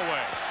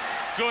Callaway.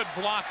 Good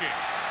blocking.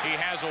 He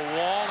has a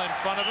wall in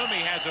front of him.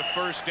 He has a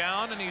first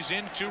down, and he's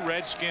into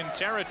Redskin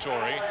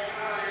territory.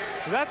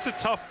 That's a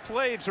tough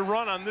play to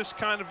run on this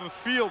kind of a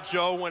field,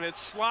 Joe, when it's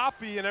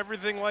sloppy and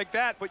everything like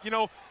that. But, you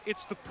know,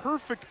 it's the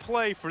perfect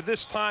play for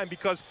this time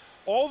because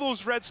all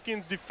those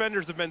Redskins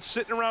defenders have been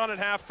sitting around at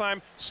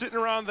halftime, sitting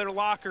around their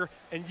locker,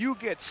 and you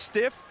get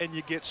stiff and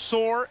you get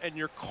sore and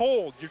you're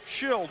cold, you're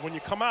chilled when you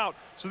come out.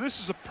 So this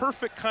is a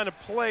perfect kind of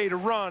play to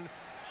run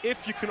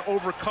if you can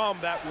overcome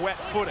that wet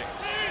footing.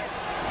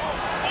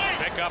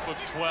 Pickup of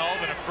 12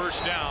 and a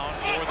first down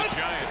for the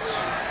Giants.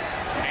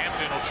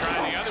 Hampton will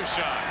try the other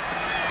side.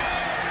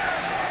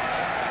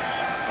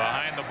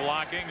 Behind the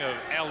blocking of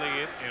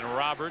Elliott and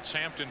Roberts,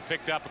 Hampton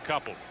picked up a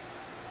couple.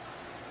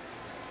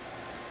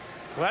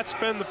 Well, that's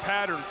been the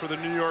pattern for the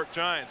New York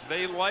Giants.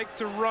 They like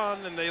to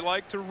run, and they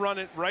like to run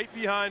it right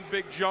behind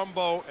Big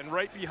Jumbo and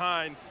right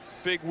behind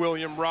Big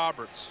William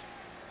Roberts.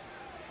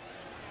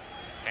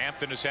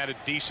 Hampton has had a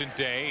decent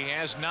day. He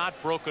has not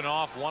broken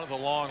off one of the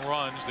long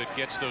runs that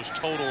gets those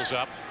totals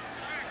up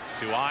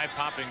to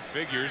eye-popping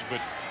figures,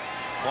 but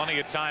plenty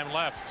of time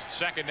left.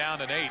 Second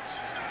down and 8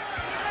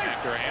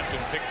 after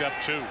Hampton picked up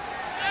 2.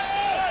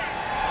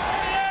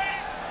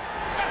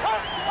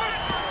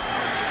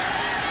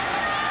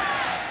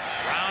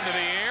 Round to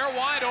the air,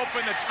 wide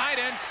open, the tight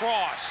end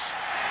cross.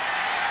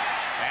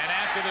 And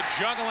after the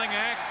juggling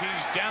act,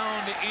 he's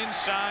down to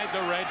inside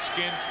the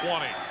Redskin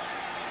 20.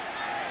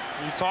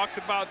 You talked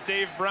about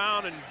Dave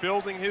Brown and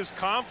building his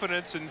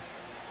confidence, and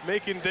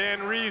making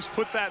Dan Reeves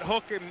put that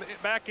hook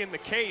back in the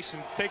case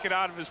and take it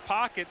out of his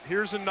pocket.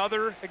 Here's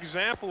another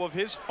example of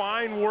his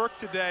fine work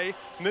today.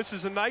 And this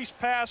is a nice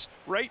pass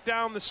right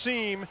down the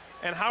seam,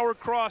 and Howard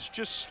Cross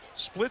just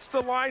splits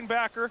the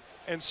linebacker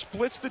and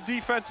splits the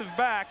defensive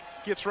back,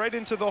 gets right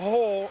into the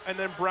hole, and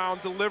then Brown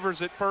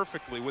delivers it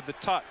perfectly with the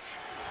touch.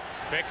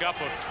 Pickup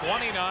of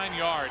 29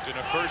 yards and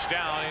a first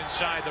down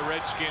inside the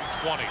Redskin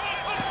 20.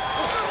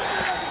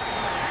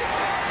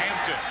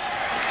 Hampton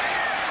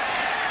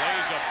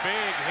lays a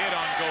big hit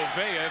on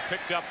Govea,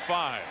 picked up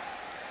 5.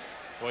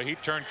 Boy, he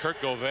turned Kurt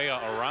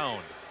Govea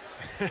around.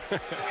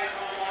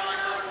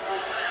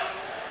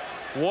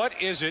 What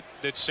is it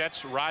that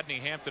sets Rodney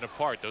Hampton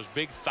apart? Those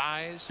big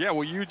thighs? Yeah,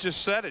 well, you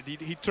just said it.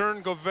 He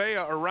turned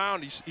Govea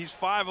around. He's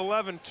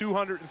 5'11",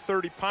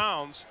 230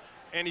 pounds,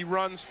 and he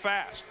runs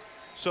fast.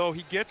 So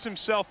he gets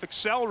himself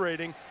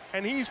accelerating,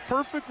 and he's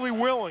perfectly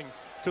willing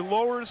to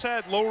lower his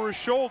head, lower his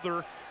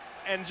shoulder,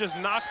 and just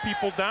knock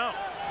people down.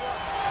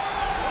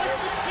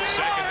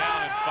 Second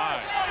down and 5.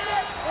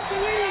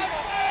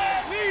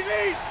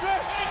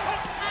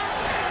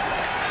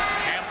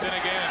 Hampton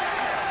again.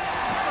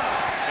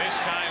 This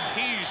time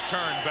he's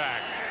turned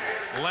back.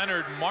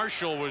 Leonard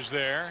Marshall was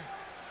there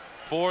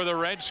for the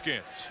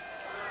Redskins.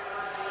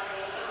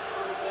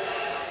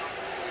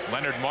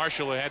 Leonard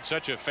Marshall, who had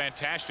such a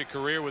fantastic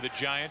career with the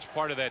Giants,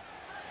 part of that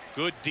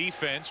good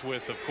defense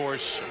with, of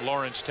course,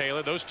 Lawrence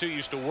Taylor. Those two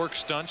used to work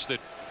stunts that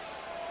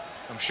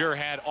I'm sure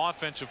had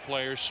offensive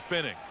players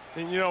spinning.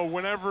 And, you know,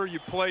 whenever you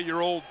play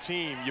your old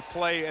team, you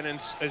play an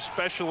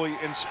especially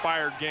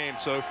inspired game.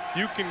 So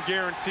you can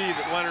guarantee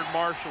that Leonard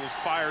Marshall is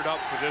fired up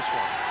for this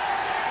one.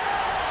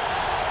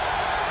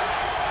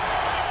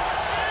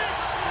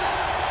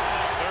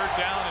 Third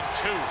down and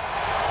 2.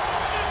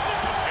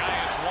 The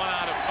Giants 1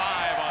 out of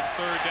 5 on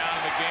third down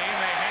in the game.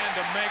 They hand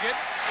to Meggett,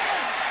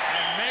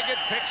 and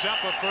Meggett picks up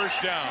a first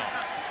down.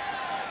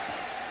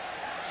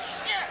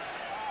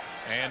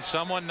 And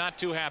someone not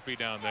too happy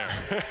down there.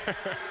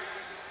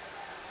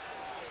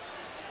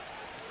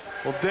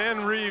 Well,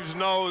 Dan Reeves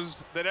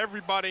knows that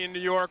everybody in New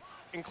York,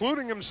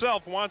 including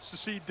himself, wants to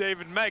see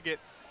David Meggett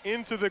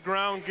into the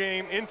ground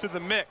game, into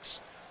the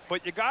mix.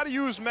 But you got to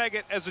use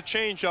Meggett as a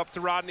changeup to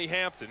Rodney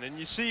Hampton. And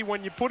you see,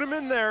 when you put him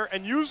in there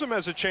and use him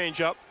as a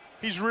changeup,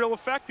 he's real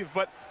effective.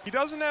 But he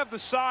doesn't have the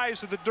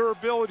size or the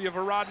durability of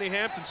a Rodney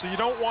Hampton, so you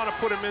don't want to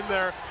put him in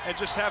there and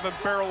just have him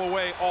barrel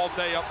away all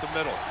day up the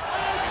middle.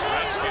 The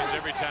Redskins,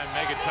 every time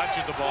Meggett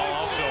touches the ball,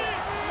 also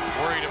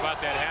worried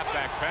about that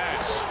halfback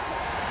pass.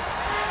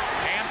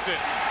 Hampton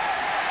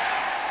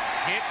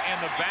hit in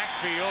the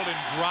backfield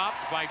and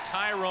dropped by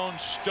Tyrone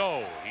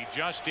Stowe. He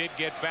just did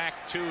get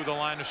back to the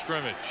line of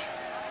scrimmage.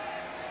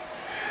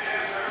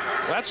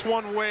 That's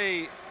one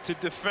way to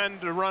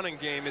defend the running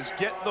game, is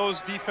get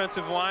those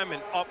defensive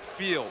linemen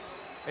upfield.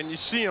 And you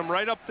see him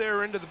right up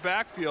there into the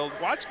backfield.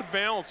 Watch the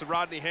balance of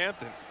Rodney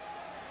Hampton.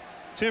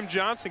 Tim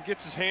Johnson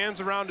gets his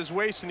hands around his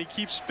waist and he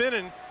keeps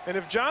spinning. And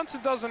if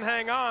Johnson doesn't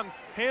hang on,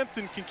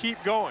 Hampton can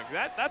keep going.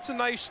 That's a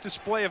nice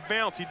display of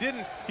balance. He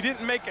didn't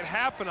make it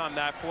happen on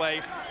that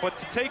play, but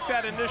to take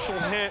that initial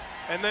hit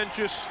and then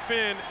just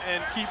spin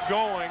and keep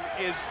going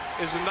is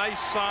a nice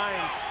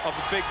sign of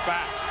a big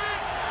back.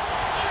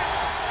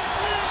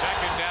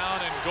 Second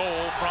down and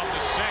goal from the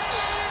 6.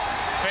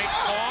 Fake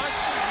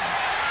toss.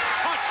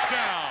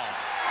 Touchdown.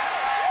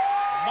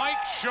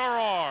 Mike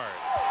Sherrard.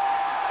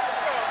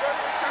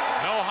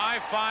 No high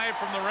five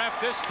from the ref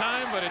this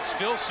time, but it's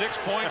still 6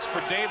 points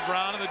for Dave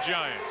Brown and the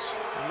Giants.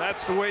 And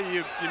that's the way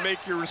you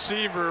make your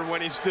receiver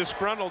when he's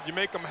disgruntled. You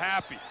make him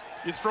happy.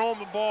 You throw him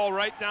the ball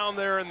right down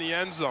there in the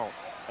end zone.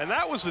 And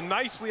that was a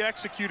nicely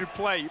executed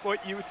play.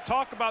 But you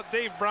talk about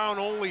Dave Brown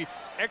only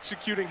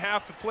executing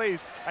half the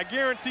plays. I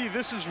guarantee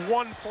this is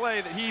one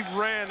play that he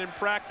ran in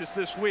practice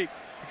this week,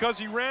 because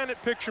he ran it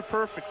picture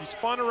perfect. He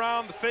spun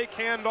around, the fake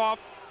handoff,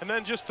 and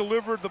then just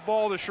delivered the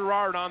ball to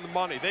Sherrard on the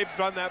money. They've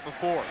done that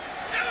before.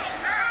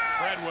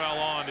 Treadwell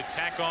on to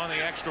tack on the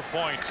extra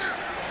points.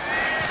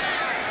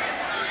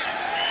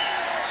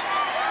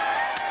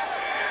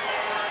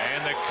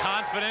 And the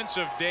confidence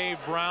of Dave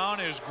Brown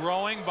is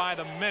growing by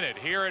the minute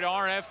here at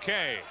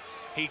RFK.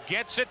 He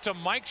gets it to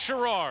Mike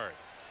Sherrard.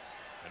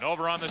 And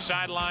over on the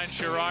sideline,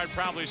 Sherrard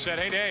probably said,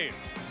 "Hey, Dave,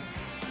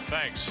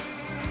 thanks."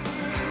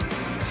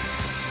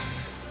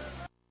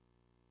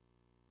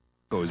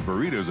 Those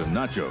burritos and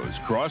nachos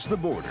cross the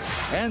border.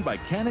 And by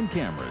Canon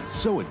cameras,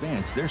 so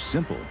advanced they're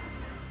simple.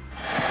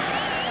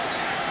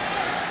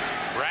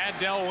 Brad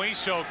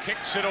Delwiso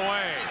kicks it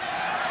away.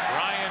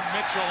 Brian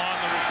Mitchell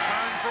on the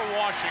return for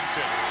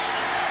Washington.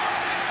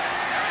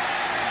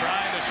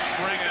 Trying to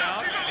string it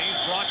out, and he's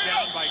brought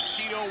down by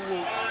Tito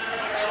Woot.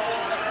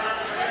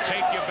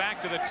 Take you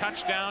back to the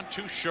touchdown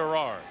to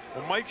Sherrard.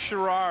 Well, Mike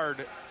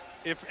Sherrard,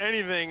 if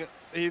anything,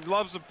 he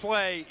loves a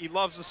play. He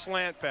loves a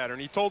slant pattern.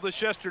 He told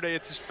us yesterday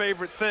it's his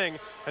favorite thing,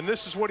 and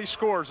this is what he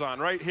scores on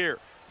right here.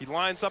 He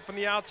lines up on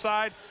the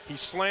outside. He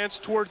slants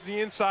towards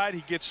the inside.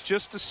 He gets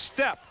just a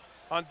step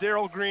on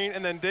Darrell Green,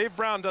 and then Dave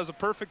Brown does a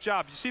perfect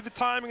job. You see the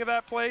timing of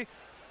that play?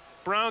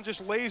 Brown just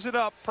lays it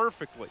up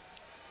perfectly.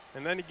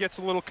 And then he gets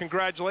a little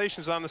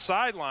congratulations on the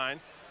sideline,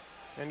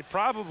 and he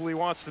probably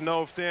wants to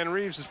know if Dan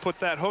Reeves has put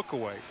that hook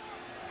away.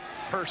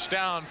 First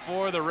down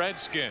for the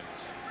Redskins.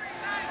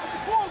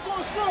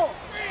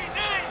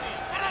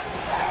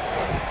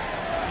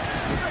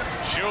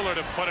 Schuler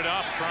to put it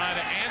up, trying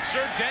to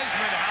answer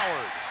Desmond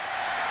Howard.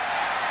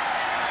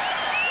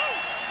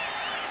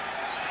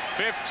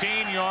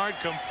 15-yard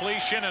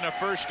completion and a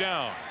first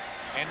down.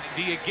 And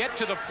do you get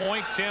to the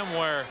point, Tim,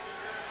 where,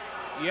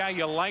 yeah,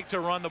 you like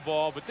to run the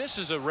ball, but this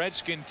is a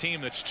Redskin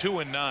team that's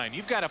 2-9.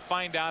 You've got to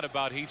find out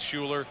about Heath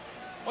Schuler.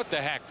 What the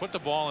heck? Put the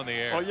ball in the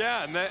air. Well,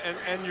 yeah,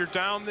 and you're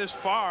down this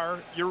far.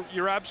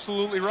 You're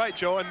absolutely right,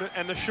 Joe.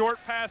 And the short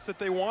pass that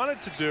they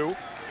wanted to do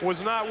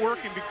was not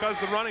working because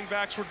the running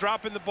backs were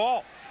dropping the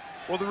ball.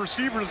 Well, the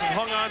receivers have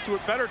hung on to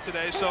it better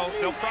today, so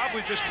they'll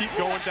probably just keep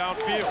going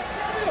downfield.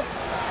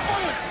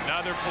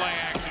 Another play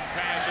action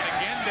pass, and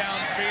again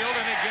downfield,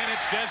 and again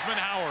it's Desmond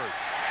Howard.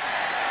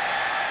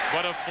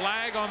 But a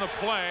flag on the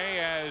play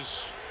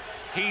as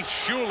Heath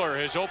Schuler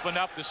has opened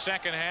up the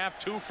second half,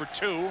 2 for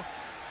 2,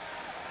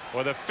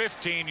 with a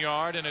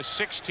 15-yard and a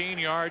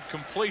 16-yard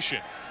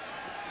completion.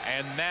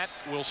 And that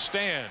will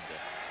stand.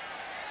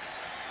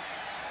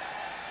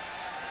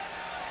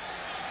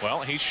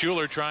 Well, Heath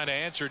Schuler trying to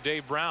answer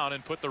Dave Brown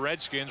and put the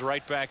Redskins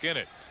right back in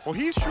it. Well,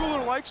 Heath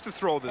Schuler likes to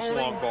throw this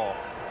long ball.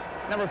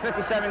 Number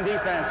 57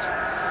 defense.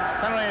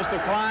 Penalty is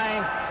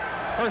declined.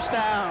 First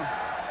down.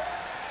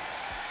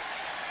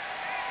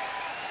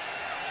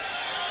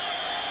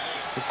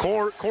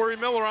 Corey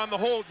Miller on the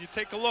hold. You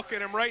take a look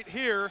at him right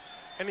here,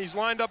 and he's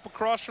lined up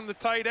across from the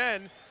tight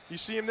end. You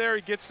see him there.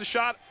 He gets the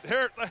shot.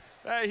 Here,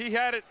 he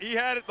had it. He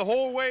had it the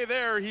whole way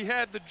there. He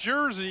had the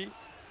jersey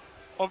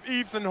of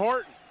Ethan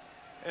Horton.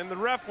 And the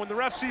ref, when the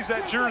ref sees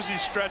that jersey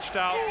stretched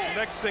out, the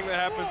next thing that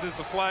happens is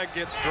the flag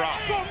gets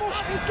dropped. On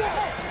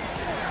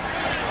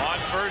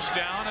first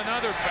down,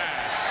 another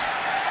pass.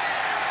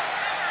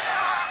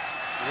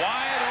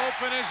 Wide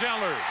open is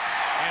Ellard,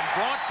 and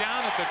brought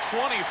down at the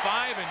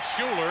 25, and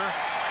Schuler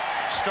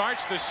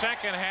starts the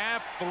second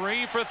half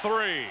 3 for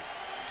 3.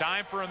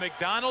 Time for a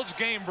McDonald's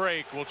game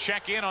break. We'll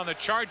check in on the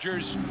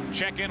Chargers.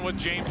 Check in with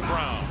James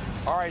Brown.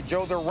 All right,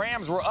 Joe, the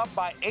Rams were up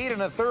by 8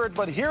 1/3,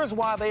 but here's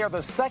why they are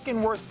the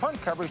second worst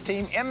punt coverage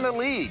team in the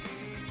league.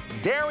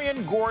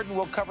 Darian Gordon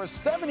will cover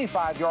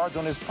 75 yards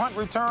on his punt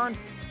return.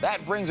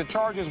 That brings the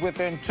Chargers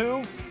within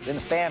 2. Then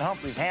Stan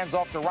Humphries hands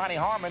off to Ronnie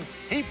Harmon.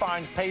 He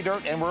finds pay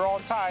dirt, and we're all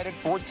tied at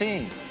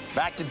 14.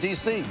 Back to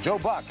D.C., Joe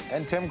Buck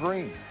and Tim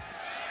Green.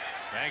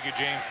 Thank you,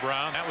 James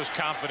Brown. That was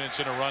confidence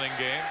in a running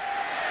game.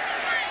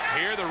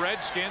 Here the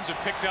Redskins have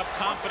picked up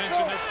confidence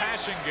in their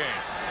passing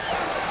game.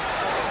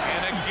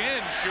 And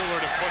again, Schuler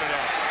to put it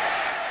up.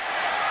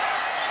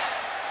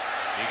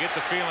 You get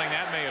the feeling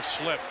that may have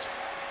slipped.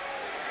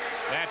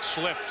 That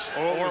slipped,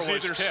 or was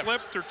either tipped.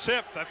 slipped or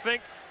tipped. I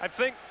think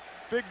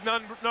big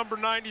number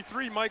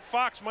 93, Mike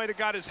Fox, might have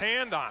got his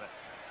hand on it.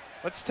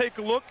 Let's take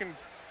a look and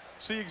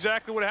see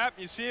exactly what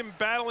happened. You see him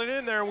battling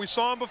in there, and we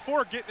saw him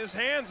before getting his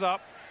hands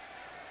up.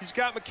 He's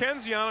got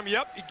McKenzie on him.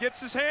 Yep, he gets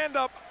his hand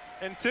up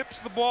and tips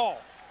the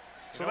ball.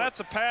 So that's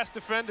a pass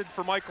defended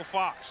for Michael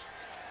Fox.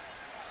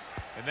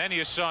 And then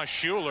you saw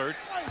Schuler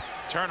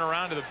turn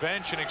around to the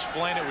bench and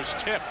explain it was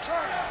tipped.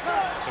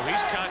 So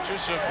he's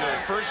conscious of the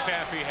first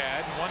half he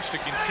had and wants to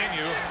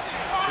continue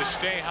to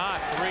stay hot.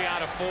 3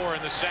 out of 4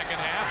 in the second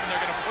half, and they're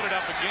going to put it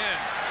up again.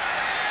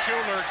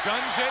 Schuler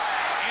guns it,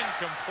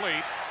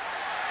 incomplete,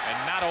 and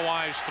not a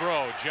wise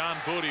throw. John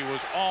Booty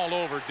was all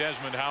over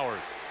Desmond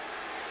Howard.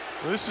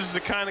 This is the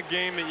kind of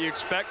game that you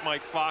expect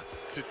Mike Fox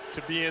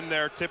to be in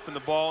there tipping the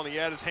ball, and he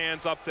had his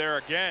hands up there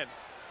again.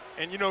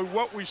 And, you know,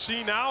 what we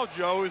see now,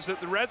 Joe, is that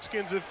the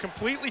Redskins have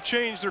completely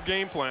changed their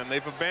game plan.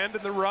 They've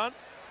abandoned the run.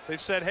 They've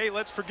said, hey,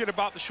 let's forget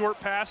about the short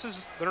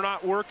passes. They're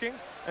not working,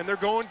 and they're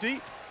going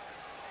deep.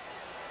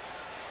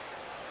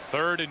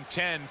 3rd and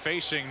 10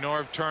 facing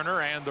Norv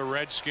Turner and the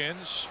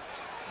Redskins.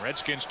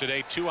 Redskins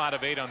today 2 out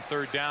of 8 on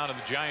 3rd down, and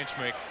the Giants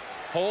make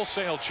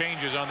wholesale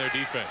changes on their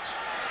defense.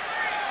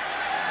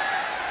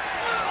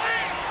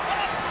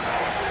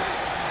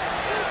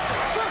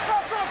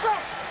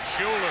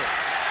 Schuler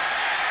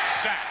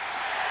sacked.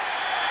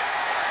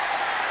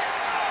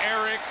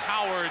 Eric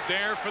Howard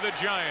there for the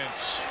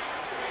Giants.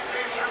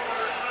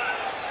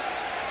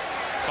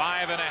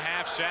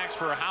 5.5 sacks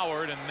for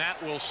Howard, and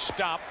that will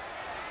stop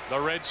the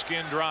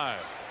Redskin drive.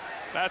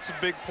 That's a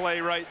big play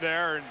right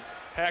there, and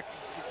heck,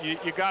 you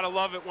got to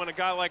love it when a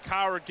guy like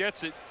Howard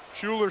gets it.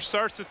 Schuler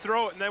starts to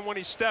throw it, and then when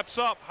he steps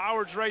up,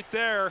 Howard's right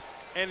there,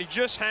 and he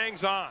just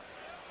hangs on.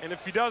 And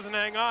if he doesn't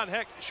hang on,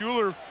 heck,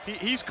 Schuler,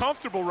 he's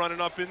comfortable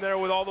running up in there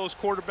with all those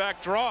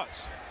quarterback draws.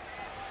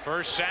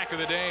 First sack of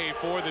the day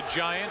for the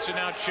Giants, and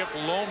now Chip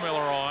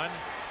Lohmiller on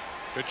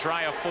to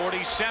try a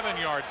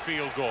 47-yard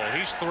field goal.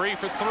 He's 3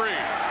 for 3.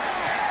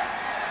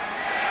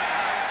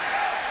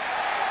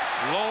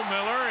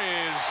 Lohmiller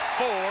is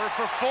 4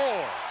 for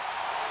 4.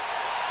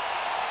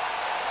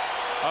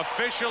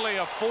 Officially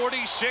a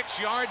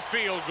 46-yard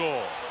field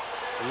goal.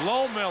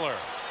 Lohmiller,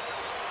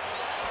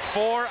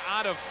 4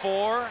 out of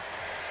 4.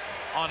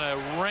 on a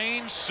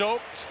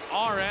rain-soaked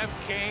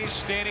RFK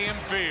Stadium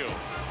field.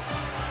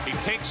 He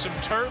takes some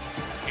turf.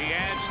 He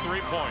adds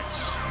 3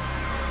 points.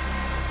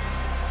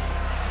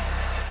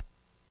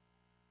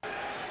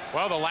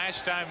 Well, the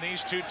last time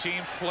these two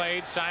teams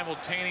played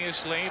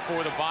simultaneously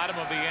for the bottom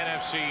of the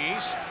NFC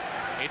East,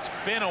 it's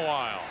been a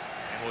while.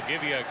 And we'll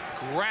give you a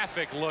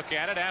graphic look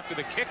at it after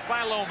the kick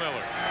by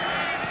Lohmiller.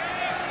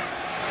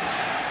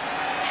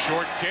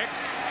 Short kick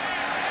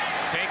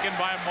taken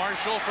by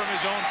Marshall from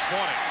his own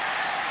 20.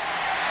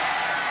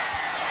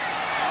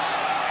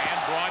 And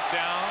brought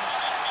down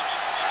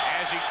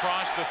as he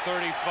crossed the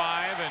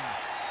 35, and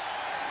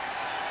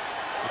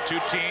the two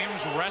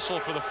teams wrestle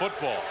for the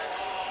football.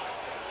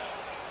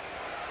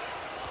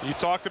 You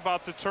talked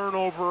about the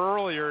turnover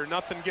earlier.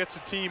 Nothing gets a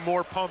team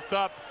more pumped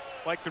up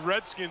like the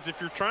Redskins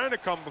if you're trying to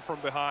come from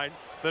behind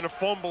than a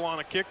fumble on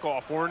a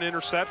kickoff or an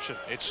interception.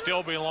 It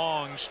still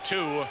belongs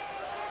to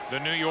the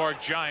New York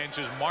Giants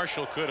as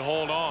Marshall could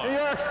hold on. New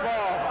York's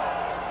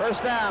ball.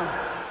 First down.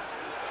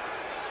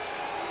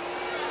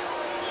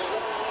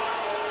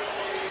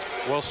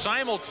 Well,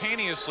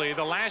 simultaneously,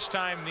 the last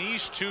time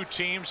these two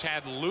teams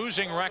had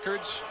losing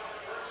records,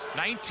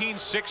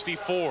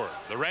 1964.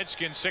 The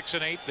Redskins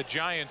 6-8, the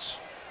Giants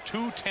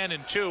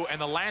 2-10-2,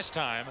 and the last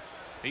time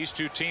these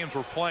two teams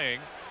were playing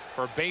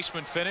for a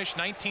basement finish,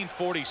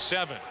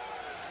 1947.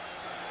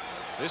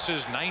 This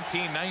is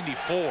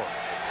 1994.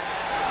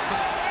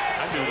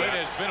 So it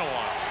has been a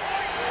while.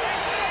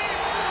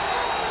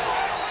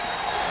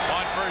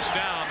 On first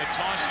down, the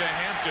toss to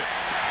Hampton.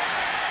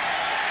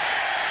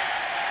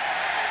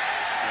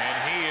 And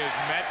he is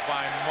met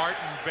by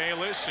Martin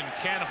Bayless and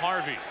Ken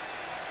Harvey.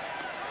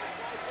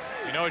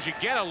 You know, as you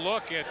get a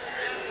look at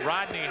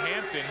Rodney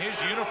Hampton,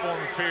 his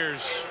uniform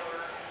appears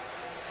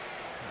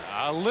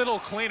a little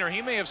cleaner.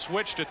 He may have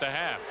switched at the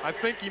half. I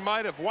think he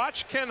might have.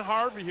 Watch Ken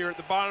Harvey here at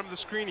the bottom of the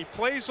screen. He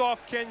plays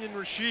off Kenyon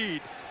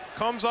Rashid,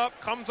 comes up,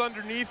 comes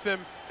underneath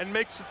him, and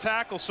makes the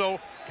tackle. So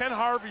Ken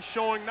Harvey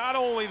showing not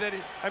only that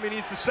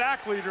he's the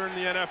sack leader in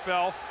the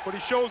NFL, but he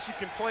shows he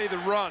can play the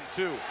run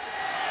too.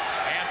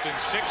 Hampton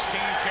 16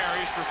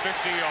 carries for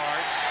 50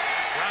 yards.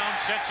 Brown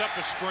sets up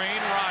a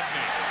screen.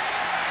 Rodney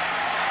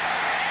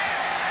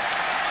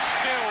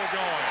still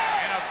going,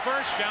 and a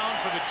first down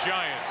for the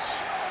Giants.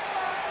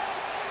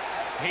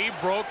 He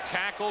broke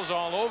tackles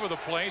all over the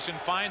place and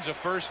finds a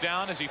first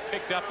down as he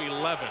picked up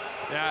 11.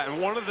 Yeah,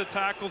 and one of the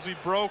tackles he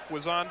broke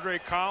was Andre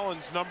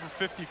Collins, number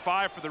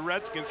 55 for the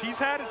Redskins. He's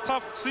had a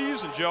tough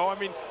season, Joe. I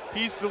mean,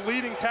 he's the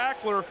leading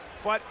tackler,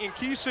 but in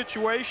key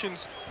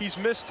situations, he's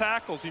missed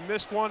tackles. He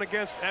missed one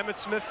against Emmitt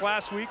Smith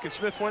last week, and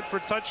Smith went for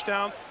a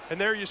touchdown, and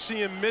there you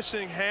see him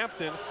missing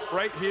Hampton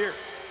right here.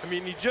 I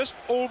mean, he just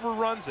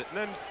overruns it. And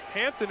then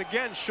Hampton,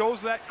 again,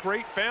 shows that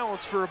great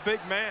balance for a big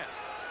man.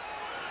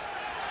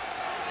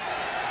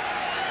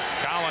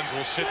 Collins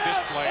will sit this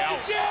play out.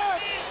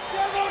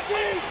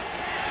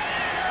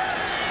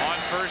 On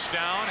first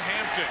down,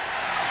 Hampton.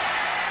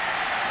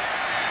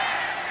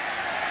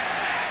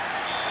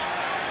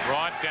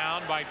 Brought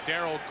down by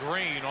Darrell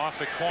Green off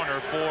the corner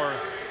for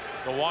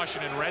the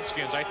Washington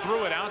Redskins. I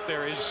threw it out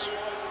there as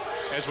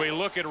we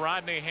look at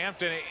Rodney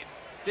Hampton.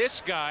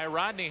 This guy,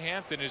 Rodney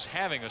Hampton, is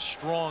having a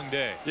strong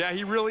day. Yeah,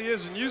 he really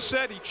is. And you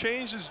said he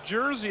changed his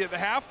jersey at the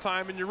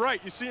halftime, and you're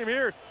right. You see him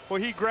here. Well,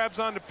 he grabs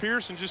onto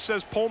Pierce and just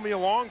says, pull me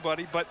along,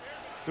 buddy. But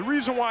the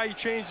reason why he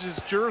changed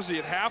his jersey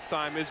at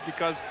halftime is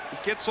because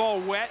it gets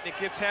all wet and it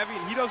gets heavy,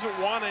 and he doesn't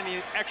want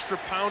any extra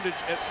poundage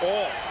at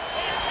all.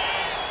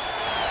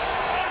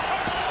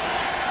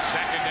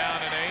 Second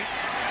down and 8.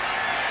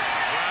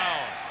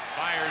 Brown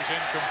fires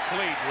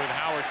incomplete with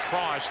Howard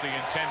Cross, the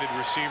intended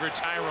receiver.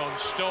 Tyrone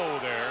Stowe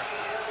there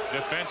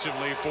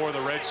defensively for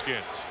the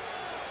Redskins.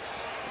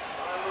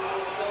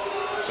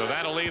 So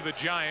that'll leave the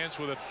Giants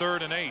with a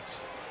 3rd and 8.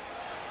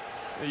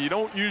 You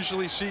don't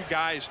usually see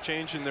guys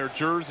changing their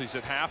jerseys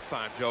at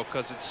halftime, Joe,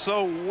 because it's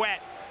so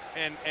wet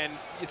and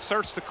it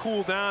starts to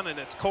cool down and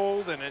it's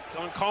cold and it's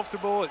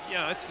uncomfortable.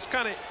 It's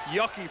kind of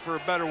yucky, for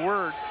a better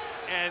word,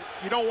 and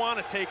you don't want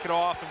to take it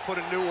off and put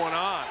a new one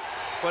on.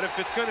 But if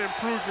it's going to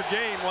improve your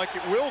game like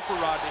it will for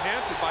Rodney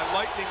Hampton by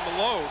lightening the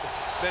load,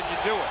 then you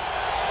do it.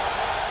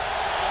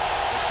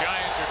 The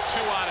Giants are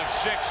 2 out of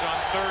 6 on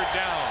 3rd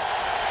down.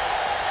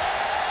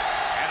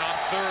 And on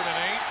 3rd and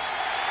 8,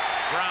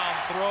 Brown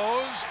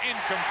throws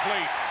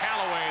incomplete.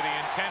 Callaway, the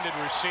intended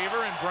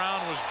receiver, and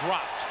Brown was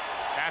dropped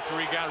after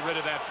he got rid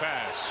of that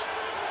pass.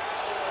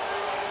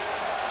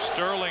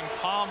 Sterling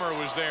Palmer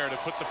was there to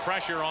put the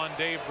pressure on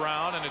Dave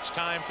Brown, and it's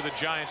time for the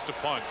Giants to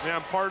punt. Yeah,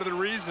 part of the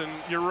reason,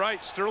 you're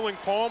right, Sterling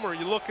Palmer,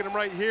 you look at him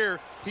right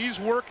here, he's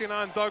working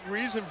on Doug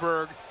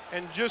Riesenberg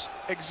and just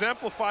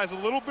exemplifies a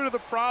little bit of the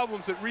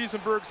problems that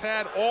Riesenberg's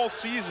had all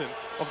season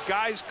of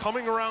guys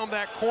coming around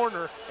that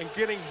corner and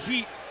getting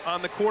heat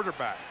on the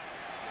quarterback.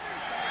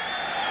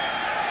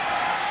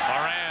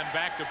 Moran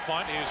back to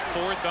punt, his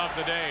 4th of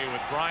the day,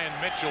 with Brian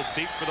Mitchell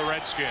deep for the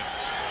Redskins.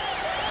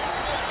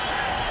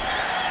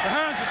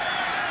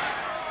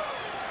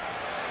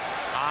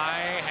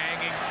 High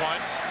hanging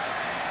punt.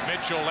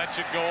 Mitchell lets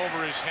it go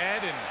over his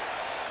head, and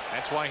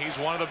that's why he's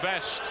one of the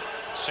best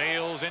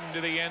sails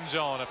into the end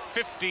zone. A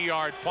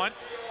 50-yard punt,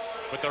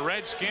 but the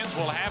Redskins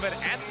will have it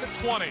at the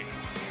 20.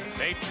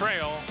 They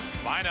trail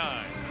by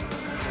 9.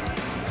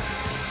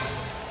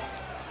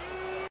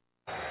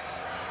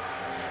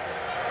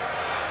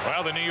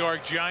 Well, the New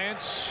York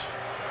Giants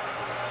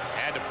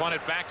had to punt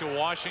it back to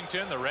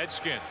Washington. The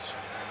Redskins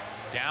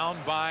down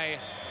by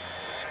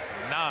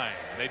 9.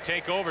 They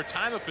take over.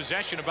 Time of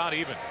possession about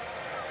even.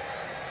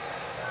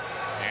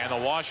 And the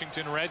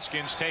Washington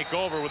Redskins take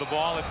over with the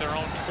ball at their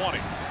own 20.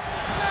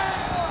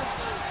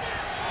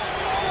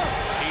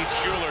 Heath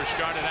Shuler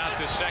started out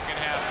this second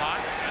half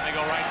hot, and they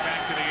go right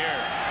back to the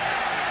air.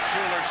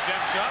 Shuler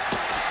steps up.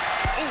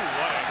 Ooh,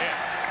 what a hit.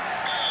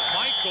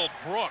 Michael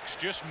Brooks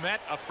just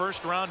met a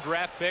first-round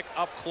draft pick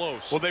up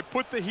close. Well, they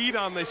put the heat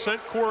on. They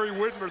sent Corey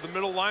Whitmer, the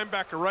middle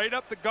linebacker, right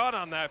up the gut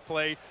on that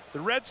play. The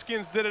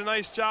Redskins did a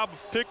nice job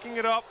of picking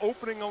it up,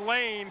 opening a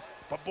lane.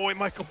 But, boy,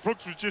 Michael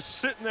Brooks was just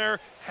sitting there,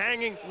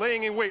 hanging,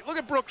 laying in wait. Look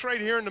at Brooks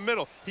right here in the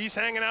middle. He's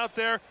hanging out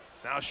there.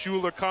 Now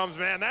Shuler comes,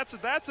 man. That's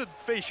a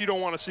face you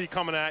don't want to see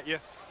coming at you.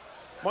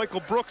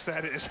 Michael Brooks,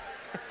 that is.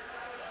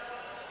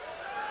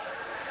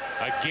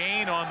 A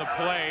gain on the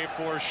play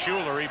for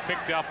Shuler. He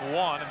picked up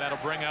 1, and that'll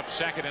bring up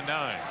 2nd and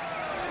 9.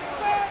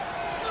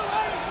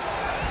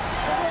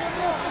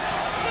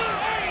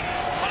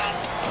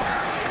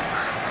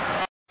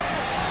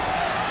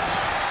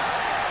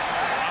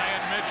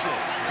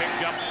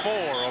 Picked up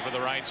 4 over the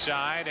right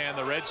side, and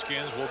the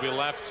Redskins will be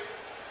left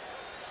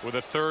with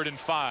a 3rd and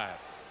 5.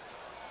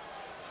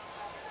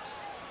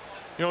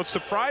 You know, it's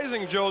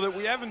surprising, Joe, that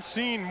we haven't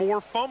seen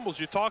more fumbles.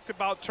 You talked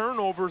about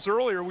turnovers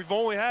earlier. We've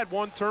only had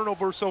 1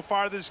 turnover so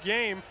far this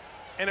game,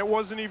 and it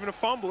wasn't even a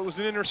fumble. It was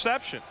an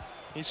interception.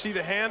 You see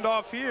the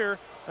handoff here,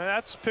 and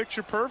that's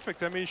picture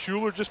perfect. I mean,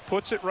 Shuler just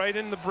puts it right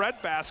in the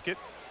breadbasket,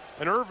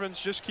 and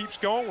Irvins just keeps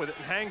going with it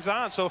and hangs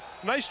on. So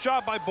nice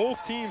job by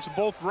both teams,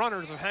 both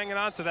runners, of hanging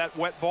on to that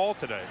wet ball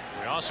today.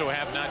 We also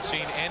have not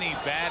seen any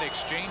bad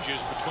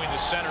exchanges between the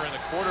center and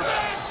the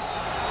quarterback.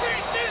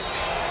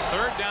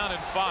 3rd down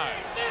and 5.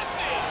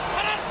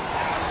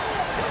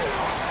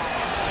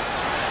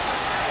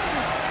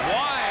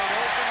 Wide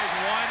open is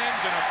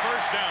Winans, and a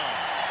first down.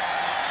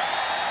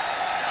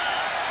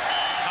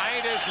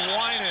 Titus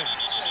Winans,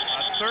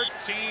 a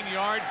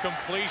 13-yard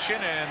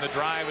completion, and the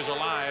drive is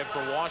alive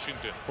for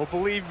Washington. Well,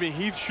 believe me,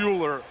 Heath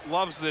Shuler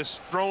loves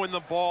this throwing the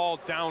ball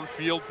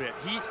downfield bit.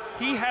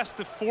 He has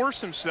to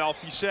force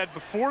himself. He said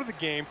before the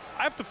game,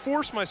 I have to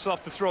force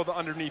myself to throw the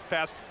underneath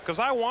pass because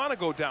I want to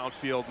go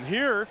downfield. And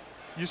here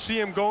you see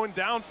him going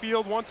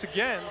downfield once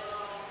again,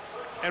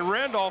 and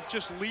Randolph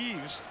just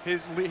leaves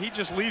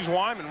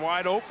Wyman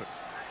wide open.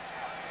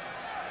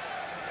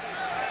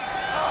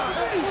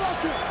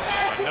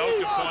 A note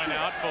to point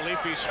out,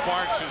 Felipe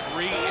Sparks has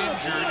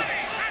re-injured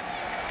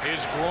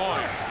his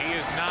groin. He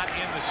is not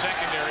in the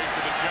secondary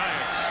for the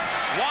Giants.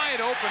 Wide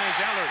open is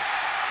Ellard.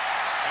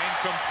 And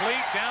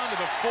complete down to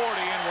the 40,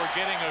 and we're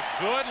getting a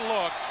good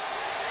look.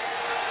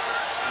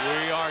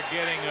 We are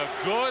getting a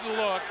good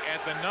look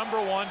at the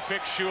 #1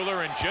 pick,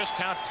 Shuler, and just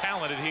how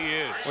talented he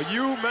is. Well,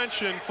 you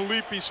mentioned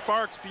Felipe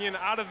Sparks being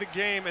out of the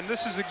game, and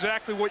this is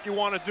exactly what you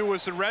want to do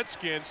as the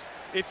Redskins.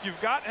 If you've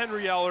got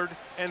Henry Ellard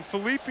and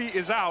Felipe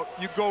is out,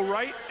 you go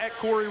right at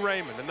Corey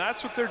Raymond, and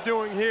that's what they're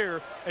doing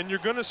here, and you're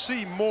going to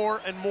see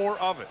more and more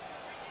of it.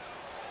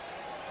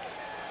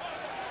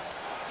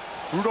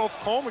 Rudolph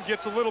Coleman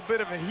gets a little bit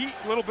of heat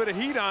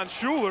on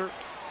Shuler,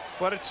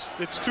 but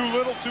it's too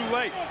little, too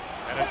late.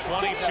 And a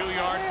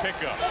 22-yard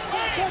pickup.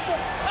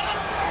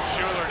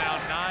 Shuler now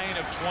 9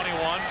 of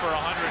 21 for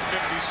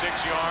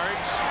 156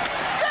 yards.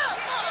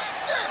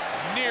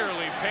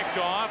 Nearly picked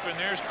off, and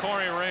there's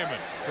Corey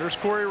Raymond. There's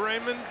Corey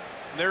Raymond,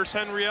 and there's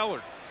Henry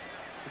Ellard.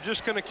 We're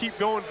just going to keep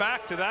going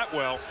back to that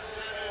well.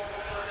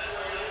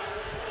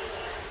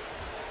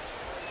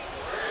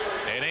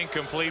 An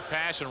incomplete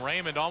pass, and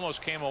Raymond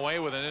almost came away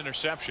with an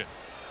interception.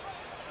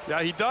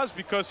 Yeah, he does,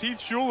 because Heath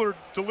Shuler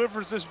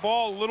delivers this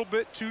ball a little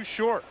bit too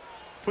short.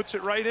 Puts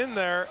it right in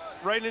there,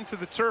 right into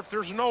the turf.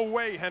 There's no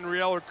way Henry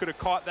Ellard could have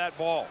caught that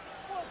ball.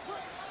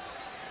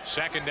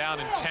 2nd down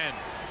and 10.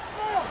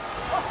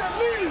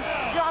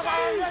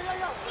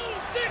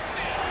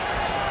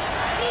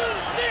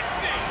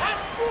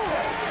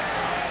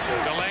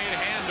 Delayed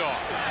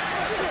handoff.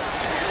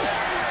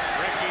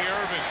 Ricky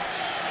Irvins.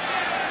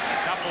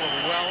 A couple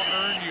of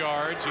well-earned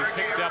yards. He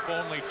picked up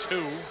only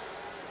 2.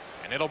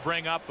 And it'll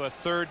bring up a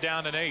 3rd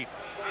down and 8.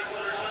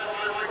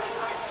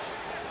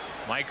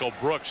 Michael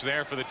Brooks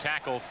there for the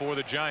tackle for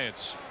the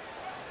Giants.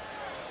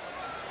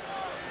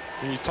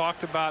 We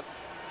talked about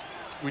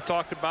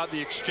the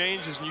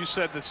exchanges, and you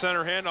said the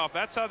center handoff.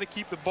 That's how they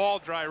keep the ball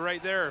dry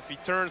right there. If he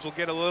turns, we'll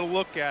get a little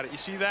look at it. You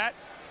see that?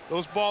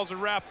 Those balls are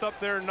wrapped up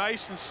there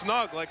nice and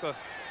snug like a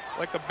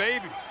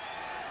baby.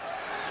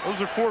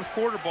 Those are 4th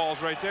quarter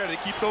balls right there. They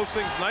keep those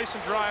things nice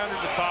and dry under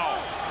the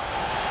towel.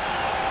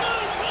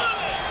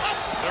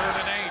 3rd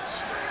and 8.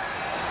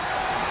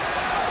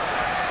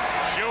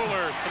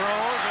 Shuler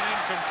throws and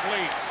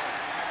incomplete.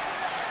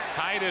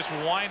 Titus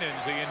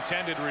Winans, the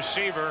intended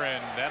receiver,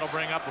 and that'll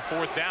bring up a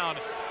 4th down.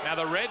 Now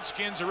the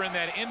Redskins are in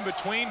that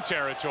in-between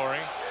territory.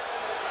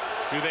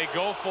 Do they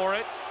go for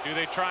it? Do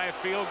they try a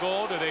field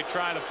goal? Do they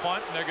try to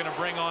punt? And they're going to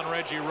bring on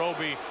Reggie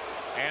Roby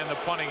and the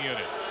punting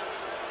unit.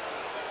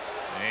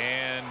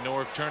 And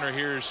Norv Turner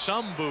hears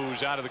some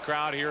boos out of the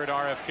crowd here at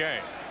RFK.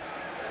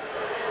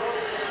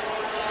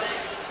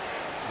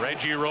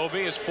 Reggie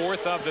Roby is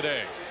 4th of the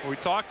day. We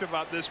talked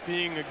about this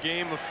being a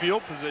game of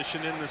field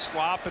position in the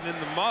slop and in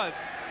the mud,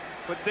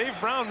 but Dave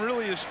Brown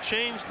really has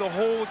changed the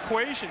whole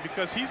equation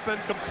because he's been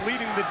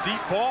completing the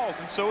deep balls,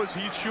 and so is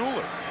Heath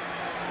Shuler.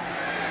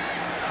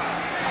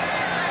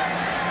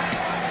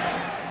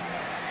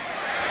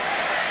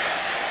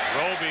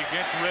 Roby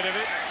gets rid of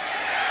it,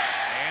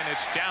 and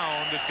it's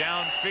down to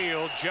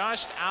downfield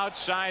just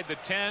outside the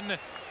 10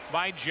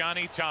 by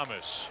Johnny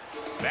Thomas.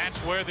 That's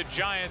where the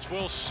Giants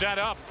will set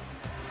up.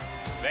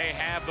 They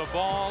have the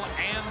ball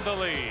and the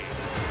lead.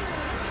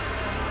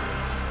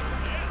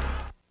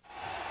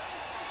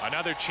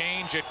 Another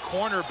change at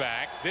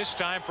cornerback, this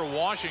time for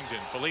Washington.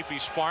 Felipe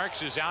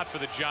Sparks is out for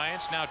the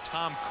Giants. Now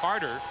Tom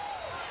Carter,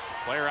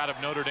 player out of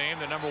Notre Dame,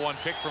 the #1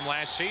 pick from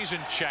last season,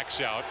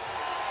 checks out.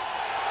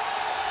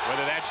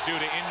 Whether that's due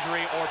to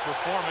injury or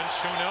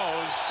performance, who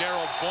knows?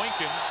 Darryl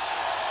Boykin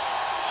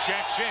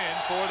checks in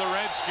for the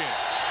Redskins.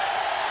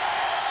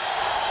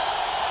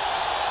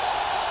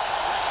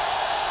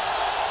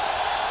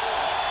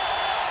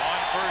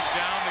 First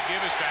down, to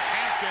give us to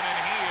Hampton, and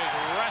he is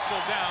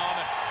wrestled down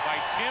by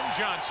Tim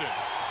Johnson.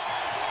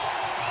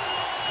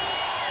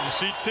 You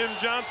see Tim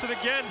Johnson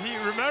again.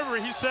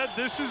 He said,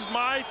 this is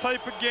my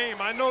type of game.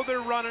 I know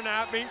they're running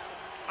at me.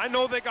 I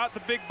know they got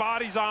the big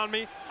bodies on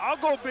me. I'll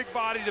go big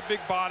body to big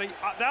body.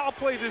 I'll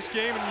play this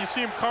game, and you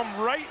see him come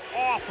right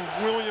off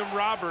of William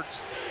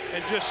Roberts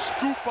and just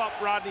scoop up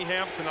Rodney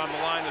Hampton on the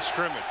line of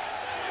scrimmage.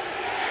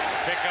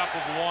 Pickup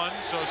of 1,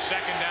 so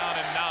 2nd down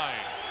and 9.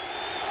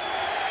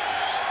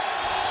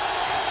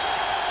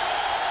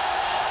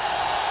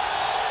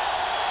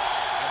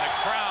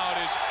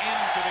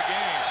 Into the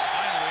game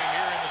finally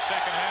here in the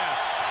second half.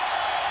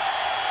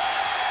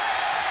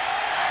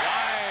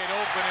 Wide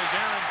open is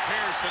Aaron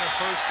Pierce, and a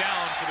first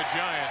down for the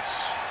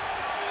Giants.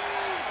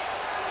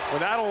 Well,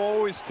 that'll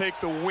always take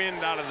the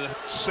wind out of the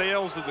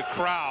sails of the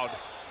crowd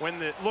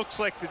when it looks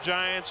like the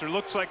Giants or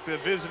looks like the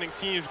visiting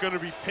team is going to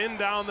be pinned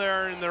down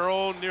there in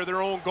near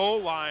their own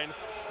goal line,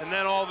 and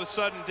then all of a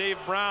sudden Dave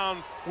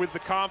Brown with the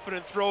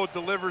confident throw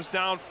delivers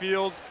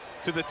downfield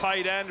to the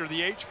tight end or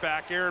the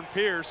H-back Aaron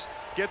Pierce,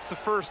 gets the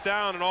first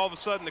down, and all of a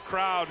sudden the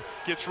crowd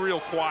gets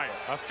real quiet.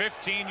 A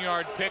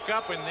 15-yard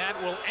pickup, and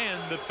that will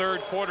end the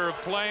 3rd quarter of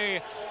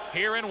play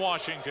here in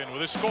Washington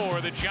with a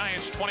score: the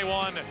Giants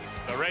 21,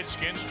 the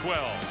Redskins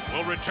 12.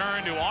 We'll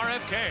return to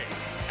RFK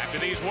after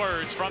these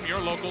words from your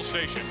local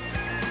station.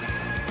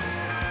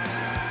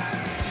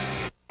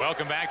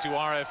 Welcome back to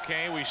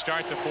RFK. We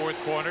start the 4th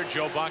quarter.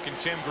 Joe Buck and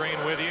Tim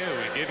Green with you.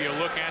 We give you a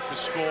look at the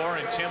score,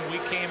 and Tim, we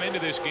came into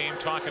this game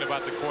talking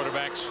about the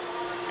quarterbacks,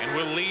 and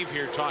we'll leave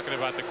here talking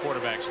about the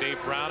quarterbacks.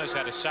 Dave Brown has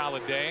had a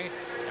solid day,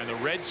 and the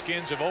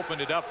Redskins have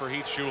opened it up for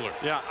Heath Shuler.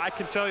 Yeah, I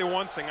can tell you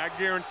one thing. I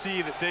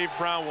guarantee that Dave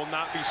Brown will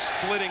not be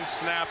splitting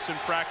snaps in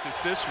practice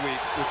this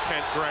week with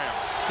Kent Graham.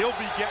 He'll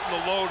be getting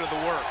the load of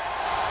the work.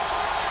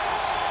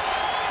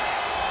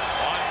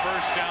 On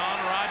first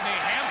down, Rodney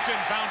Hampton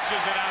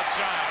bounces it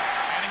outside,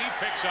 and he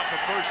picks up a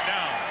first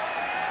down.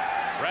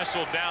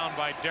 Wrestled down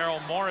by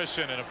Daryl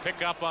Morrison, and a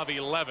pickup of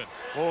 11.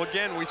 Well,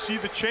 again, we see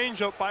the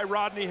changeup by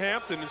Rodney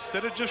Hampton.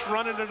 Instead of just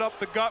running it up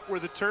the gut where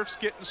the turf's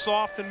getting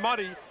soft and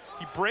muddy,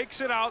 he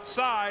breaks it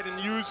outside and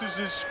uses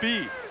his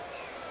speed.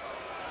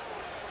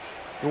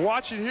 You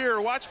watch it here.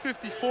 Watch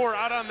 54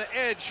 out on the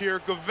edge here.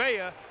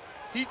 Gouveia,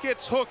 he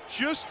gets hooked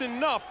just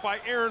enough by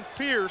Aaron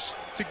Pierce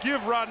to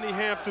give Rodney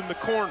Hampton the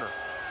corner.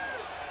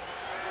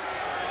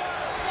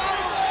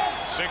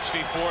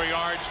 64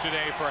 yards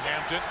today for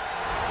Hampton.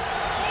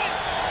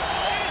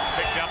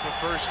 Picked up a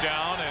first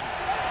down, and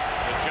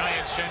the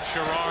Giants sent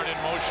Sherrard in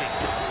motion.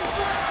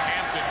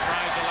 Hampton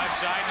tries the left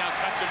side, now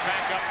cuts it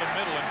back up the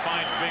middle and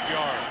finds big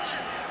yards.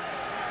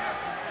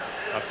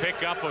 A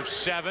pickup of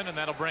 7, and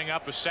that'll bring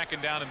up a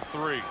 2nd down and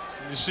 3.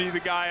 You see the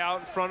guy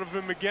out in front of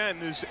him again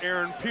is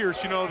Aaron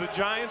Pierce. You know, the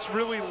Giants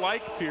really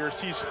like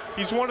Pierce.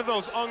 He's one of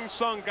those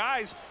unsung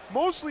guys,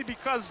 mostly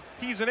because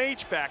he's an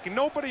H-back, and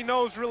nobody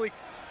knows really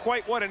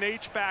quite what an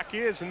H-back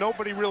is, and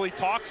nobody really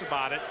talks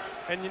about it.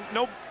 And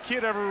no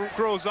kid ever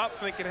grows up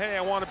thinking, hey,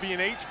 I want to be an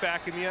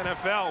H-back in the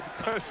NFL,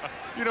 because,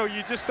 you know,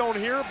 you just don't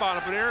hear about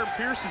it. But Aaron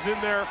Pierce is in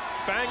there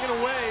banging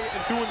away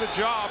and doing the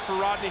job for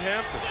Rodney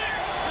Hampton.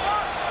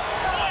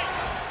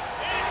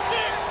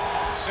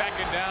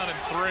 2nd down and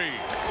 3.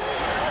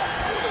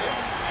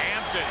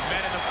 Hampton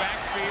met in the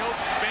backfield,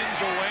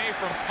 spins away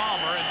from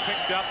Palmer and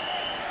picked up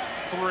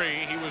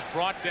 3. He was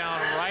brought down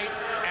right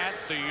at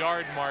the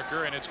yard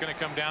marker, and it's going to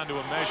come down to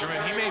a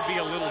measurement. He may be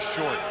a little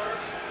short,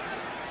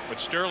 but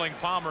Sterling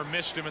Palmer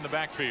missed him in the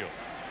backfield.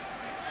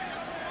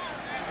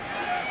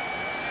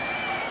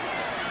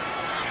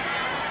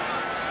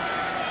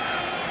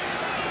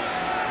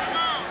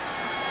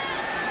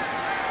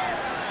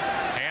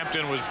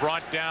 Hampton was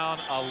brought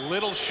down a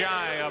little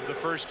shy of the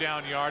first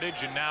down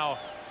yardage, and now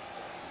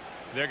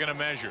they're going to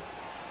measure.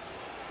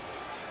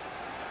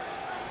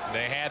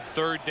 They had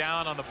third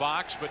down on the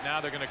box, but now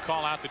they're going to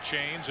call out the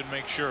chains and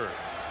make sure.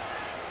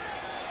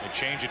 They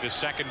change it to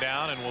second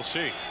down, and we'll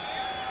see.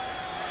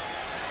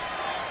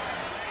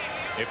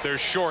 If they're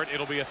short,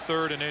 it'll be a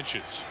 3rd and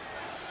inches.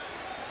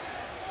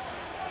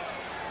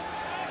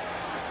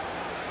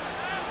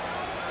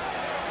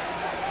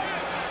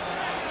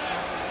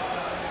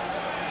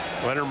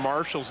 Leonard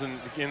Marshall's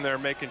in there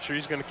making sure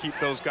he's going to keep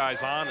those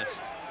guys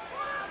honest.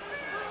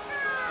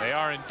 They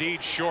are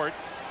indeed short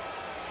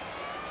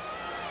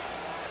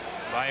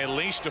by at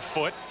least a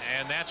foot,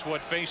 and that's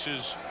what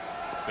faces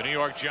the New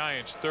York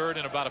Giants. 3rd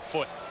and about a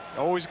foot.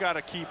 Always got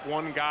to keep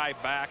one guy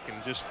back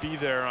and just be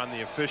there on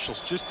the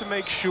officials just to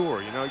make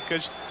sure, you know,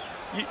 because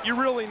you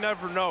really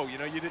never know. You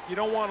know, you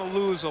don't want to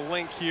lose a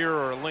link here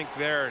or a link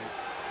there, and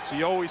so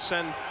you always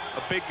send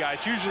a big guy.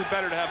 It's usually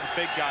better to have a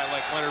big guy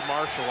like Leonard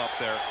Marshall up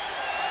there,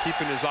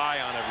 keeping his eye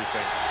on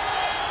everything.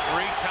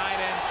 3 tight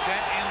ends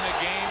set in the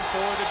game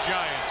for the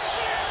Giants.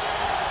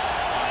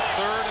 On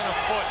 3rd and a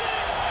foot.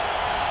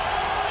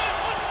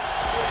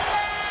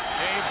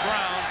 Dave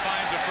Brown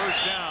finds a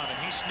first down, and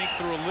he sneaked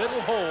through a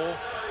little hole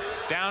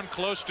down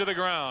close to the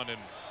ground. And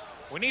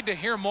we need to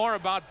hear more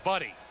about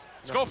Buddy.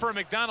 Let's go for a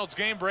McDonald's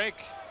game break.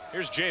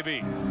 Here's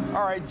JB.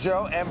 All right,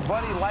 Joe, and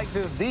Buddy likes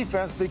his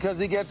defense because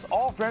he gets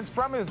offense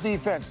from his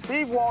defense.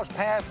 Steve Walsh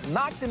pass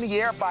knocked in the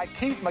air by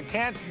Keith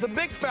McCants, the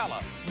big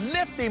fella.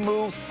 Nifty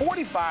moves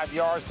 45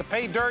 yards to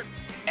pay dirt,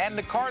 and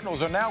the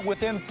Cardinals are now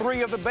within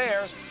 3 of the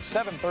Bears.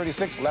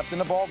 7:36 left in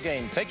the ball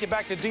game. Take you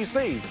back to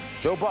D.C.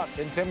 Joe Buck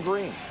and Tim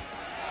Green.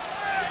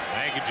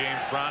 Thank you,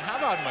 James Brown. How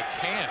about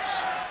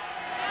McCants?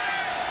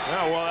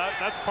 Yeah, well,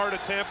 that's part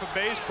of Tampa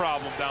Bay's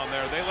problem down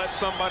there. They let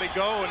somebody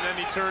go, and then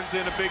he turns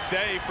in a big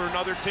day for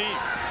another team.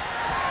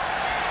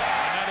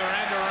 Another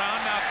end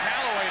around. Now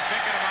Callaway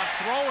thinking about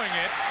throwing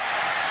it,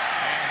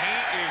 and he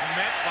is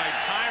met by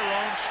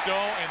Tyrone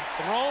Stowe and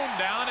thrown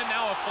down, and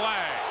now a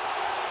flag.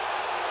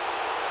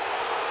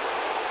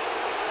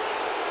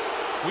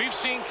 We've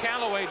seen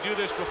Callaway do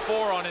this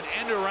before on an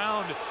end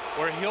around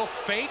where he'll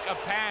fake a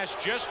pass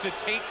just to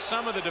take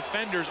some of the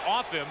defenders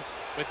off him,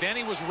 but then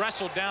he was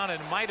wrestled down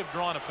and might have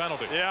drawn a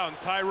penalty. Yeah, and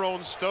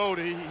Tyrone Stowe,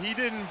 he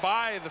didn't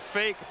buy the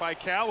fake by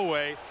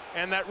Callaway,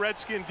 and that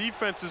Redskin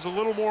defense is a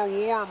little more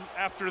warm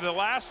after the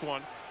last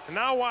one. And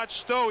now watch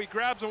Stowe, he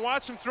grabs and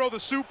watch him throw the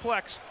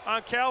suplex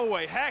on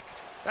Callaway. Heck,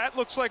 that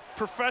looks like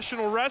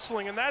professional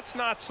wrestling, and that's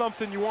not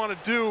something you want to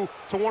do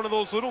to one of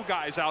those little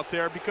guys out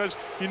there, because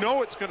you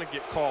know it's going to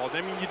get called. I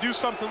mean, you do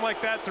something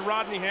like that to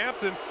Rodney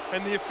Hampton,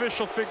 and the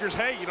official figures,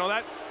 hey, you know,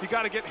 that you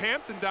got to get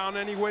Hampton down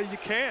any way you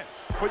can.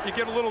 But you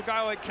get a little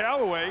guy like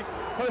Callaway.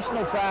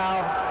 Personal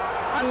foul,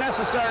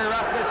 unnecessary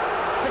roughness,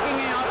 picking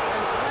him up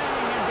and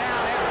slamming him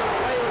down after the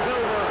play was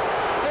over.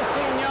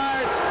 15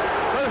 yards,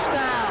 first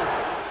down.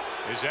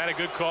 Is that a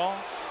good call?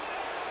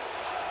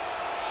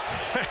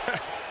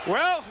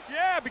 Well,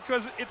 yeah,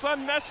 because it's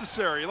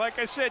unnecessary. Like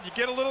I said, you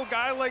get a little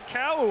guy like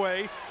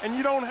Callaway, and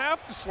you don't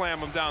have to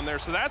slam him down there.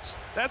 So that's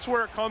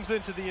where it comes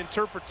into the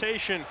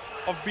interpretation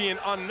of being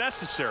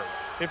unnecessary.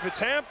 If it's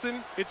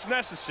Hampton, it's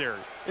necessary.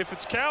 If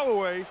it's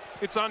Callaway,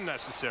 it's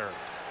unnecessary.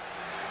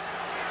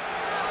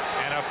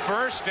 And a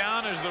first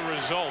down is the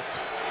result.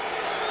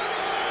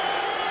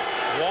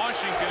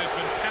 Washington has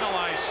been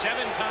penalized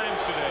 7 times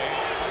today.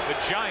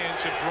 The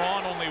Giants have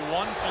drawn only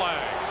 1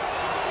 flag.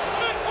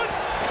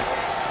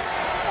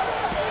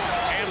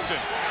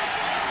 Hampton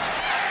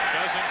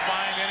doesn't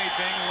find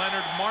anything.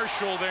 Leonard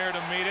Marshall there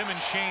to meet him,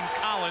 and Shane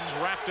Collins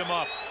wrapped him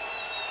up.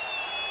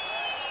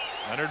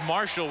 Leonard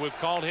Marshall, we've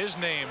called his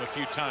name a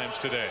few times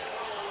today.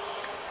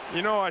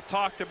 You know, I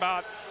talked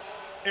about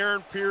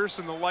Aaron Pierce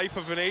and the life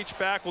of an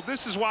H-back. Well,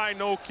 this is why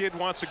no kid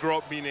wants to grow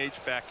up being an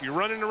H-back. You're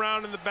running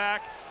around in the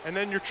back, and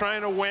then you're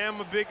trying to wham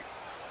a big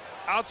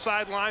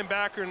outside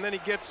linebacker, and then he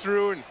gets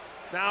through, and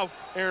now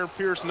Aaron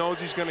Pierce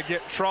knows he's going to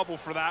get in trouble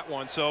for that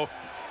one. So,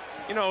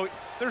 you know,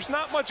 there's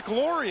not much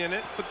glory in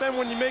it, but then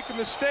when you make a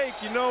mistake,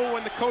 you know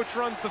when the coach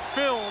runs the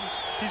film,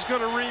 he's going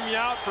to ream you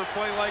out for a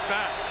play like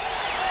that.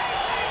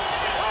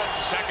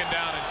 Second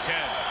down and 10.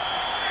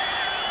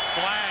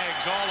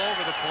 Flags all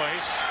over the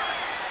place.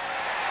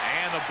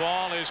 And the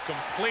ball is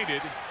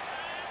completed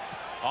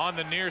on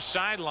the near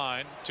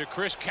sideline to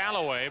Chris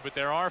Callaway, but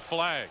there are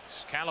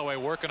flags. Callaway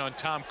working on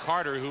Tom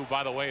Carter, who,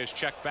 by the way, is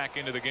checked back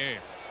into the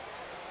game.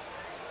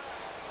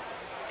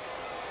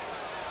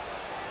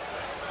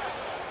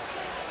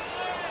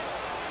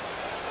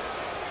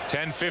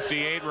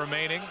 .10:58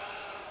 remaining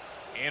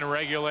in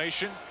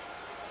regulation.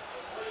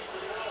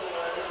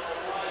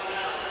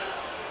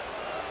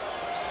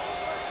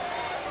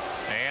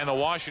 And the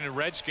Washington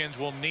Redskins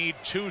will need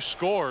 2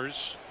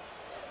 scores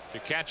to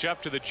catch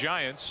up to the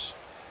Giants.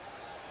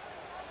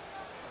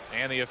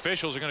 And the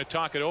officials are going to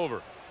talk it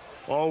over.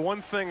 Well,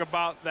 one thing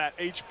about that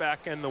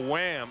H-back and the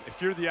wham,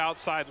 if you're the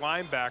outside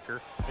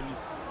linebacker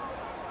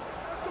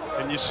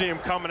and you see him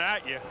coming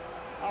at you,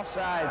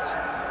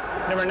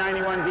 Offsides. Number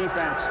 91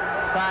 defense.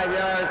 5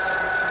 yards.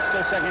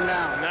 Still second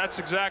down. And that's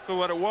exactly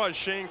what it was.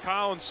 Shane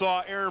Collins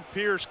saw Aaron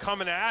Pierce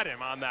coming at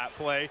him on that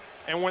play.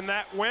 And when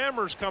that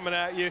whammer's coming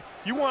at you,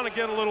 you want to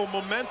get a little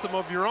momentum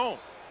of your own.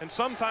 And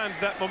sometimes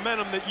that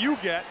momentum that you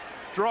get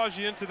draws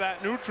you into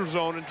that neutral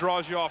zone and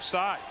draws you off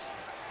sides.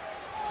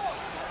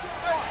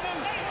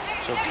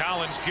 So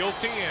Collins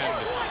guilty,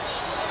 and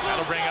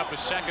that'll bring up a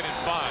 2nd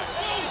and 5.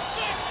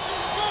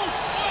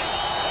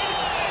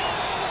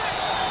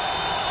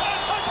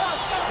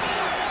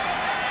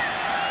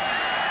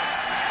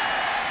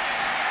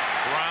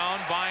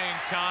 Buying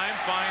time,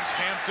 finds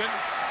Hampton.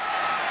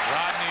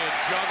 Rodney a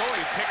juggle.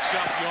 He picks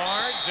up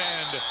yards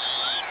and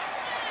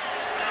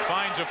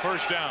finds a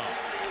first down.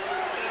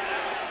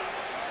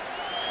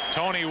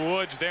 Tony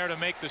Woods there to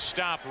make the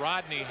stop.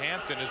 Rodney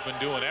Hampton has been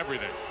doing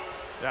everything.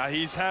 Yeah,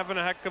 he's having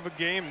a heck of a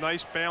game.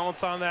 Nice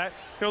balance on that.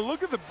 You know,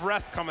 look at the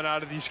breath coming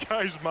out of these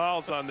guys'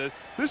 mouths on this.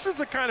 This is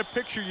the kind of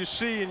picture you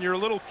see in your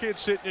little kid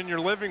sitting in your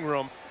living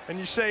room and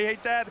you say, hey,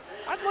 Dad,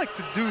 I'd like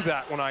to do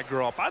that when I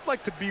grow up. I'd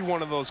like to be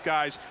one of those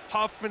guys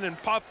huffing and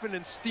puffing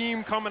and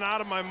steam coming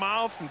out of my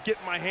mouth and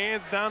getting my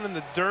hands down in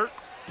the dirt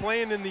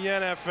playing in the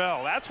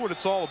NFL. That's what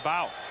it's all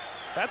about.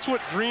 That's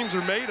what dreams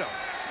are made of.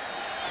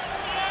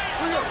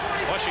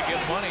 Plus you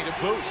get money to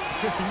boot.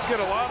 You get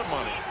a lot of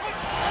money.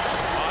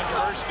 On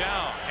first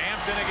down,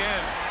 Hampton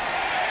again.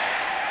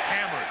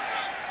 Hammered.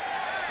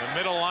 The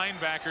middle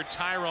linebacker,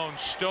 Tyrone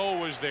Stowe,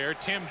 was there.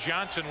 Tim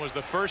Johnson was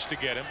the first to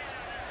get him.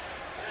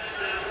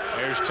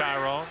 There's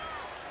Tyrone.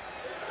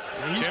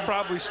 And he's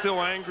probably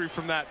still angry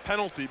from that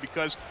penalty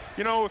because,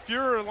 you know, if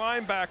you're a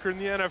linebacker in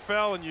the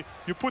NFL and you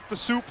put the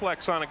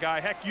suplex on a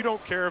guy, heck, you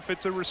don't care if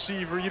it's a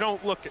receiver. You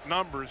don't look at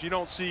numbers. You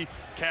don't see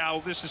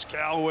this is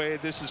Callaway,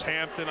 this is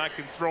Hampton. I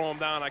can throw him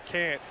down. I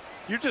can't.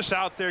 You're just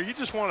out there. You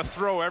just want to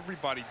throw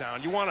everybody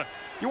down. You want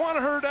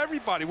to hurt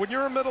everybody. When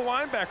you're a middle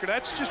linebacker,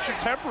 that's just your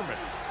temperament.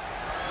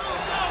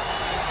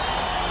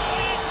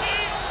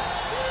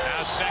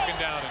 Now 2nd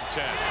down and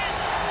 10.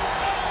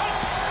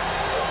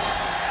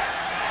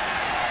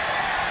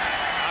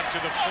 To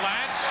the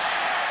flats.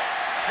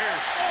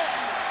 Pierce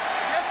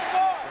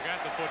forgot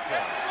the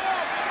football.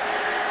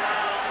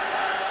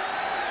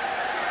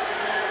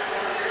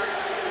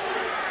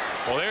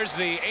 Well, there's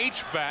the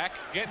H-back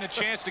getting a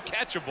chance to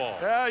catch a ball.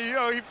 Yeah, you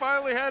know, he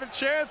finally had a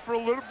chance for a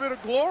little bit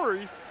of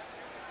glory,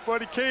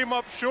 but he came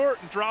up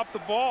short and dropped the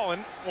ball.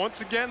 And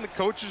once again, the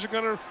coaches are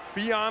going to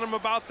be on him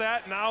about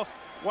that. Now,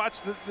 watch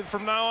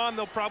from now on,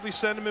 they'll probably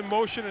send him in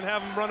motion and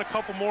have him run a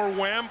couple more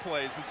wham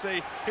plays and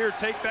say, here,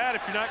 take that.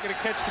 If you're not going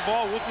to catch the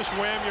ball, we'll just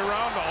wham you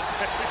around all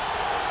day.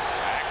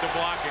 Back to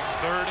blocking,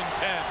 3rd and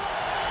 10.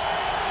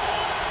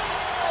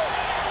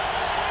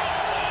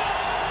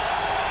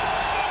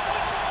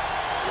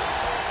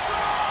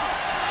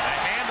 The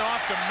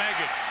handoff to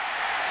Meggett.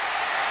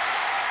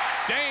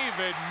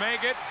 David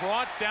Meggett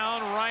brought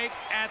down right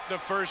at the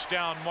first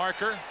down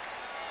marker.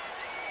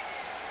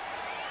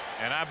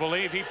 And I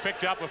believe he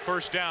picked up a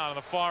first down on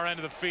the far end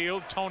of the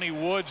field. Tony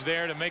Woods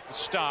there to make the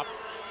stop.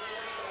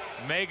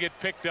 Meggett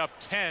picked up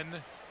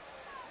 10.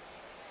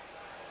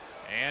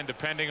 And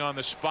depending on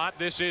the spot,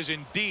 this is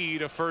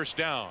indeed a first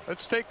down.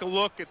 Let's take a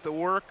look at the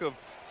work of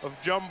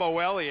Jumbo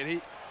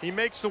Elliott. He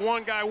makes the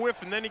one guy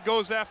whiff, and then he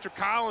goes after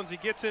Collins. He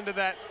gets into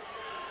that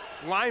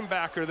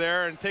linebacker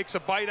there and takes a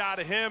bite out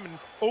of him and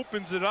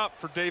opens it up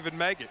for David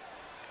Meggett.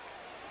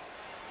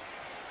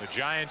 The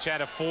Giants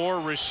had a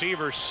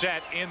 4-receiver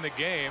set in the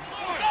game.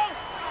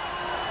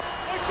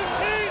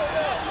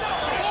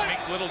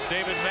 Sneak little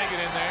David Meggett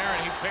in there,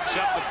 and he picks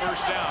up the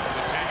first down with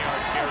a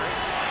 10-yard carry.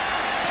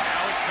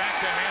 Now it's back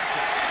to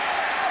Hampton.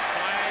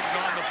 Flags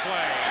on the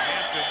play.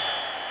 Hampton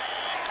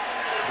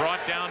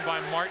brought down by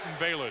Martin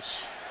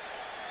Bayless.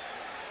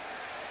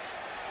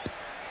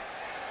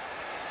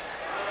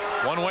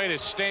 One way to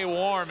stay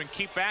warm and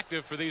keep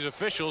active for these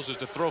officials is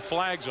to throw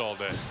flags all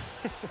day.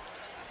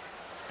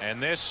 And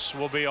this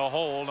will be a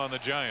hold on the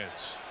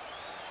Giants.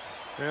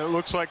 And it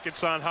looks like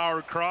it's on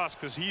Howard Cross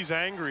because he's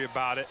angry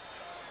about it.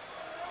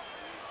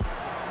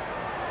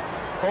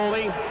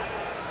 Holding.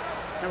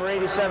 Number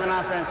 87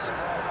 offense.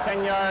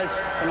 10 yards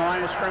from the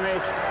line of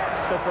scrimmage.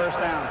 Still first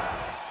down.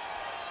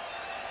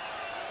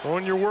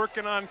 When you're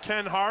working on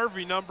Ken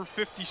Harvey, number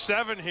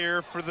 57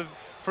 here for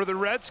the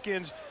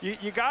Redskins,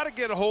 you got to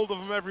get a hold of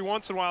him every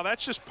once in a while.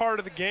 That's just part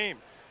of the game.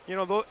 You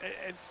know,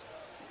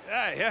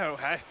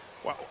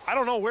 well, I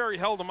don't know where he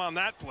held him on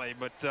that play,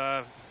 but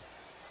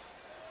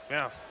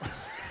yeah.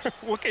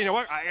 Look, you know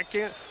what? I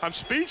can't. I'm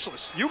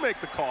speechless. You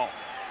make the call.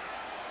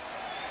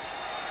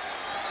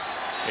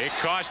 It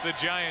cost the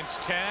Giants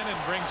 10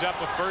 and brings up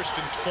a 1st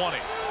and 20.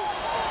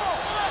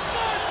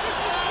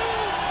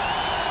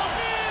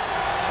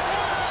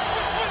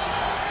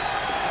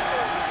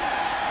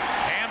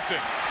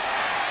 Hampton.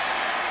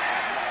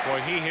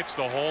 Boy, he hits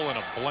the hole in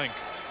a blink.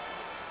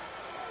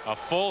 A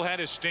full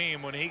head of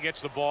steam when he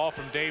gets the ball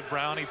from Dave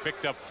Brown. He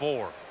picked up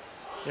 4.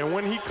 And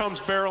when he comes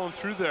barreling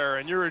through there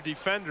and you're a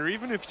defender,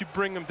 even if you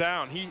bring him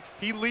down, he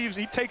leaves,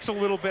 he takes a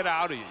little bit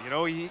out of you. You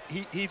know,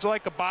 he's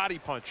like a body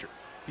puncher.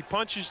 He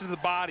punches to the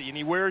body, and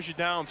he wears you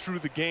down through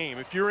the game.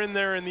 If you're in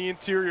there in the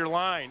interior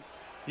line,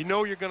 you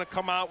know you're going to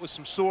come out with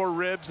some sore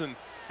ribs and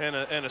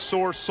a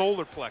sore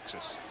solar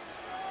plexus.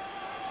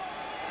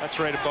 That's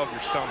right above your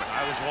stomach.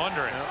 I was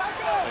wondering.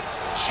 The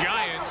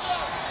Giants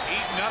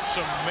eating up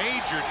some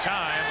major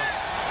time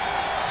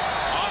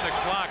on the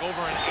clock,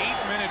 over an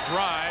 8-minute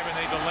drive, and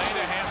they delayed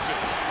a Hampton.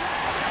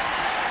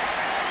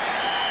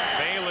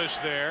 Bayless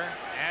there,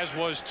 as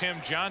was Tim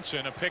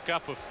Johnson, a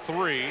pickup of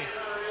 3,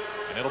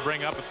 and it'll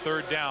bring up a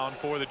 3rd down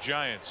for the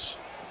Giants.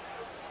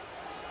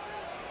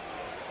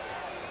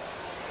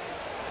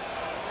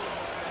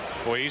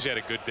 Boy, he's had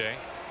a good day.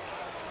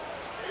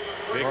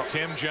 Big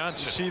Tim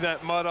Johnson. You see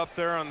that mud up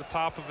there on the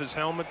top of his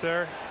helmet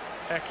there?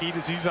 Heck,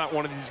 he's not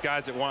one of these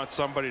guys that wants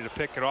somebody to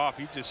pick it off.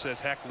 He just says,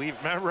 heck, leave it.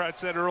 Remember I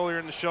said earlier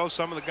in the show,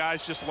 some of the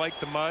guys just like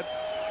the mud?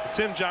 But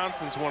Tim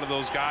Johnson's one of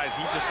those guys.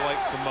 He just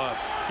likes the mud.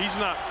 He's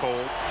not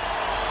cold.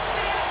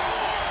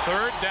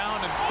 3rd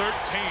down and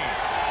 13.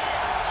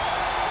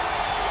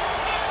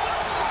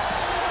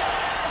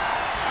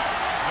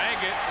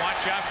 Meggett,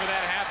 watch out for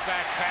that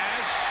halfback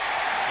pass.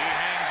 He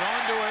hangs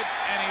on to it,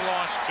 and he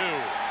lost 2.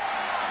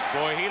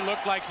 Boy, he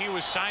looked like he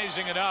was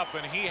sizing it up,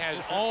 and he has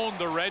owned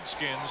the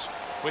Redskins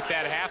with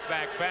that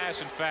halfback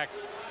pass. In fact,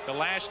 the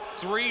last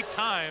 3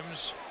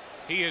 times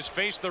he has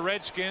faced the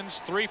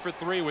Redskins, 3 for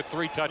 3 with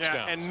 3 touchdowns.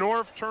 Yeah, and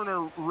Norv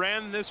Turner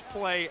ran this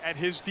play at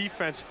his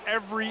defense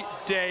every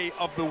day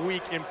of the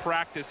week in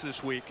practice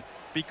this week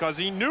because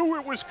he knew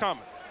it was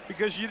coming.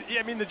 Because,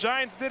 I mean, the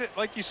Giants did it,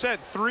 like you said,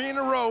 3 in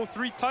a row,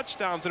 3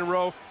 touchdowns in a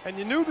row, and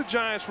you knew the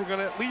Giants were going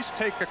to at least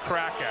take a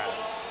crack at it.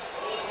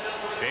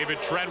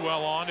 David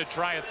Treadwell on to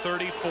try a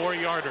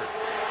 34-yarder.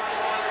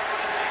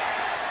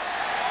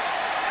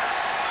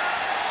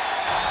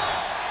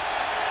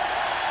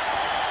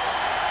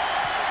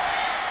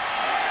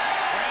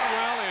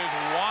 Treadwell is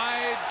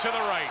wide to the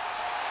right.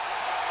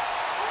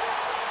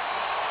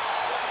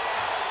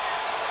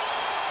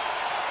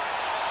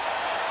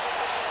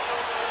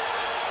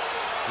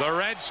 The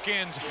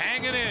Redskins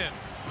hanging in.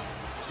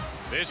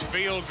 This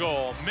field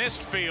goal,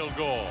 missed field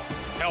goal,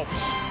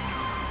 helps.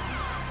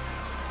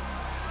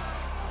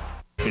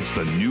 It's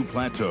the new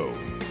plateau.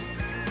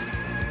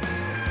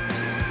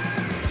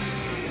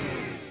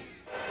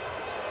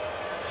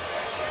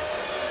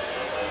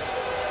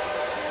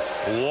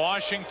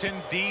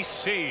 Washington,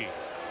 D.C.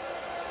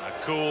 A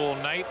cool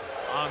night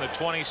on the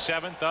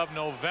 27th of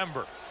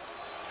November.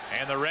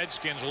 And the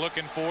Redskins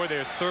looking for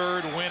their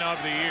 3rd win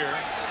of the year.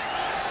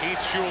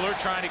 Heath Schuler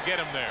trying to get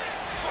him there.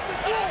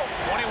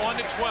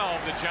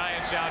 21-12, the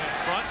Giants out in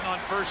front, and on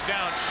 1st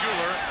down,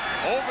 Schuler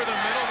over the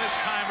middle. This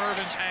time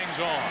Irvins hangs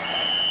on.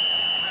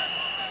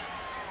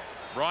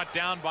 Brought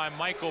down by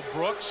Michael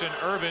Brooks, and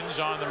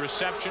Irvins on the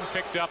reception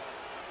picked up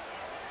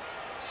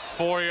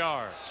 4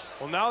 yards.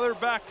 Well, now they're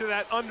back to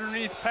that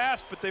underneath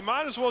pass, but they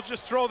might as well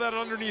just throw that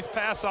underneath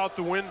pass out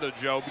the window,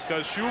 Joe,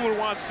 because Schuler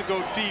wants to go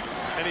deep,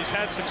 and he's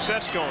had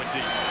success going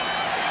deep.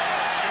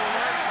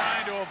 Schuler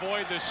trying to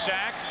avoid the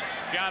sack,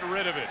 got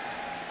rid of it.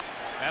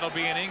 That'll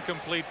be an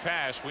incomplete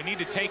pass. We need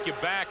to take you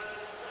back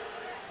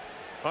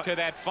to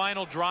that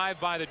final drive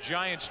by the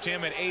Giants,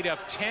 Tim. It ate up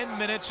 10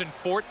 minutes and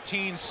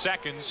 14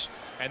 seconds.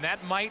 And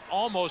that might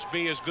almost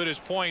be as good as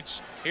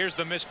points. Here's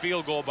the missed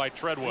field goal by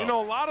Treadwell. You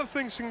know, a lot of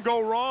things can go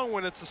wrong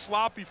when it's a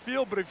sloppy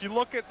field, but if you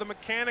look at the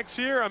mechanics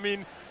here, I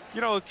mean, you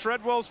know,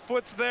 Treadwell's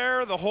foot's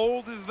there, the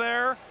hold is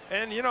there,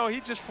 and, you know, he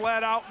just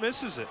flat out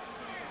misses it.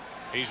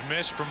 He's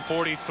missed from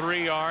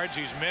 43 yards.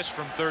 He's missed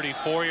from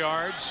 34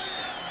 yards.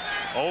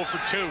 0 for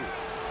 2.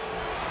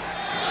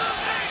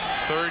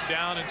 3rd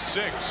down and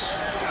 6.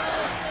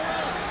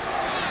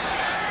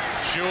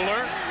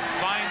 Schuler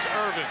finds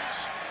Irvins.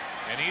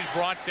 And he's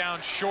brought down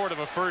short of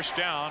a 1st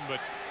down, but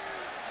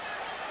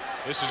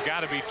this has got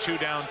to be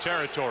 2-down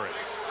territory.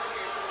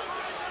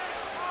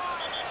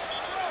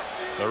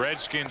 The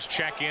Redskins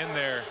check in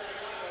their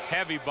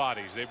heavy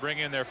bodies. They bring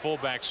in their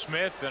fullback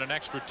Smith and an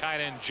extra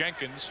tight end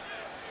Jenkins.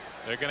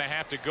 They're going to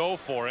have to go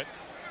for it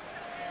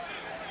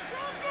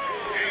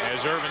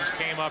as Irvins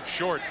came up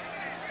short.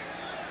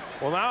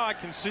 Well, now I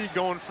can see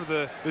going for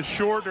the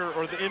shorter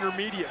or the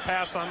intermediate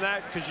pass on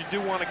that, because you do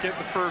want to get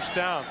the 1st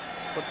down.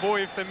 But,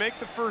 boy, if they make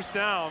the 1st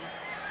down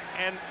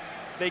and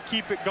they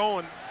keep it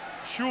going,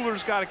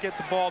 Schuler's got to get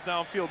the ball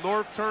downfield.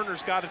 Norv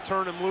Turner's got to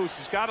turn him loose.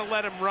 He's got to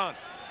let him run.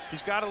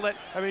 He's got to let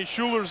 – I mean,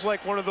 Schuler's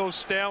like one of those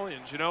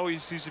stallions, you know.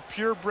 He's a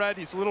purebred.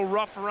 He's a little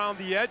rough around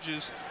the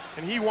edges,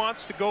 and he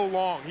wants to go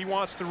long. He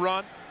wants to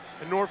run,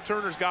 and Norv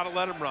Turner's got to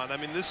let him run. I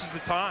mean, this is the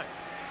time.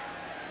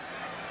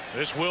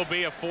 This will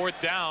be a 4th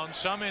down.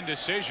 Some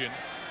indecision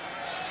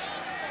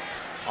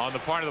on the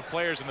part of the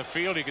players in the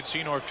field. You can see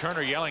Norv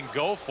Turner yelling,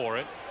 go for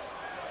it.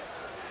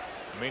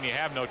 I mean, you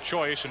have no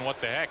choice, and what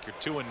the heck, you're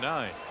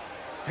 2-9.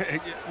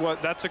 Well,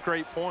 that's a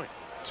great point.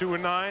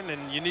 2-9,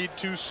 and you need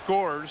 2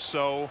 scores,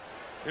 so,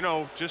 you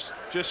know, just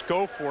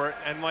go for it.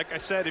 And like I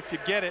said, if you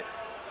get it,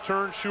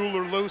 turn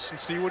Schuler loose and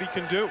see what he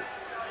can do.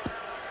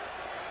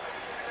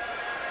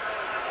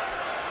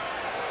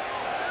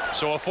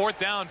 So a 4th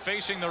down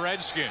facing the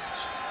Redskins.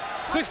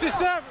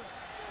 67.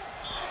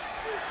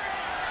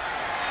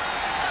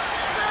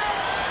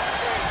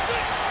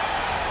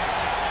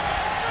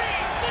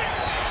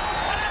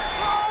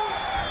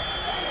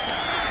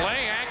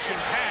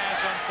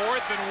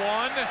 4th and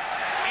 1.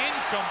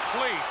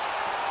 Incomplete.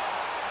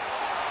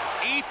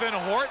 Ethan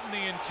Horton,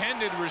 the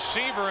intended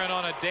receiver, and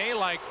on a day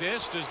like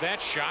this, does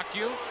that shock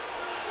you?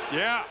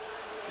 Yeah.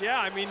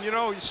 I mean, you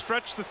know, you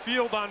stretch the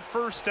field on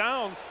 1st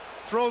down,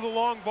 throw the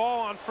long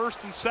ball on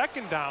 1st and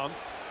 2nd down,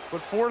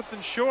 but 4th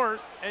and short,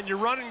 and your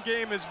running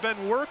game has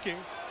been working.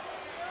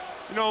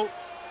 You know,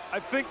 I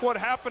think what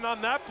happened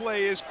on that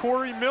play is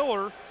Corey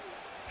Miller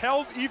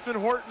held Ethan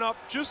Horton up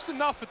just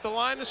enough at the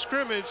line of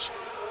scrimmage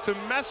to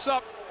mess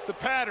up the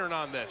pattern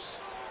on this.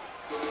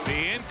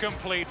 The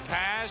incomplete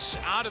pass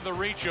out of the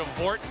reach of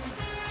Horton.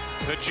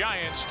 The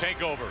Giants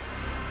take over.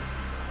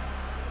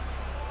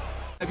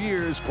 5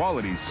 years,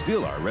 quality's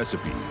still our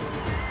recipe.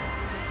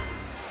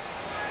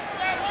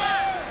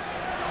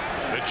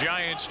 The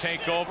Giants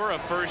take over, a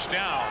 1st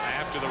down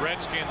after the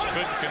Redskins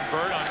couldn't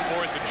convert on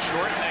 4th and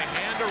short, and they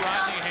hand to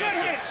Rodney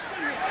Hampton.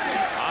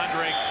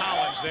 Andre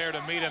Collins there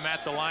to meet him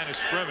at the line of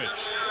scrimmage.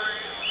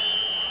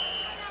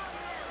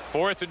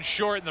 4th and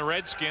short, and the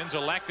Redskins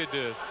elected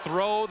to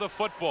throw the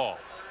football.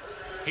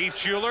 Heath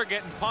Schuler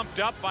getting pumped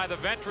up by the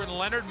veteran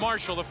Leonard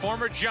Marshall, the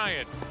former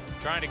Giant,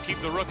 trying to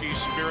keep the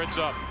rookies' spirits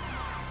up.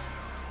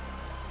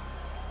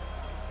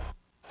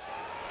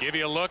 Give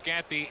you a look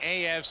at the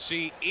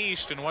AFC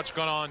East and what's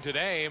going on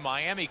today.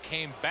 Miami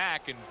came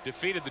back and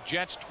defeated the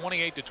Jets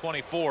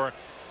 28-24.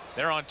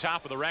 They're on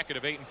top of the record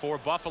of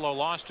 8-4. Buffalo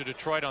lost to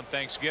Detroit on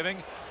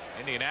Thanksgiving.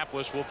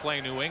 Indianapolis will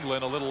play New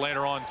England a little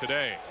later on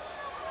today.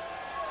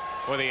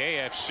 For the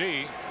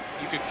AFC,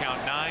 you could count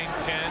 9,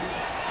 10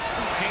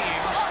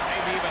 teams,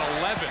 maybe even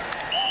 11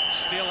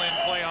 still in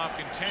playoff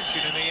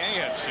contention in the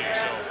AFC.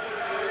 So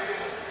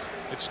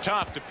it's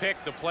tough to pick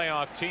the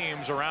playoff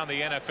teams around the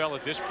NFL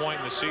at this point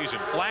in the season.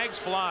 Flags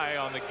fly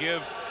on the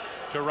give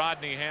to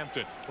Rodney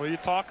Hampton. Well, you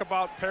talk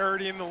about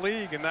parity in the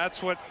league, and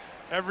that's what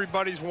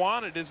everybody's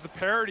wanted, is the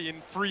parity,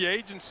 and free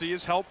agency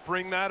has helped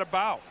bring that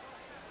about.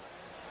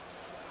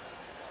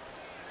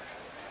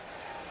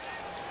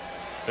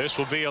 This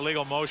will be a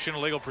legal motion, a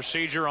legal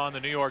procedure on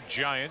the New York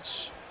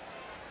Giants.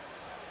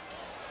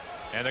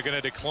 And they're going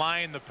to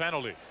decline the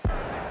penalty.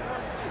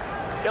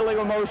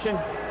 Illegal motion,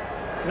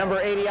 number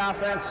 80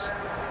 offense.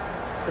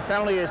 The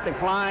penalty is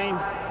declined.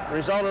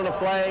 Result of the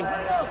flag,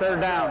 3rd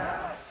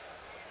down.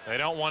 They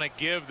don't want to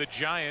give the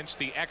Giants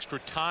the extra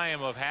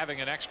time of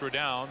having an extra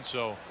down,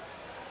 so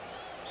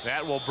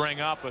that will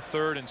bring up a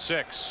 3rd and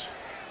 6.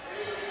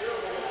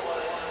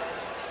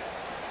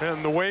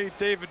 And the way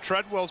David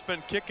Treadwell's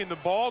been kicking the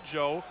ball,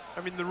 Joe,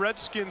 I mean, the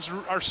Redskins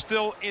are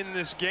still in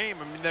this game.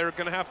 I mean, they're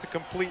going to have to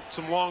complete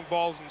some long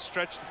balls and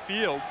stretch the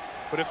field.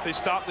 But if they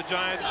stop the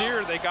Giants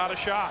here, they got a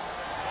shot.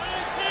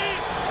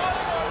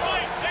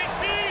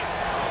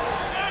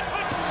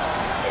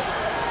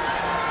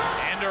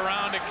 End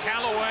around to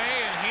Callaway,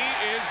 and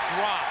he is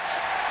dropped.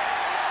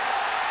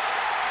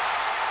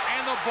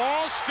 And the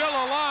ball's still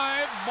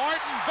alive.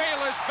 Martin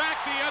Bayless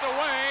back the other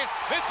way.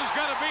 This is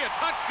going to be a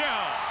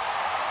touchdown.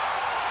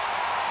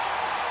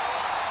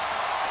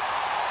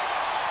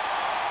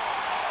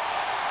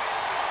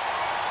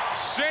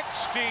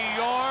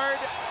 60-yard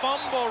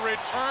fumble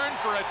return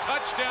for a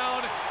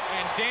touchdown,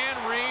 and Dan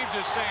Reeves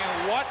is saying,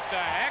 what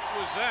the heck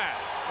was that?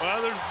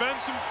 Well, there's been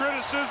some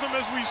criticism,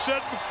 as we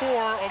said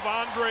before, of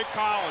Andre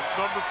Collins,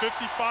 number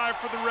 55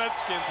 for the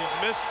Redskins. He's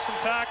missed some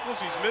tackles,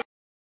 he's missed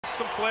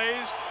some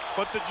plays,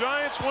 but the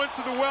Giants went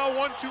to the well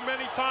one too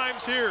many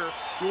times here.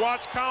 You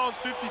watch Collins,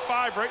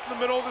 55, right in the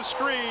middle of the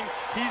screen.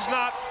 He's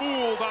not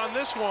fooled on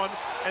this one.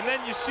 And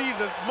then you see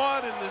the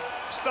mud and the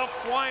stuff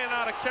flying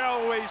out of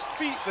Callaway's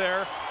feet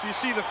there. So you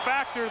see the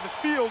factor of the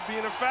field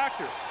being a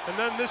factor. And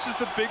then this is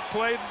the big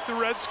play that the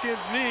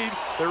Redskins need.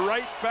 They're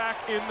right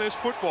back in this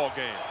football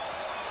game.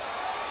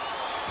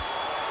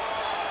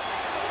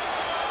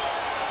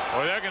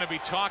 Well, they're going to be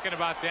talking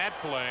about that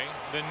play.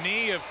 The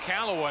knee of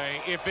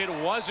Callaway, if it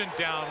wasn't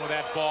down when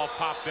that ball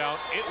popped out,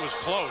 it was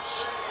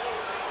close.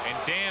 And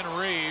Dan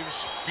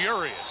Reeves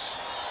furious.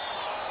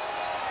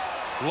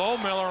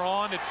 Lohmiller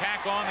on to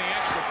tack on the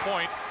extra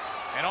point,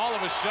 and all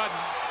of a sudden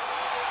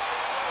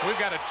we've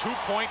got a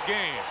 2-point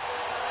game.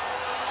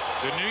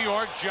 The New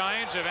York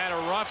Giants have had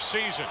a rough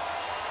season.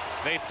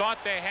 They thought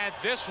they had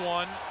this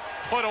one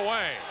put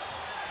away.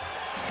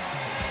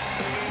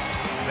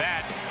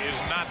 That is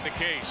not the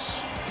case.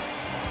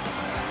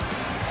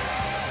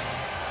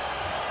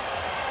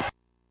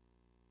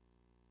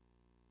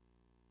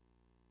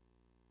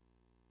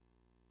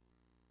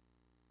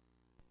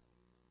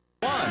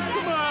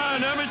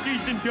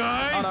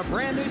 Guy. On a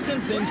brand new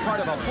Simpsons, part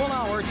of a full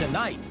hour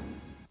tonight.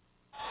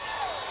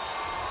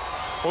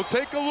 Well,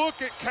 take a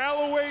look at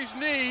Callaway's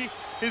knee.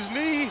 His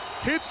knee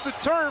hits the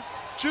turf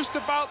just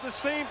about the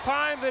same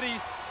time that he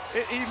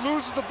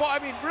loses the ball. I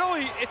mean,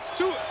 really, it's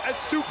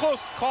too close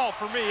to call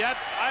for me.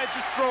 I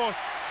just throw a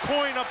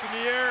coin up in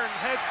the air, and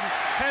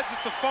heads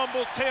it's a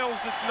fumble, tails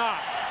it's not.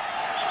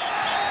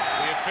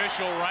 The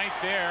official right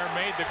there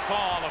made the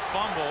call, a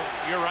fumble.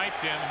 You're right,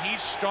 Tim. He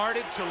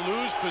started to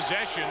lose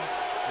possession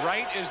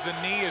right as the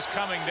knee is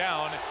coming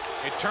down.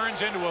 It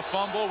turns into a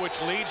fumble,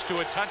 which leads to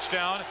a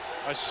touchdown,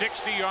 a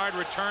 60-yard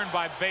return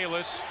by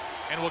Bayless,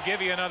 and we'll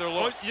give you another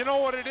look. Well, you know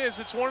what it is?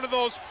 It's one of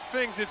those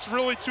things. It's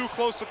really too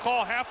close to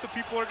call. Half the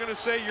people are going to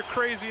say you're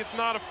crazy, it's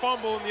not a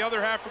fumble, and the other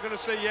half are going to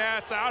say, yeah,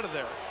 it's out of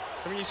there.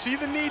 I mean, you see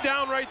the knee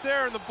down right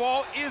there, and the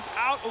ball is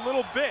out a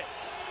little bit,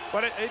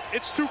 but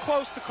it's too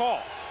close to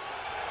call.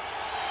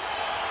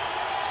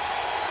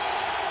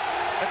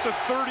 That's a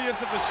 30th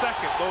of a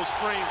second, those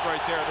frames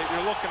right there that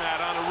you're looking at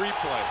on a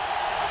replay.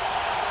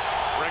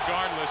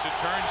 Regardless, it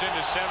turns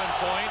into 7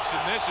 points,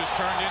 and this is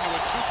turned into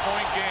a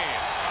 2-point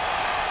game.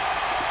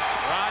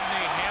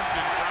 Rodney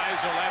Hampton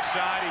tries the left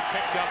side. He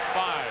picked up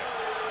 5.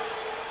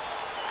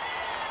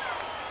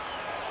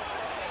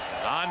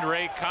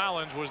 Andre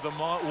Collins was the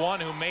one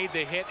who made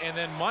the hit and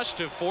then must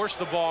have forced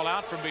the ball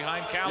out from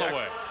behind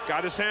Callaway. Yeah,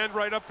 got his hand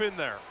right up in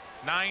there.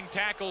 9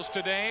 tackles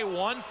today,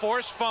 1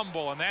 forced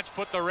fumble, and that's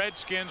put the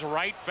Redskins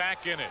right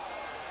back in it.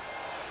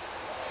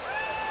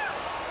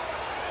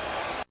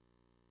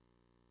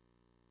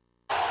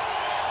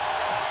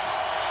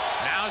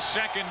 Now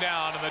 2nd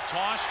down, and the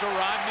toss to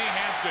Rodney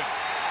Hampton.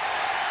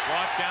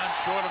 Brought down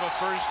short of a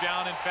first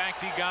down. In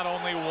fact, he got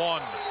only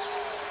 1.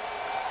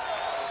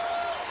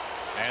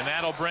 And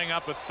that'll bring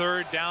up a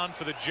 3rd down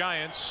for the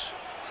Giants,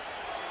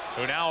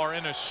 who now are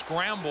in a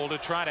scramble to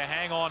try to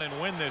hang on and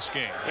win this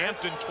game.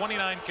 Hampton,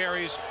 29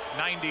 carries,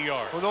 90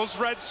 yards. Well, those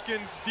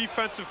Redskins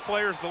defensive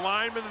players, the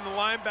linemen and the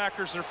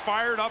linebackers, are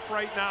fired up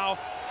right now.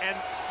 And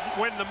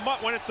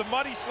when it's a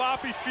muddy,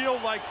 sloppy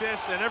field like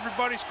this and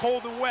everybody's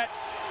cold and wet,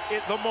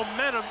 the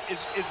momentum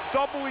is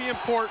doubly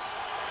important.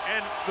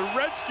 And the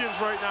Redskins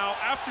right now,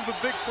 after the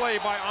big play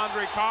by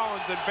Andre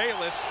Collins and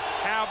Bayless,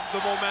 have the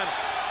momentum.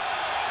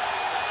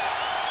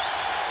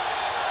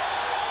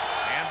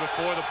 And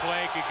before the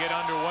play could get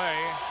underway,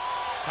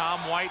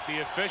 Tom White,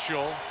 the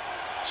official,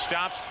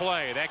 stops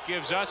play. That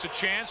gives us a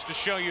chance to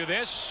show you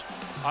this.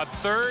 A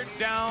 3rd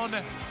down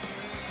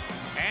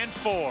and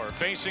 4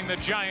 facing the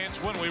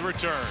Giants when we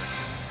return.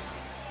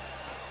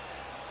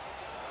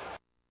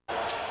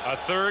 A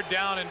 3rd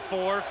down and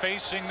 4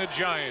 facing the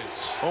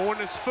Giants. Well,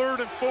 when it's 3rd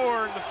and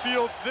 4 and the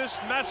field's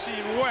this messy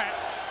and wet,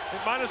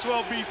 it might as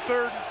well be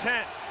 3rd and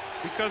 10,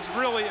 because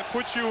really it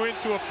puts you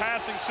into a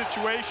passing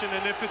situation,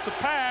 and if it's a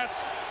pass,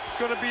 it's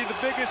going to be the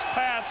biggest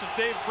pass of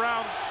Dave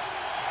Brown's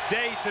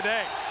day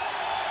today.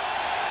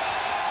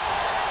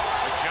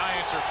 The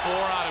Giants are 4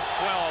 out of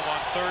 12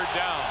 on 3rd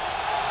down.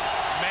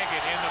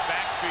 Meggett in the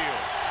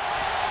backfield.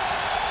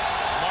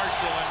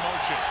 Marshall in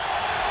motion.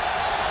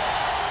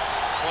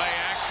 Play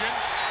action.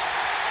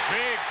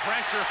 Big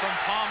pressure from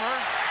Palmer.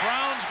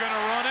 Brown's going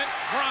to run it.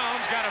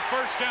 Brown's got a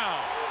 1st down.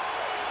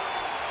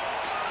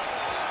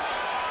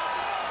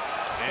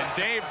 And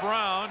Dave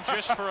Brown,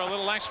 just for a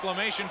little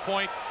exclamation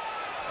point,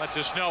 lets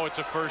us know it's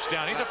a 1st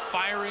down. He's a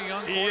fiery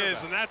young quarterback. He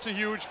is, and that's a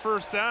huge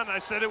 1st down. I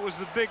said it was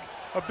a big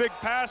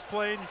pass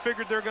play, and you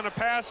figured they're going to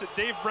pass it.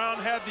 Dave Brown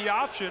had the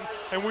option,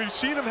 and we've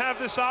seen him have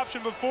this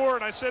option before,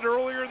 and I said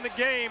earlier in the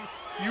game,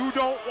 you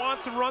don't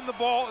want to run the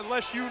ball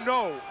unless you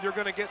know you're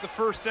going to get the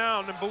 1st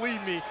down. And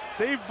believe me,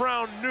 Dave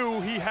Brown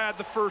knew he had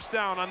the 1st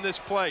down on this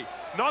play.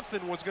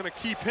 Nothing was going to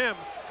keep him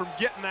from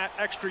getting that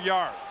extra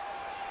yard.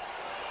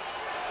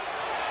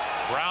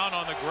 Brown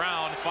on the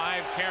ground,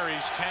 5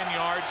 carries, 10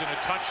 yards, and a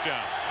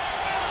touchdown.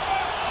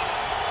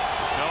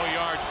 No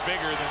yards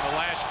bigger than the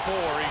last 4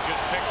 he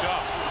just picked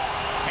up.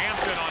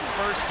 Hampton on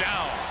 1st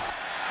down.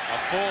 A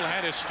full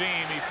head of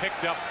steam. He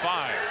picked up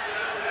 5.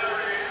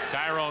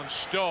 Tyrone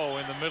Stowe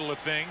in the middle of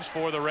things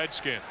for the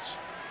Redskins.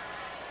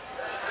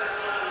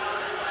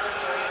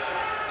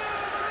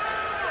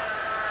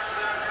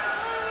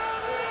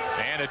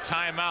 And a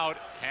timeout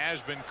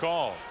has been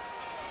called.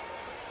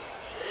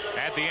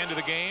 At the end of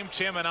the game,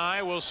 Tim and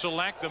I will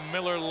select the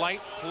Miller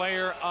Lite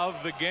player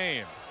of the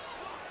game.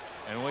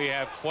 And we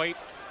have quite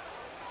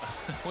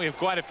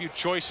a few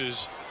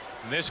choices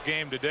in this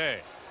game today.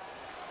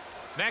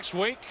 Next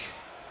week,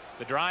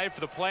 the drive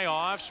for the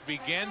playoffs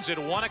begins at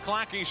 1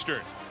 o'clock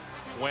Eastern,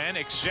 when,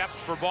 except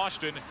for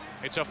Boston,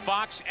 it's a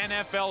Fox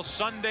NFL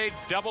Sunday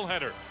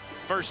doubleheader.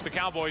 First, the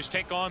Cowboys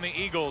take on the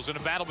Eagles in a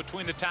battle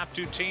between the top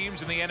 2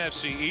 teams in the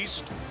NFC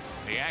East.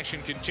 The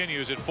action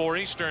continues at 4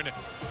 Eastern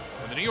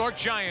when the New York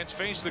Giants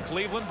face the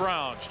Cleveland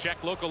Browns.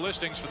 Check local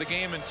listings for the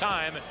game and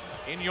time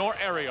in your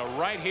area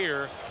right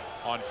here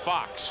on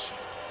Fox.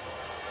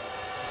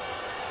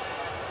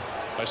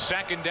 A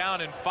 2nd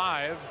down and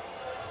 5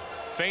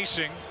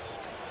 facing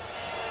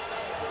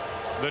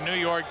the New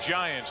York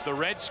Giants. The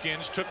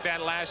Redskins took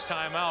that last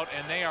time out,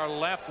 and they are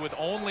left with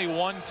only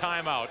 1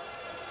 timeout,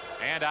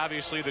 and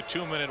obviously the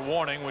 2-minute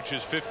warning, which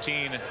is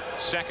 15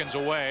 seconds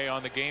away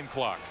on the game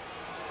clock.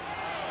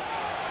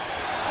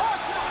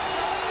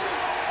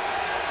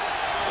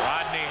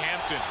 Rodney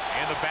Hampton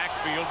in the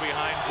backfield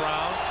behind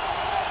Brown.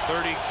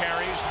 30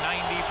 carries,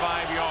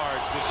 95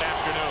 yards this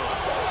afternoon.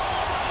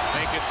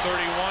 Make it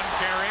 31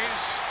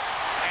 carries,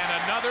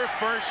 and another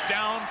 1st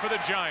down for the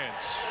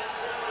Giants.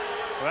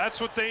 Well,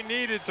 that's what they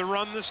needed to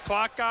run this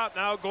clock out.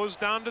 Now it goes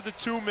down to the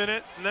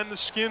 2-minute, and then the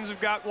Skins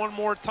have got 1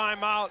 more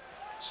timeout,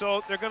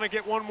 so they're going to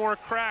get 1 more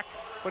crack.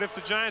 But if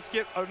the Giants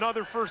get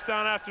another 1st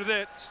down after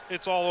this,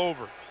 it's all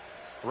over.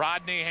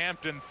 Rodney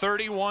Hampton,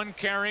 31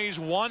 carries,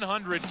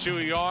 102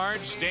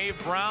 yards. Dave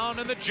Brown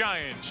and the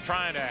Giants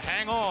trying to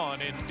hang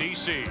on in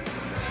D.C.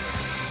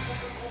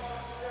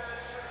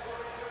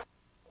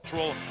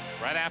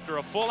 Right after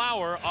a full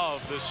hour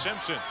of The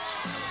Simpsons.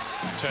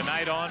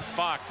 Tonight on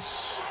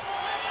Fox.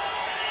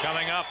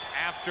 Coming up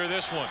after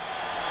this one.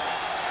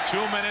 2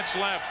 minutes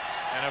left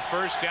and a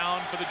first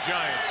down for the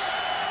Giants.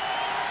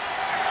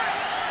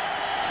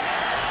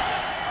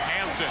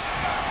 Hampton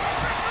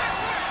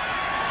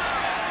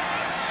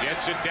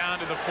gets it down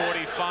to the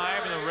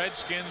 45, and the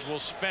Redskins will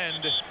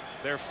spend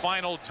their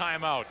final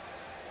timeout.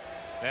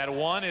 That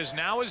one is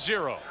now a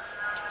 0.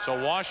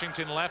 So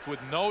Washington left with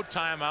no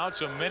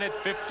timeouts,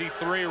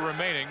 1:53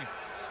 remaining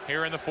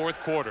here in the fourth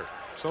quarter.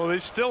 So they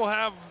still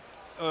have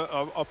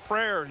a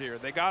prayer here.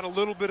 They got a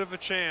little bit of a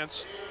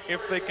chance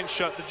if they can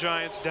shut the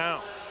Giants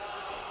down.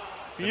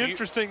 Be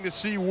interesting to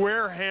see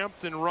where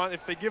Hampton run,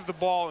 if they give the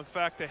ball, in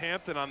fact, to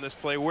Hampton on this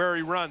play, where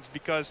he runs,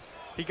 because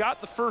he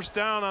got the first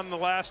down on the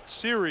last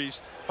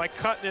series by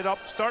cutting it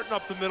up, starting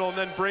up the middle, and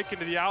then breaking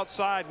to the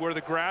outside where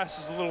the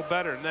grass is a little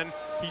better. And then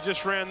he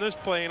just ran this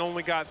play and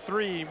only got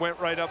 3. He went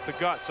right up the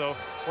gut. So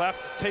we'll have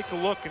to take a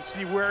look and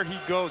see where he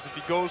goes, if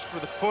he goes for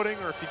the footing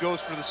or if he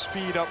goes for the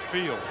speed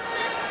upfield.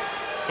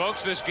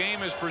 Folks, this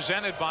game is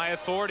presented by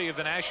authority of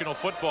the National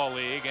Football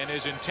League and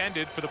is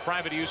intended for the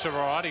private use of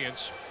our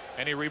audience.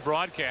 Any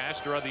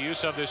rebroadcast or other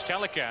use of this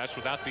telecast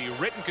without the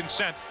written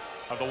consent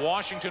of the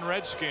Washington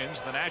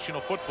Redskins, the National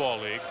Football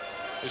League,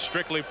 is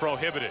strictly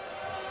prohibited.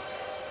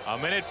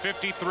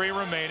 1:53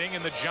 remaining,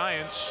 and the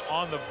Giants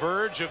on the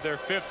verge of their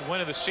 5th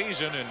win of the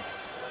season. And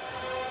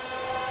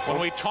when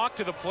we talked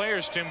to the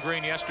players, Tim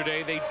Green,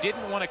 yesterday, they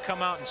didn't want to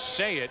come out and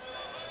say it.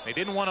 They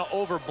didn't want to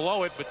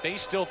overblow it, but they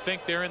still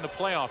think they're in the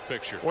playoff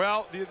picture.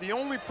 Well, the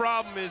only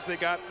problem is they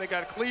got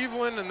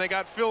Cleveland and they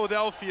got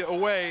Philadelphia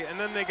away, and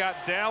then they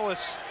got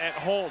Dallas at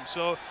home.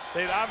 So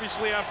they'd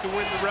obviously have to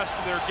win the rest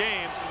of their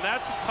games, and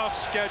that's a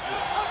tough schedule.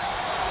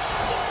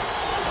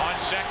 On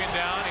second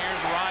down,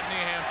 here's Rodney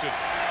Hampton.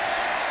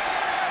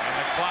 And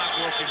the clock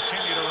will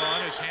continue to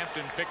run as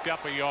Hampton picked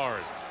up a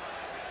yard.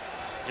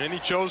 And he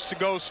chose to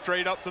go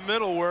straight up the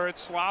middle where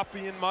it's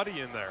sloppy and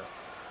muddy in there.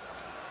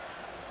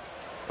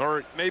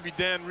 Or maybe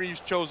Dan Reeves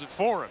chose it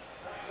for him.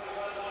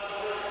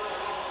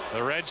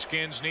 The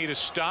Redskins need a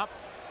stop.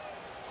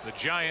 The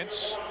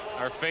Giants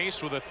are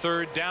faced with a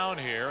 3rd down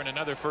here, and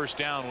another first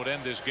down would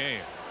end this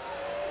game.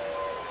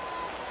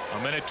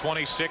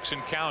 1:26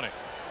 and counting.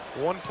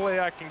 One play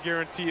I can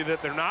guarantee you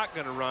that they're not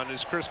going to run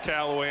is Chris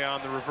Callaway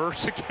on the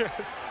reverse again.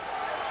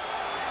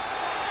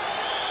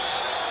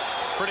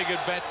 Pretty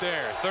good bet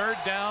there.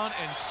 3rd down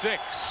and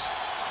 6.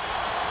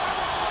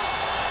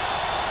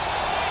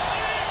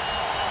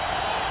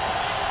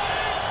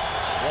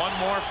 One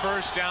more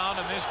first down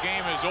and this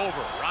game is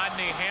over.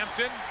 Rodney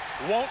Hampton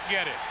won't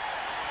get it.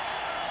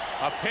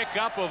 A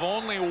pickup of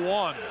only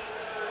 1,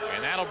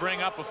 and that'll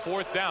bring up a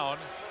 4th down.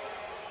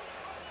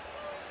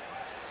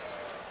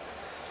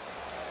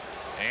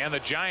 And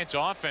the Giants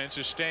offense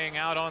is staying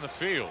out on the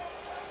field.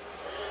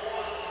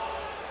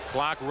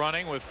 Clock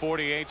running with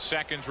 48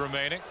 seconds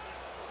remaining.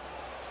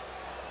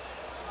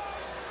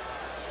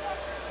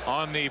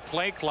 On the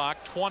play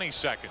clock, 20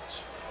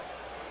 seconds.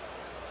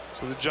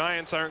 So the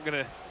Giants aren't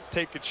going to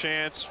take a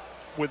chance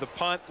with a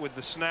punt, with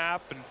the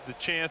snap, and the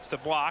chance to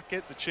block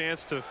it, the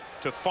chance to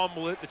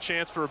fumble it, the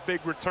chance for a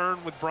big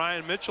return with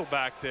Brian Mitchell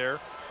back there.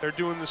 They're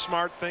doing the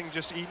smart thing,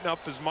 just eating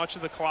up as much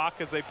of the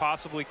clock as they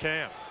possibly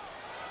can.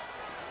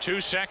 2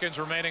 seconds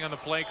remaining on the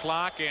play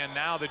clock, and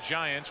now the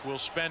Giants will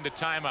spend a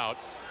timeout.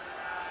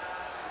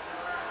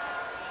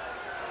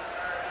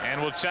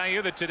 And we'll tell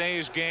you that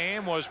today's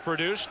game was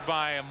produced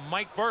by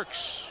Mike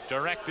Burks,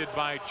 directed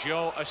by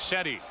Joe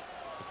Assetti.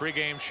 The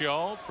pregame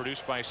show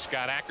produced by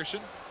Scott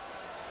Ackerson,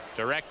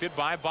 directed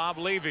by Bob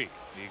Levy.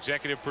 The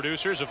executive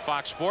producers of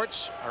Fox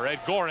Sports are Ed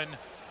Gorin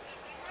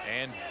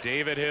and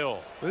David Hill.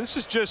 This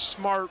is just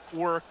smart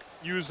work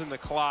using the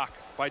clock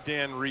by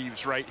Dan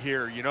Reeves right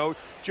here. You know,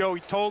 Joe, he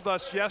told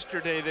us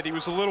yesterday that he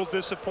was a little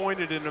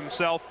disappointed in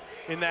himself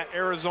in that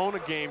Arizona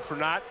game for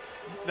not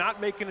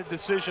making a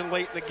decision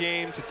late in the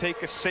game to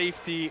take a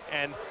safety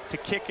and to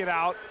kick it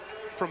out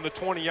from the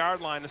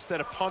 20-yard line instead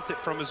of punt it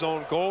from his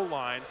own goal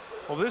line.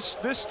 Well,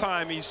 this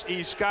time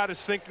he's got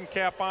his thinking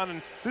cap on,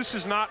 and this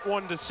is not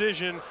one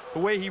decision, the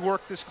way he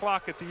worked this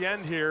clock at the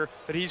end here,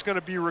 that he's going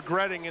to be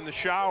regretting in the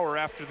shower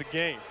after the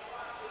game.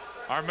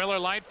 Our Miller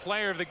Lite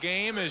player of the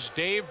game is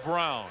Dave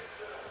Brown.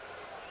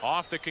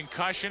 Off the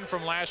concussion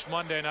from last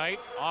Monday night,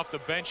 off the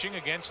benching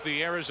against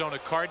the Arizona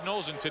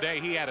Cardinals, and today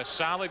he had a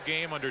solid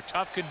game under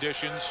tough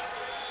conditions.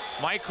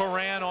 Mike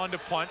Horan on to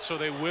punt, so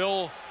they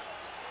will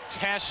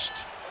test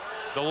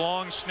the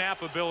long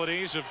snap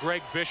abilities of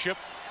Greg Bishop.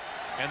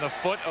 And the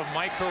foot of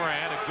Mike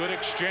Horan, a good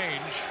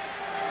exchange,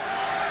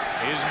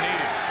 is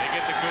needed. They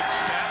get the good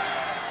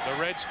snap.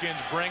 The Redskins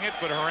bring it,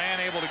 but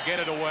Horan able to get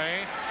it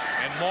away.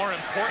 And more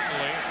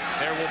importantly,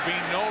 there will be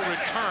no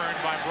return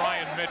by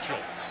Brian Mitchell.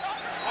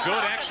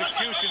 Good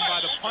execution by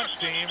the punt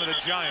team of the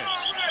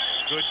Giants.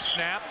 Good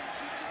snap,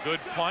 Good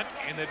punt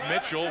in that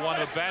Mitchell, one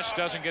of the best,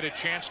 doesn't get a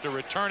chance to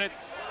return it.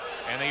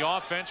 And the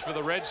offense for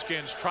the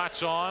Redskins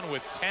trots on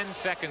with 10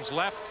 seconds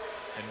left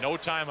and no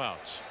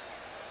timeouts.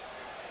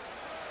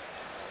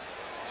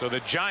 So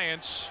the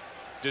Giants,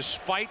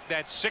 despite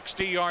that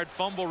 60-yard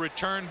fumble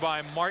return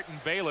by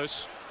Martin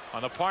Bayless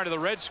on the part of the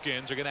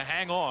Redskins, are going to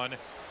hang on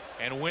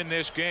and win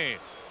this game.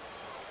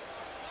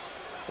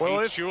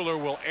 Well, Schuler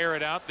will air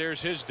it out.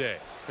 There's his day.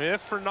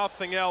 If for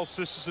nothing else,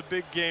 this is a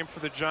big game for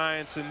the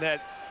Giants in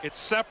that it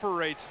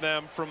separates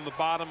them from the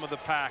bottom of the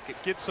pack. It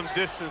gets some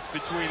distance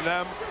between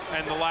them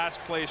and the last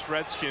place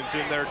Redskins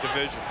in their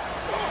division.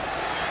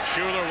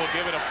 Schuler will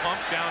give it a pump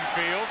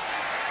downfield.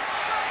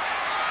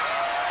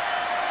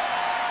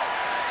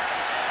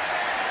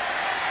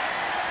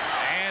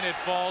 And it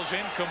falls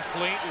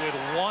incomplete with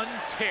 1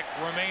 tick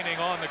remaining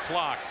on the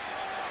clock.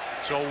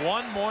 So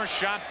one more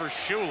shot for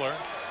Schuler,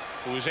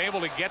 who was able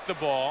to get the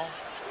ball.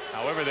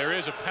 However, there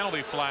is a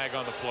penalty flag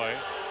on the play.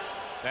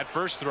 That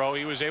first throw,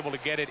 he was able to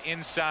get it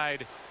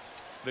inside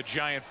the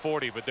Giant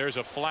 40, but there's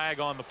a flag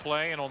on the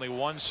play and only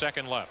 1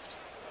 second left.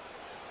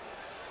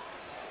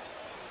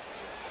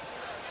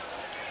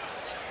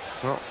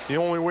 Well, the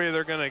only way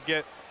they're going to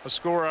get a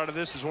score out of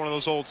this is one of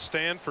those old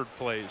Stanford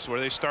plays where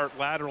they start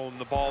lateraling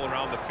the ball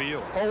around the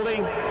field.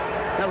 Holding,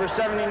 number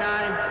 79,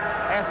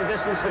 half the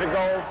distance to the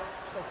goal,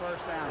 still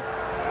first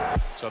down.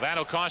 So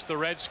that'll cost the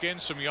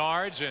Redskins some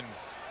yards, and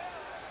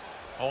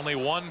only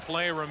 1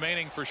 play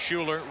remaining for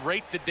Schuler.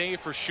 Rate the day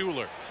for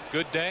Schuler.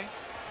 Good day?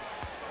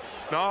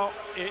 No,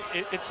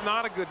 it's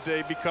not a good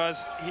day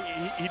because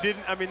he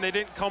didn't. I mean, they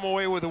didn't come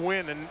away with a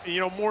win, and you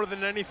know, more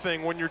than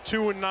anything, when you're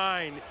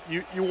 2-9,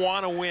 you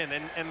want to win,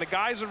 and the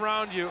guys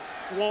around you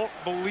won't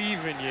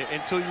believe in you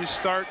until you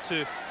start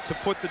to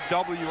put the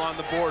W on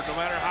the board. No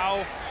matter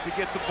how you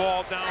get the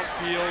ball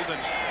downfield,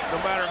 and no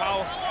matter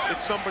how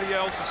it's somebody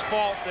else's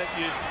fault that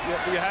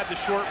you had the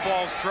short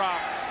balls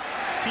dropped,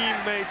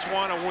 teammates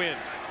want to win.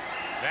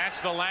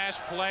 That's the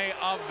last play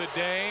of the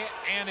day,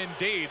 and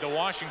indeed the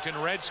Washington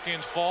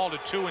Redskins fall to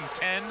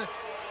 2-10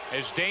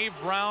 as Dave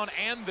Brown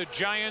and the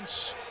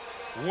Giants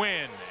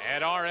win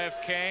at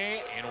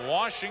RFK in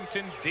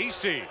Washington,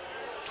 D.C.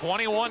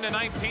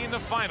 21-19 the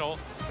final.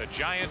 The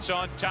Giants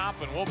on top,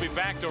 and we'll be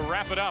back to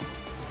wrap it up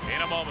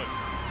in a moment.